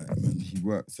 yo, like, man, he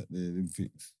works at the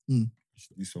Olympics.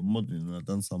 Should do some modelling, and I've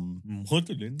done some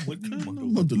modelling. What kind of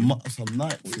modelling? Some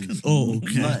night things. Oh,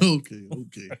 okay, night. okay.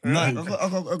 Night. I go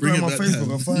on my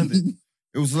Facebook. I find it.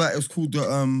 It was called the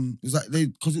it was like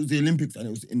because it was the Olympics and it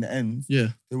was in the ends. Yeah,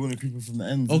 they wanted people from the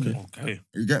ends. Okay.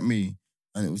 You get me?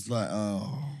 And it was like,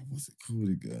 what's it called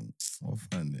again? I'll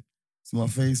find it. It's my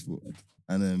Facebook.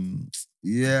 And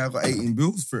I got 18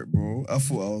 bills for it, bro. I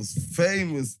thought I was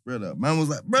famous, brother. Man was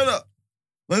like, brother,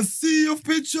 man, see your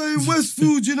picture in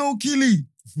Westfield, you know, Killy.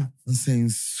 I'm saying,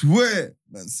 swear.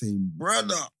 Man saying,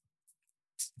 brother. I'm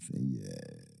saying,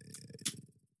 yeah.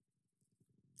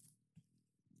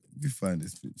 Let me find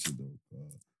this picture, though.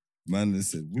 Man, they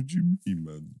said, what do you mean,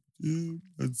 man? Yeah,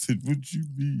 man said, what do you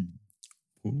mean?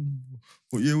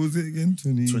 What year was it again?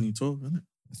 2012, isn't it?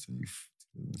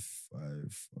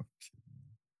 25,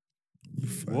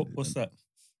 What's that?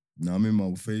 Now I'm in my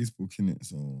Facebook, innit?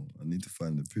 So I need to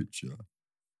find the picture.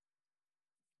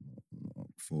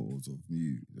 Photos of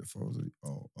me. The photos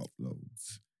of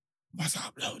uploads. Must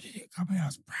uploaded it. Come here, I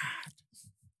was proud.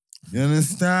 You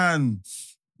understand?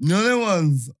 You know the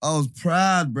ones? I was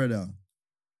proud, brother.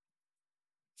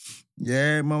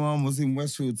 Yeah, my mum was in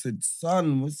Westfield, said,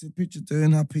 son, what's the picture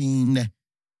doing up in there?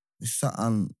 It's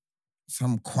something,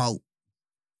 some quote.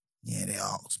 Yeah, they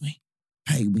asked me.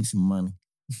 Paid me some money.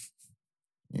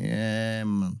 Yeah,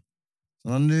 man.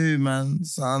 So I knew, man.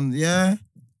 Son, yeah.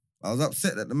 I was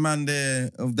upset that the man there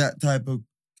of that type of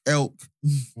elk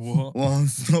won't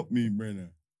stop me,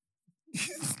 brother.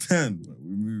 Stand, but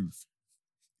we move.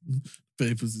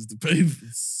 Papers is the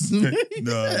papers.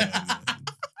 No.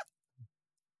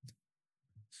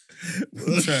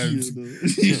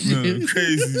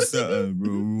 Crazy something,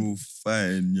 bro. We all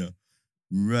fighting, yeah.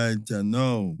 Right, I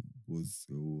know. Was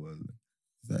so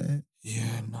is that it?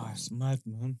 Yeah, no, it's mad,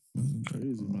 man.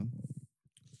 Crazy, man.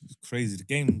 It's crazy. The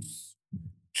game's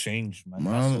changed, man.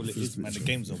 That's all it is, man. The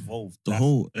game's evolved. The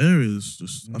whole area is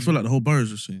just. I feel like the whole borough's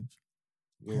just changed.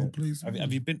 Yeah.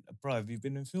 Have you been, bro? Have you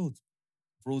been in Field?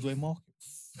 Broadway Market?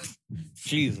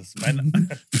 Jesus, man.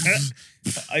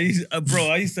 I used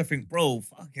to think, bro,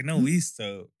 fucking hell, we used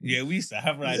to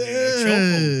have like a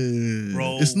choco,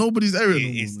 bro. It's nobody's area no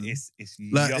more, man. It's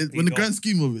like when the grand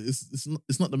scheme of it, it's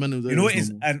not the men of the you know what it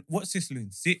is, and what's this,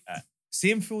 Loons? see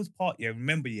in Fields Park, yeah,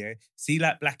 remember, yeah, see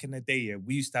like back in the day, yeah,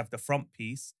 we used to have the front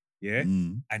piece, yeah,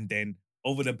 and then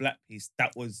over the black piece,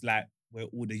 that was like where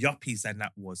all the yuppies and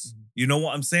that was. You know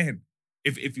what I'm saying?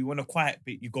 If you want a quiet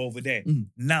bit, you go over there.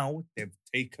 Now they've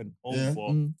taken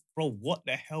over. Bro, what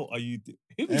the hell are you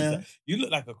doing? You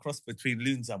look like a cross between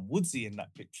Loons and Woodsy in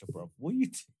that picture, bro. What are you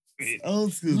doing?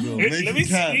 Old school, bro. Let me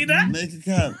see that. Make it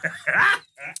count.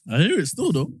 I hear it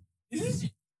still though.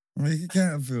 Make it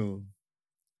count, Phil.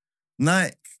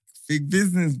 Nike, big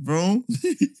business, bro.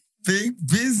 Big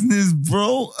business,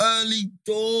 bro. Early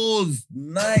doors.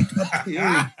 Nike up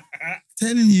here.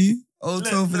 Telling you, all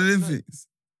 12 for the Olympics.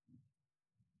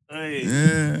 Hey.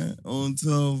 Yeah, all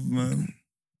 12, man.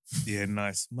 Yeah,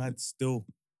 nice. Mad still.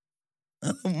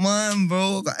 I don't mind,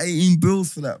 bro. I got 18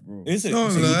 bills for that, bro. Is it? No,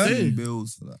 Is it like, good? 18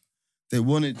 bills for that. They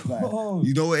wanted, like,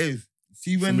 you know what it is?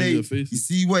 See when Familiar they, faces. you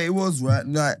see what it was, right?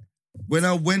 Like, when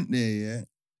I went there, yeah,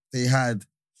 they had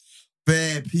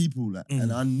bare people, like,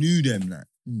 and I knew them, like.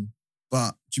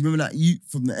 But do you remember that youth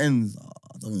from the ends? Oh,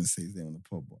 I don't want to say his name on the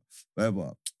pod, but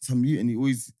whatever. Some youth,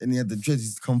 and he had the dreads, he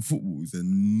used to come football. He was a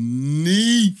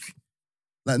neek.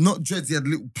 Like, not dreads, he had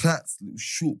little plaits, little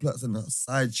short plaits and a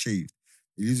side shave.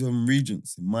 He lives on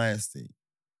Regents in my estate.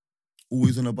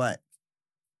 Always on a bike.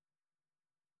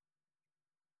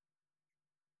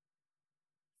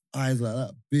 Eyes like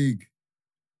that, big.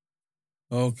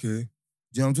 Okay. Do you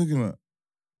know what I'm talking about?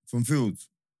 From Fields.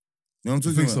 You know what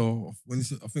I'm I talking think about? so. When you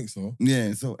said, I think so.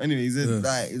 Yeah, so anyway, he's Yeah.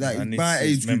 like And he's my it's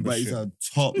his age group, but he's a membership.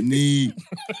 top knee.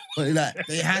 But like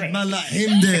they had man like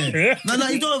him there. No,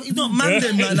 he's not man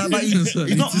them like that, but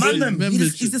he's not man them.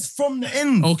 He's just from the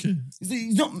end. Okay.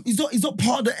 He's not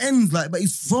part of the ends, like, but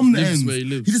he's from the Lives ends. where he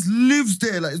lives. He just lives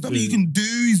there. Like, there's nothing Yeah. you can do.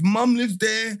 His mum lives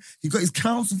there. He got his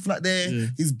council flat there. Yeah.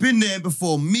 He's been there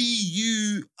before. Me,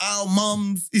 you, our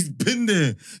mums. He's been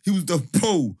there. He was the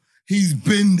pro. He's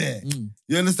been there.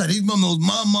 You understand? His mum knows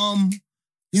my mum.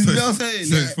 He's, you know what I'm saying?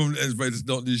 So Like, it's from the ends, but it's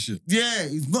not this shit. yeah,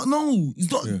 he's not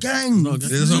Yeah. gang. No, He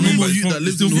that's just what I mean, but lives- it's from- that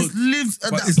lives it's in he the just lives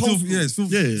at But that it's still, post. it's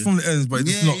from the ends, but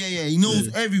it's not. Yeah. He knows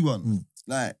everyone.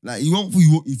 Like he won't.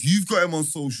 If you've got him on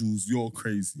socials, you're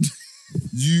crazy.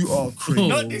 You are crazy.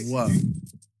 Oh, wow.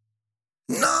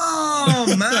 No,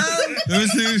 man. Let me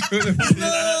see. I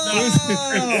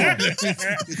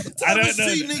don't know.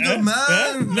 See, nigga,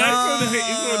 man. No, Let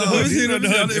me see. I don't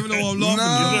even know what I'm laughing at.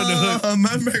 Nah,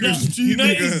 man, make a street You know,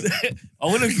 nigga. I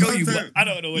want to show you, but I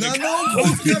don't know what No, it the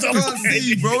camera can't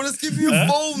see, bro. Let's give you a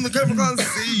phone. The camera can't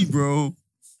see, bro.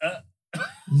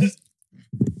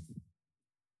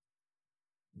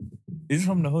 He's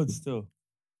from the hood still.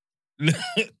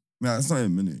 Nah, it's not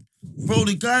him, innit? Bro,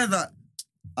 the guy that...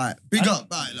 Alright, big up.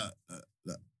 Alright,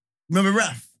 look. Remember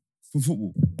Raph from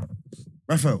football?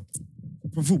 Raphael.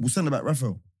 From football, centre-back,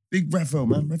 Raphael. Big Raphael,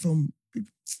 man. Raphael, big...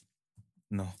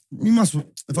 No, You must...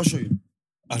 If I show you.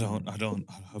 I don't.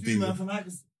 I'll be Man, from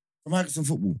Hackers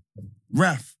football.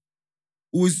 Raph.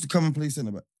 Always used to come and play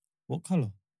centre-back. What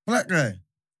colour? Black guy.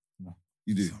 No.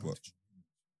 You do, watch.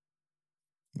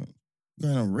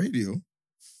 Going on radio?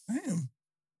 Damn.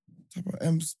 Type of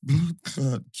M's blood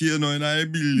clot. Keanu and I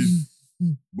believe.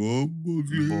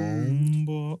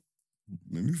 Bomba.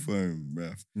 Let me find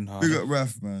Raph. No. Big up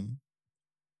Raph, man.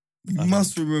 You I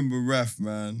must remember Raph,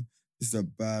 man. It's a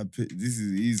bad pic.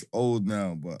 He's old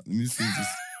now, but let me see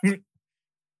this.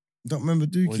 Don't remember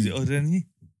Dookie. Was it older than you?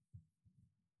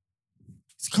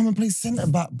 He's come and play centre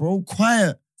back, bro.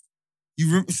 Quiet.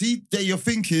 See that you're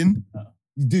thinking.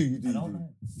 You do. I don't know.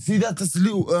 See that's a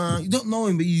little. You don't know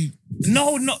him, but you.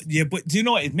 No, yeah, but do you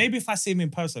know what? Maybe if I see him in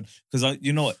person, because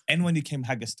you know, and when he came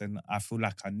Haggerston, I feel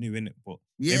like I knew in it. But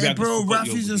maybe I Yeah, just bro. forgot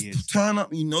Raph you is over the years. just turn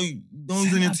up. You know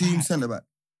he's on your team centre back.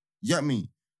 You get me?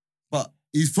 But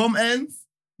he's from ends.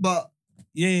 But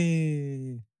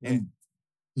Yeah. and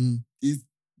he's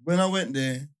when I went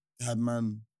there, they had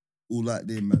man all like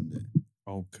their man there.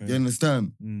 Okay. You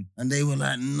understand? Mm. And they were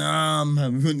like, nah,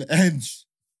 man, we're on the edge.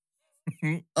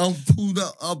 I pulled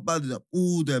up, I badded up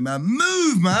all them, man.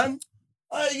 Move, man.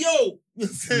 Hey, yo. You're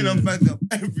saying I'm badding up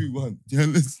everyone. Do you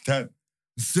understand?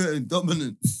 Certain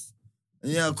dominance.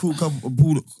 And yeah,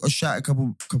 I shot a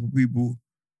couple people.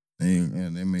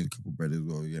 And they made a couple bread as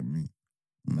well, you get me?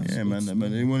 Yeah, man,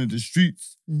 they wanted the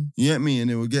streets. You get me? And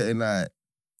they were getting like...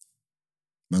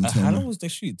 Man, How long was the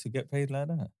shoot to get paid like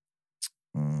that?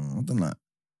 I done like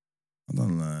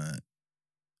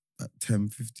 10,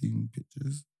 15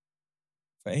 pictures.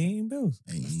 For 18 bills?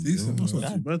 18 decent. bills. That's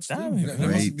not too bad. Damn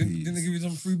it. Didn't they give you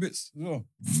some free bits as well?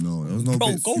 No, there was no Bro,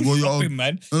 bits. go Well, shopping,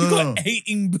 man. No, You no, got no.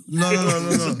 18 bills. No. You-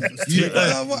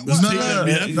 What? Nothing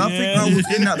I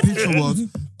was in that picture was,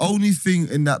 only thing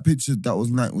in that picture that was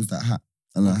nice was that hat.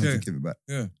 And I had to Okay. give it back.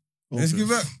 Yeah. Let's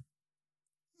give it back.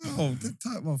 Oh, they're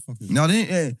tight motherfuckers. No,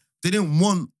 they didn't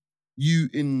want you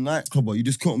in nightclub. You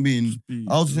just couldn't be in.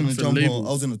 I was in a jumper. labels.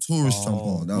 I was in a tourist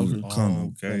jumper. That was kind of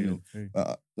okay.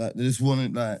 like they just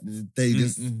wanted like they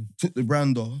just took the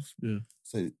brand off. Yeah.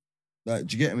 So like,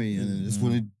 do you get me? And then just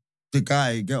wanted the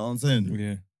guy. Get what I'm saying?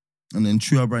 Yeah. And then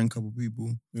True, I brought a couple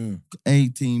people. Yeah.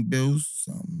 18 bills.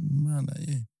 Something around that,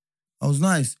 yeah. I was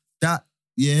nice. That,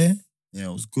 yeah. Yeah,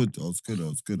 I was good. I was good.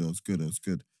 I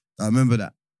remember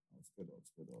that. I was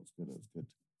good.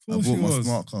 I bought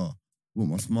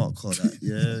my smart car.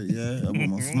 Yeah. I bought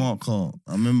my smart car.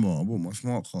 I remember I bought my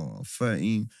smart car.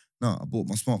 13. No, I bought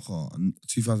my smart car.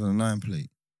 2009 plate.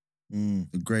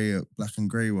 The black and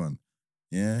grey one.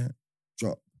 Yeah.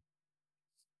 Drop.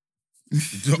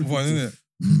 Drop one, innit?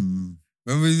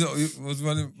 Remember it was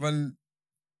when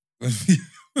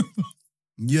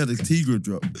you had the Tigra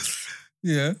drop.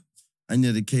 Yeah. And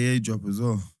you had the KA drop as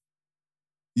well.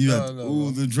 You had all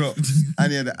the drops.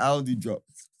 And you had the Audi drop.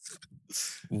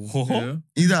 What? Yeah.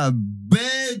 He's had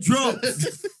bare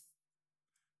drops.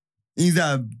 He's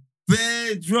had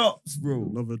bare drops, bro.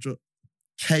 Love a drop.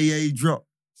 KA drop.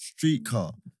 Street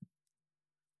car.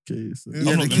 Okay, so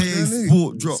Yeah, the KA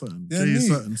Sport drop.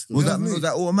 Was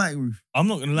that automatic roof? I'm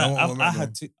not gonna lie. No, I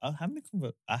had two. How many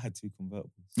I had two convertibles.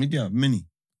 Yeah, mini.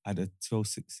 I had a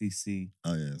 12.6cc.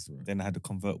 Oh yeah, that's right. Then I had a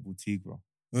convertible Tigra.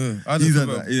 Yeah. I He's had had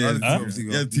that. that. Yeah,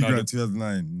 Yeah, Tigra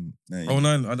 2009.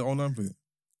 09. I had the 09 plate.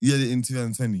 You had it in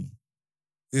 2020.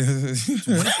 Yeah.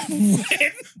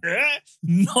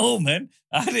 No, man.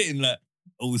 I had it in like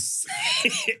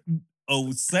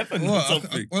 07 or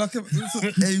something.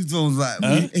 Hazel was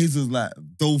like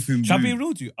dolphin Shall I blue. be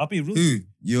rude to you? I'll be rude. Who?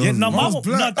 Yeah, no, my was one,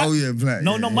 black. no, Oh yeah, black.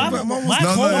 no, my black. one,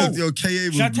 No, your KA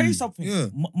was Shall I tell you blue. something? Yeah.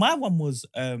 My one was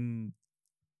I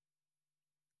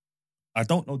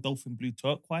don't know, dolphin blue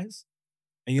turquoise.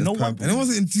 And you That's know what? purple. And it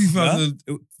wasn't in 2000.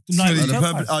 No, it was The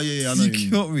turquoise. purple. Oh yeah, I know. You what you mean.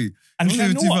 killed me. And It you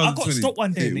wasn't know even what? I got 2020. stopped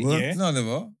one day, Hey, what? yeah. No,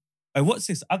 never. Hey, what's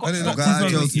this? I got I didn't stopped know Guy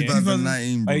in Joe it, yeah.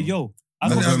 2019, bro. Hey, yo. I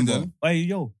No, got November. stopped. Hey,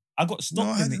 yo. I got No, I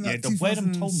stopped had in it it, like yeah. The way them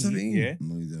told me, 2017. yeah.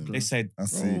 No, you don't. They said, I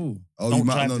see. Oh. Oh, Don't you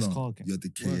might drive no. this car again. You had the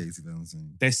KA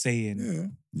 2017. they're saying, Yeah.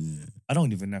 Yeah. I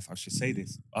don't even know if I should say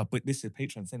this, but this is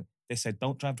Patreon saying it. They said,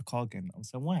 don't drive the car again. I'm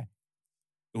saying, why?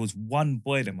 It was one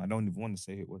boy, I don't even want to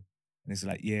say who it was. And it's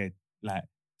like, yeah, like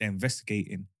they're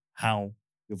investigating how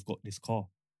you've got this car.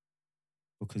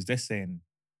 Because they're saying,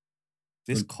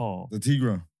 this car, The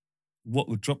Tigra. what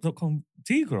would drop.com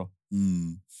Tigra?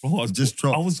 Bro, I was Just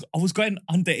dropped. I was going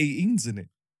under 18s in it.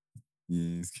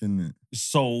 Yeah, it's killing it.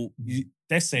 So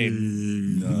they're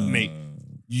saying, Nah. mate,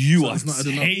 you So are it's not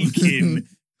adding up. taking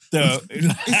the.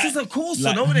 It's just a Corsa,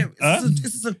 Like- isn't it? Huh? It's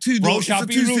just a two-door. Bro, It's shall a I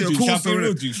be rude? two-seater Shall I Corsa, be innit?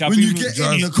 rude? Shall I When be you rude? get in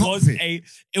It the was cockpit.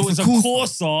 it was a Corsa.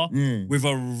 Corsa Yeah. with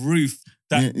a roof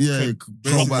that Yeah, could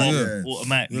drop drop out, off yeah.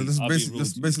 automatically. Yeah, that's I'll be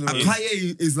basically A what it is.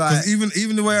 KA is like... Because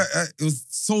even the way it was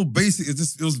so basic, it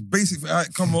was basic for how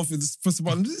it come off. It just press the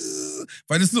button,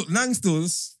 but it just looked lang still.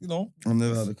 It's, you know. I've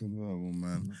never had a convertible,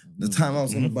 man. The time I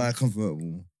was going to buy a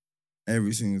convertible,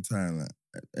 every single time, like,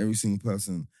 every single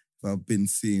person, if I've been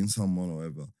seeing someone or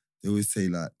whatever, they always say,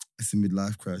 like, it's a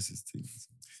midlife crisis thing.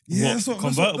 Yeah, What, that's what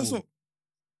convertible?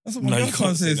 That's what No, my you girl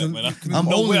can't say say. that, man. I'm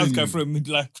no older way I was than going you. for a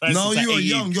midlife crisis. No, at you're 18.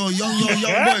 young boy,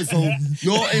 so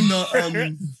you're in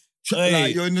the Hey.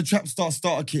 like you're in the trap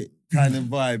starter kit kind of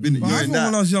vibe, innit? But You're I in thought when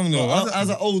I that. was young though. But as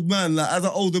an old man, like as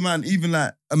an older man, even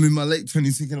like I'm in my late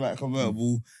 20s thinking about a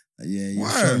convertible. Like, yeah, you're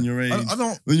Why? showing your age. I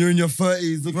don't. When you're in your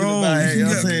 30s looking Bro, about you it, can you know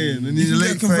what I'm get- saying? And in you your can late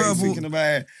get 30s convertible. thinking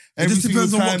about it. It Every just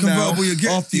depends on single what time now, convertible you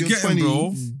get. after You're you're getting, 20,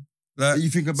 bro. Like, you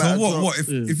think about so a what? drop. What if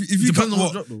Yeah. if you Depends got on what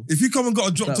what? drop though. If you come and got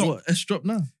a drop Like top, what? S drop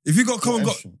now. if you got come and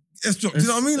got Extra. S drop, do you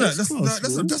know what I mean? Like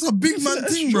that's a big man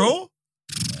thing, bro.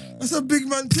 That's a big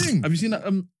man thing. Have you seen that?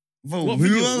 Bro, What who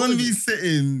video? am I What going to is be it?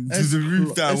 sitting to the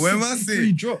roof down? Where am I Free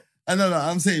sitting? drop. I know,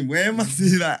 I'm saying, where am I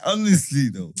sitting? Like, honestly,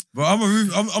 though. But I'm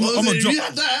a drop. You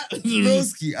had that.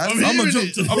 Broski,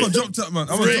 I'm a drop top man.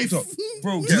 I'm a Rave. drop top.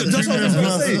 bro, That's what I'm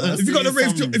gonna say. If you got the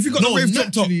rave drop, if you got the rave drop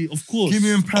top, naturally, of course. Give me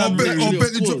a I'll pound. bet Really,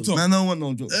 the drop course. top. Man, I don't want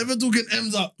no drop. Ever talking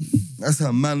M's up? That's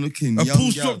a man looking A young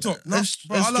push gal. drop top. No, S-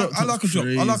 bro, I S like a top's drop.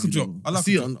 I like a crazy, drop. bro. I like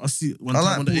see a it drop. on. I see it one I time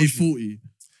like on the Porsche. A40.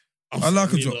 I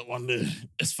like a drop. That one there.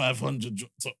 S500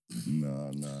 drop top. No.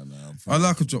 I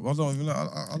like a drop. I don't even like.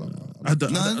 I don't. I had, Nah,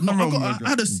 I, nothing wrong with I that.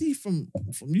 had a C from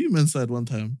you man's side one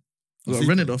time. I got C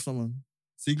rented club? off someone.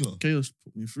 Sigler. Chaos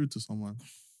put me through to someone.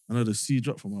 I had a C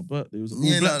drop for my birthday. It was all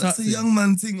Yeah, black like, that's a type young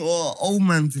man thing or old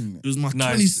man thing. It was my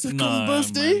Nah, 22nd nah,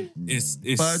 birthday. man. It's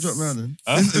Buy a drop round then.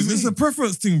 Huh? It's a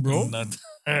preference thing, bro. Nah,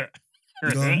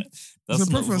 Gone. That's It's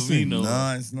a not for preference me, thing. no.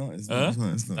 Nah, it's not. It's Huh?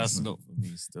 not. That's not for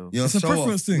me still. You're It's a show off.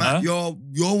 preference thing. Matt, Huh?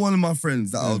 you're one of my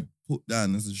friends that Yeah. I'll put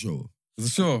down as a show. For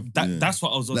sure. That's what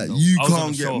I was on. Like though. you I was on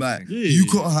can't the get show back. thing. You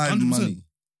couldn't hide 100%. money.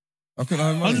 I couldn't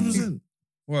have money. 100%.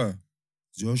 Why?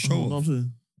 You're a show off.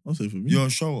 I'll say for me. You're a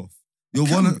show off. You're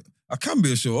one of I can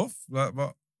be a show off, like,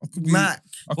 but I could be. Mac.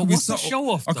 I But could be what's a subtle. show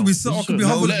off? I could be subtle. I could be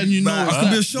humble. letting you know. I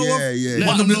could be a show off. Yeah.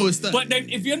 Let them know it's that. But then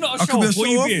if you're not a I show could be a off, what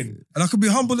show you off, being? and I could be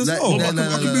humble as Like, well. no, I could no,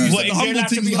 be no, using no. What, the is humble it allowed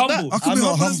to things be like that. humble? I could I'm be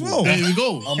not humble as humble. well. There we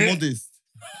go. I'm modest.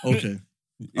 Okay.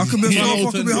 I could be a show off.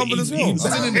 I could be He- humble as he- well. he-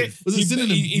 Was it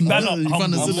synonym? He banned up You found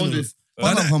humble. a I'm synonym. modest. Like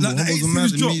I'm not humble. the 8 Humble's a series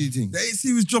mad drop. meaty thing. The 8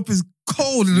 series drop is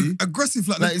cold and aggressive.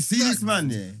 Like, see this man,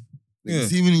 yeah. Yeah.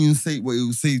 See when you say what he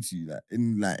will say to you,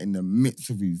 like in the midst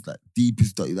of his like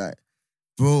deepest stuff, like,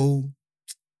 bro,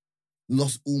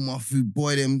 lost all my food.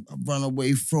 Boy, them I ran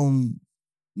away from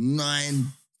 9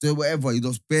 to whatever. He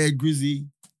lost Bear Grizzy.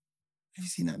 Have you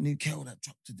seen that new kettle that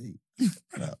dropped today?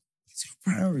 Like, it's your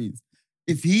priorities.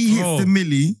 If he hits the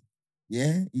milli,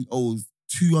 yeah, he owes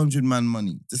 200 man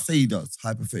money. Just say he does,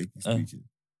 hypothetically speaking.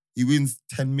 He wins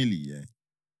 10 milli, yeah.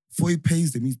 Before he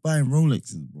pays them, he's buying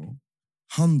Rolexes, bro.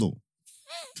 Hundo.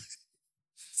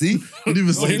 See? He didn't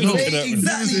even say no.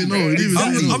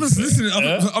 Exactly. I'm just listening.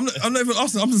 I'm not even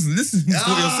asking. I'm just listening to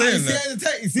what you're saying. See like. the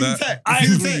tech. You see the tech. I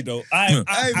agree though.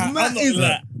 I'm Matt not is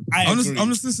that. I'm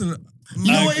just listening. You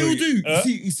know I what he'll agree.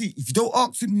 do? You see, if you don't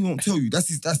ask him, he won't tell you. That's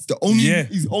the only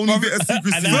his only bit of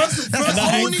secrecy. And I- That's the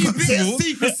only bit of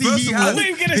secrecy he I has. thought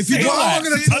you were gonna If you say don't- that. I'm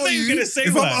gonna I tell thought you were you gonna say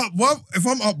if that.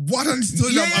 I'm up, what I need to tell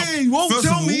you, I'm up. Yeah, you won't First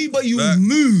of tell all, me, but you like,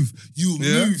 move. You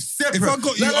yeah. move separate. If I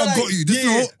got you, Like, I've got you. This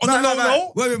no, on the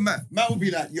low. Wait, Matt will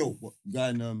be like, yo, what you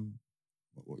going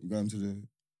what you going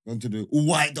to the all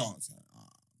white dance?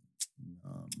 Nah,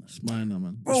 man. It's mine now,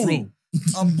 man. Bro, Let's roll.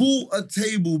 I bought a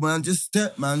table, man. Just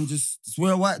step, man. Just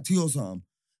wear a white tee or something.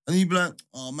 And he'd be like,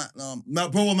 oh, Matt,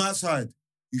 bro, I'm outside.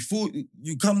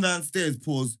 You come downstairs,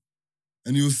 pause,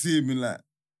 and you'll see him in like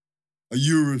a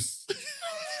Urus.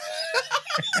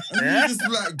 And you just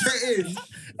like, get in.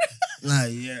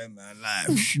 Like, yeah, man,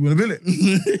 like, you want to build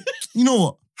it? You know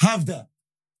what? Have that.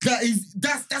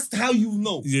 That's how you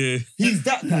know. Yeah. He's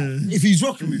that guy. If he's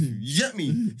rocking with you, you get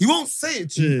me? He won't say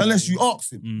it to you unless you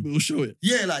ask him. We'll show it.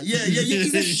 Yeah, like, yeah.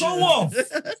 He's a show off.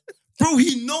 Bro,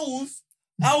 he knows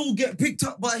I will get picked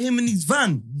up by him in his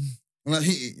van. And I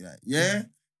hit it, like, yeah,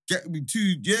 get me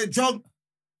drunk.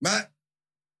 Matt,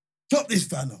 drop this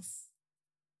fan off.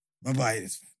 I buy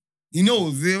this fan. He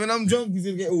knows, yeah, when I'm drunk, he's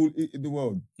gonna get all in the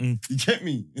world. You get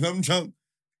me? And I'm drunk.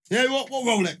 Yeah, what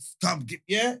Rolex? Come, get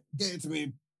it to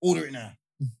me. Order it now.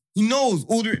 He knows,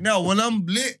 order it now. When I'm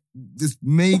lit, just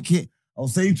make it. I'll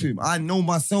say to him, I know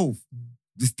myself.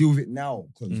 Just deal with it now.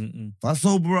 Because if I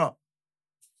sober up,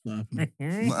 Nah.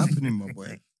 it's not happening, my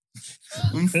boy.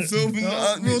 I'm sober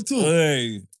up. Real talk.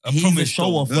 Hey, He's a show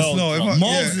off. That's no.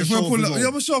 Margs is If a we're show pulling off up, as yeah,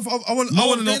 well. but show off. I want to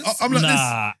know. I'm like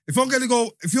Nah. this. If I'm gonna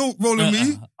go, if you're rolling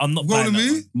me, I'm not rolling buying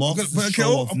that me, one. Margs put is a a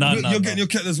kettle, show off. Nah, you're getting your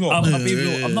kettle as well. I'll be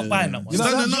real. I'm not buying that one. You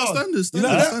like that, John? Standards. You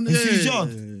like that? Standards. You see,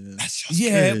 John?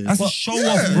 Yeah, That's a but- show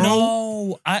off, bro.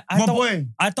 No, I My don't. boy.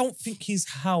 I don't think his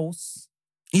house.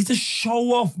 He's a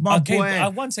show off, my Okay, boy. but I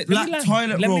want it. Black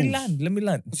toilet Let rolls. me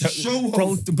land. It's a show Bro,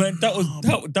 off. but that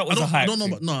was a hype. I don't know,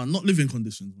 thing. but no, not living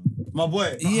conditions, man. My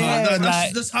boy. Yeah,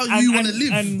 that's how you want to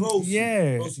live. And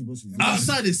yeah. Broski.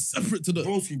 Outside is separate to the.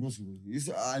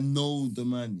 Broski. I know the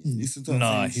man. Yeah. Listen to what I'm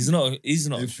Nah, saying. he's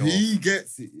not. If Sure. he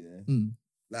gets it, yeah,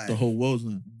 like The whole world's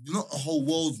now. not the whole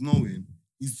world's knowing.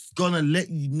 He's gonna let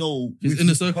you know His with inner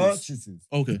his circles. purchases.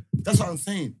 Okay. That's what I'm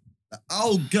saying. Like,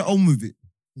 I'll get on with it.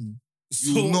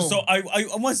 You'll know. So I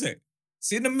was it.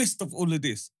 See, in the midst of all of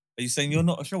this, are you saying you're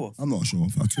not a show off? I'm not a show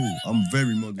off at all. I'm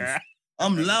very modest.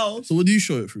 I'm loud. So what do you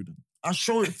show it through then? I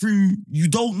show it through. You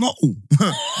don't know.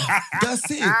 That's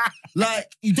it.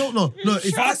 Like you don't know. Look,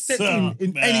 if I step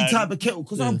in any type of kettle,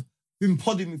 because I've been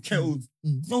podding with kettles,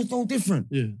 no different.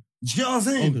 Yeah. Do you get what I'm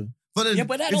saying? Okay. But then, Yeah,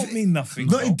 but that if don't mean nothing.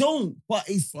 No, though. it don't. But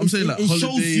I'm saying, like, it shows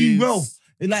holidays, you wealth.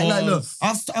 Like, look,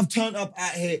 cars. I've turned up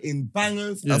out here in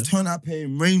bangers. Yeah. I've turned up here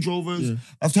in Range Rovers. Yeah.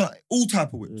 I've turned all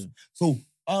type of whips. Yeah. So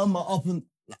I'm up and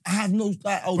I have no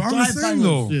like. I'll But I'm drive the same bangers.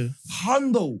 though. Yeah.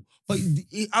 Hundo. But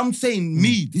I'm saying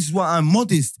me. This is why I'm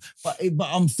modest. But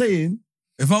I'm saying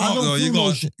If I'm I up don't there, you feel no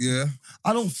got shit. yeah.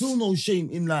 I don't feel no shame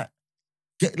in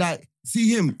see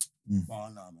him. Oh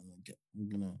no, man, I'm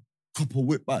gonna cop a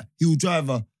whip, but he'll drive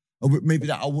a whip maybe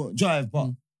that I won't drive,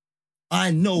 but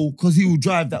I know because he will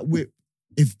drive that whip.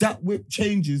 If that whip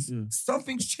changes,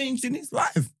 something's changed in his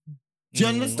life. Do you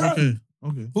understand?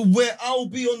 Okay. But where I'll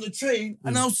be on the train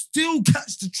and I'll still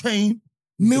catch the train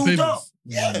milled famous. up.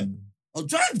 Yeah. I'll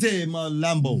drive there in my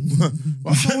Lambo.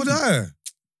 But how would I?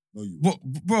 No, you But,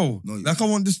 bro, No, you like I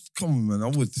want this. Come on, man. I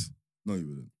would. No, you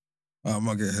wouldn't. I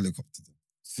might get a helicopter.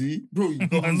 See, bro, you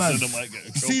got a man.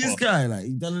 See this guy, like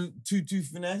he done a 2-2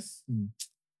 finesse, and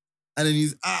then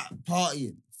he's out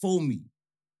partying, foamy,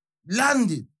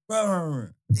 landed,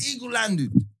 the eagle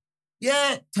landed,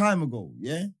 yeah, time ago,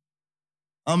 yeah.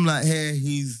 I'm like, here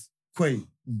he's Quay,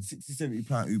 60-70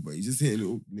 pound Uber. He just hit a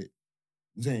little lip.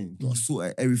 I'm saying, got to sort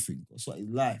out everything, got to sort out his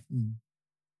life.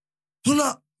 Pull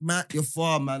up, man, you're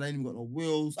far, man. I ain't even got no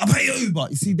wheels. I pay your Uber.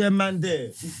 You see them man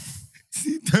there?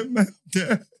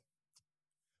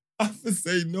 I have to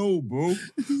say no, bro.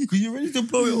 Because you're ready to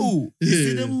blow it all. You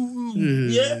see them,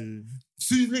 yeah? As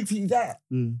soon as you look at that,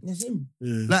 that's him.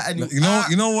 Yeah. Like, and you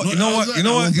know what? I was at that.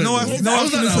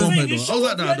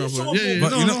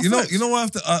 You know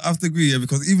what? I have to agree, yeah,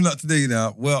 because even like today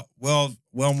now, well,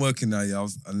 I'm working now, yeah, I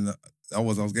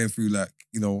was going through like,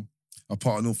 you know, a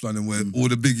part of North London where all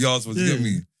the big yards was, you get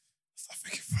me? So I'm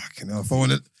thinking, fucking hell, if I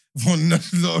wanted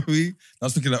National Lottery, I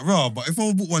was thinking like, raw, but if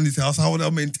I bought one in this house, how would I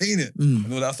maintain it?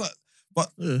 And all that.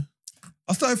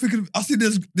 I started thinking, I see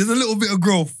there's a little bit of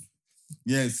growth.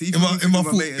 Yeah, see, in my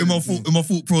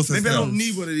thought process. Maybe now. I don't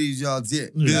need one of these yards yet.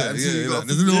 Yeah.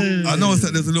 There's a little. I know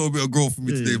there's a little bit of growth for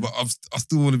me today, but I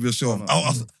still want to be a show off.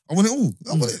 I want it all.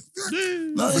 I want it.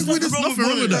 There's nothing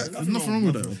wrong with that. There's nothing wrong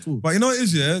with that at all. But you know what it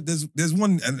is, yeah. There's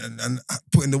one and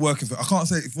putting the work in. I can't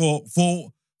say for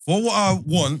what I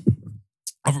want.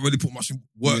 I haven't really put much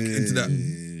work into that.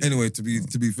 Anyway, to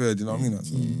be fair, do you know what I mean?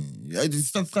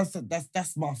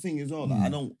 That's my thing as well. Like, I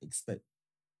don't expect.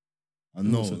 I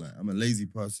know, like I'm a lazy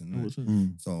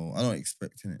person, so I don't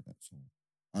expect it. That's all.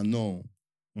 I know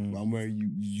I'm where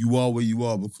you are where you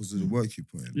are because of the work you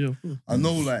put in. Yeah, I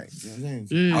know, like you know what I'm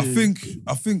saying?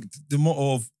 I think the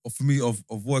motto for me of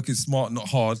working smart, not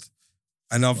hard,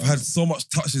 and I've had so much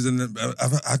touches and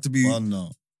I've had to be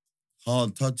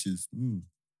hard touches.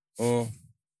 Or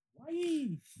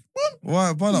why?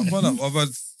 I've had.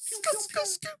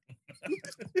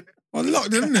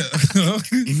 Luck, isn't it?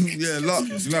 Yeah, luck.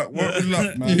 What with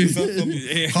luck, man?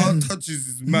 Hard touches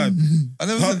is mad. I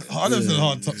never said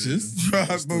hard touches.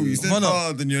 Bro, you said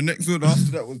hard, and your next word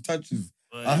after that was touches.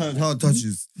 I heard hard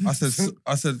touches. I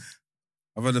said.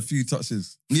 I've had a few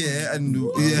touches. Yeah, but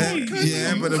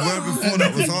the word before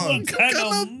that was hard.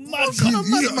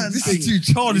 This is too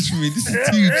childish for me. This is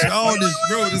too childish,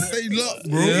 bro. To say luck,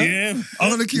 bro. Yeah.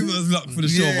 I'm gonna keep it as luck for the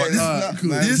show, but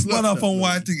this one up on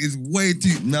white thing is way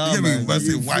too. Nah, man. I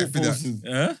say white for that.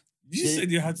 Yeah. You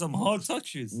said you had some hard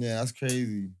touches. Yeah, that's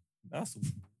crazy. That's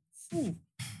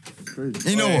crazy.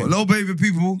 You know what, low baby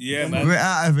people. Yeah, man. We're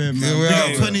out of here, man. Yeah, we're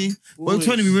out. 20. Well,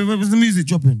 20. When was the music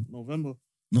dropping? November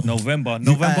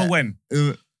when?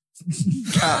 You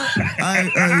can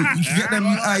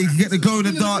get the glow in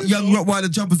the dark young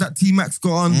Rottweiler jumpers that T-Max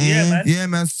got on. Yeah, man. Yeah,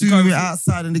 man. Soon we're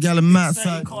outside and the gal are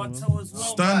outside.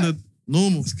 Standard,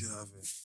 normal.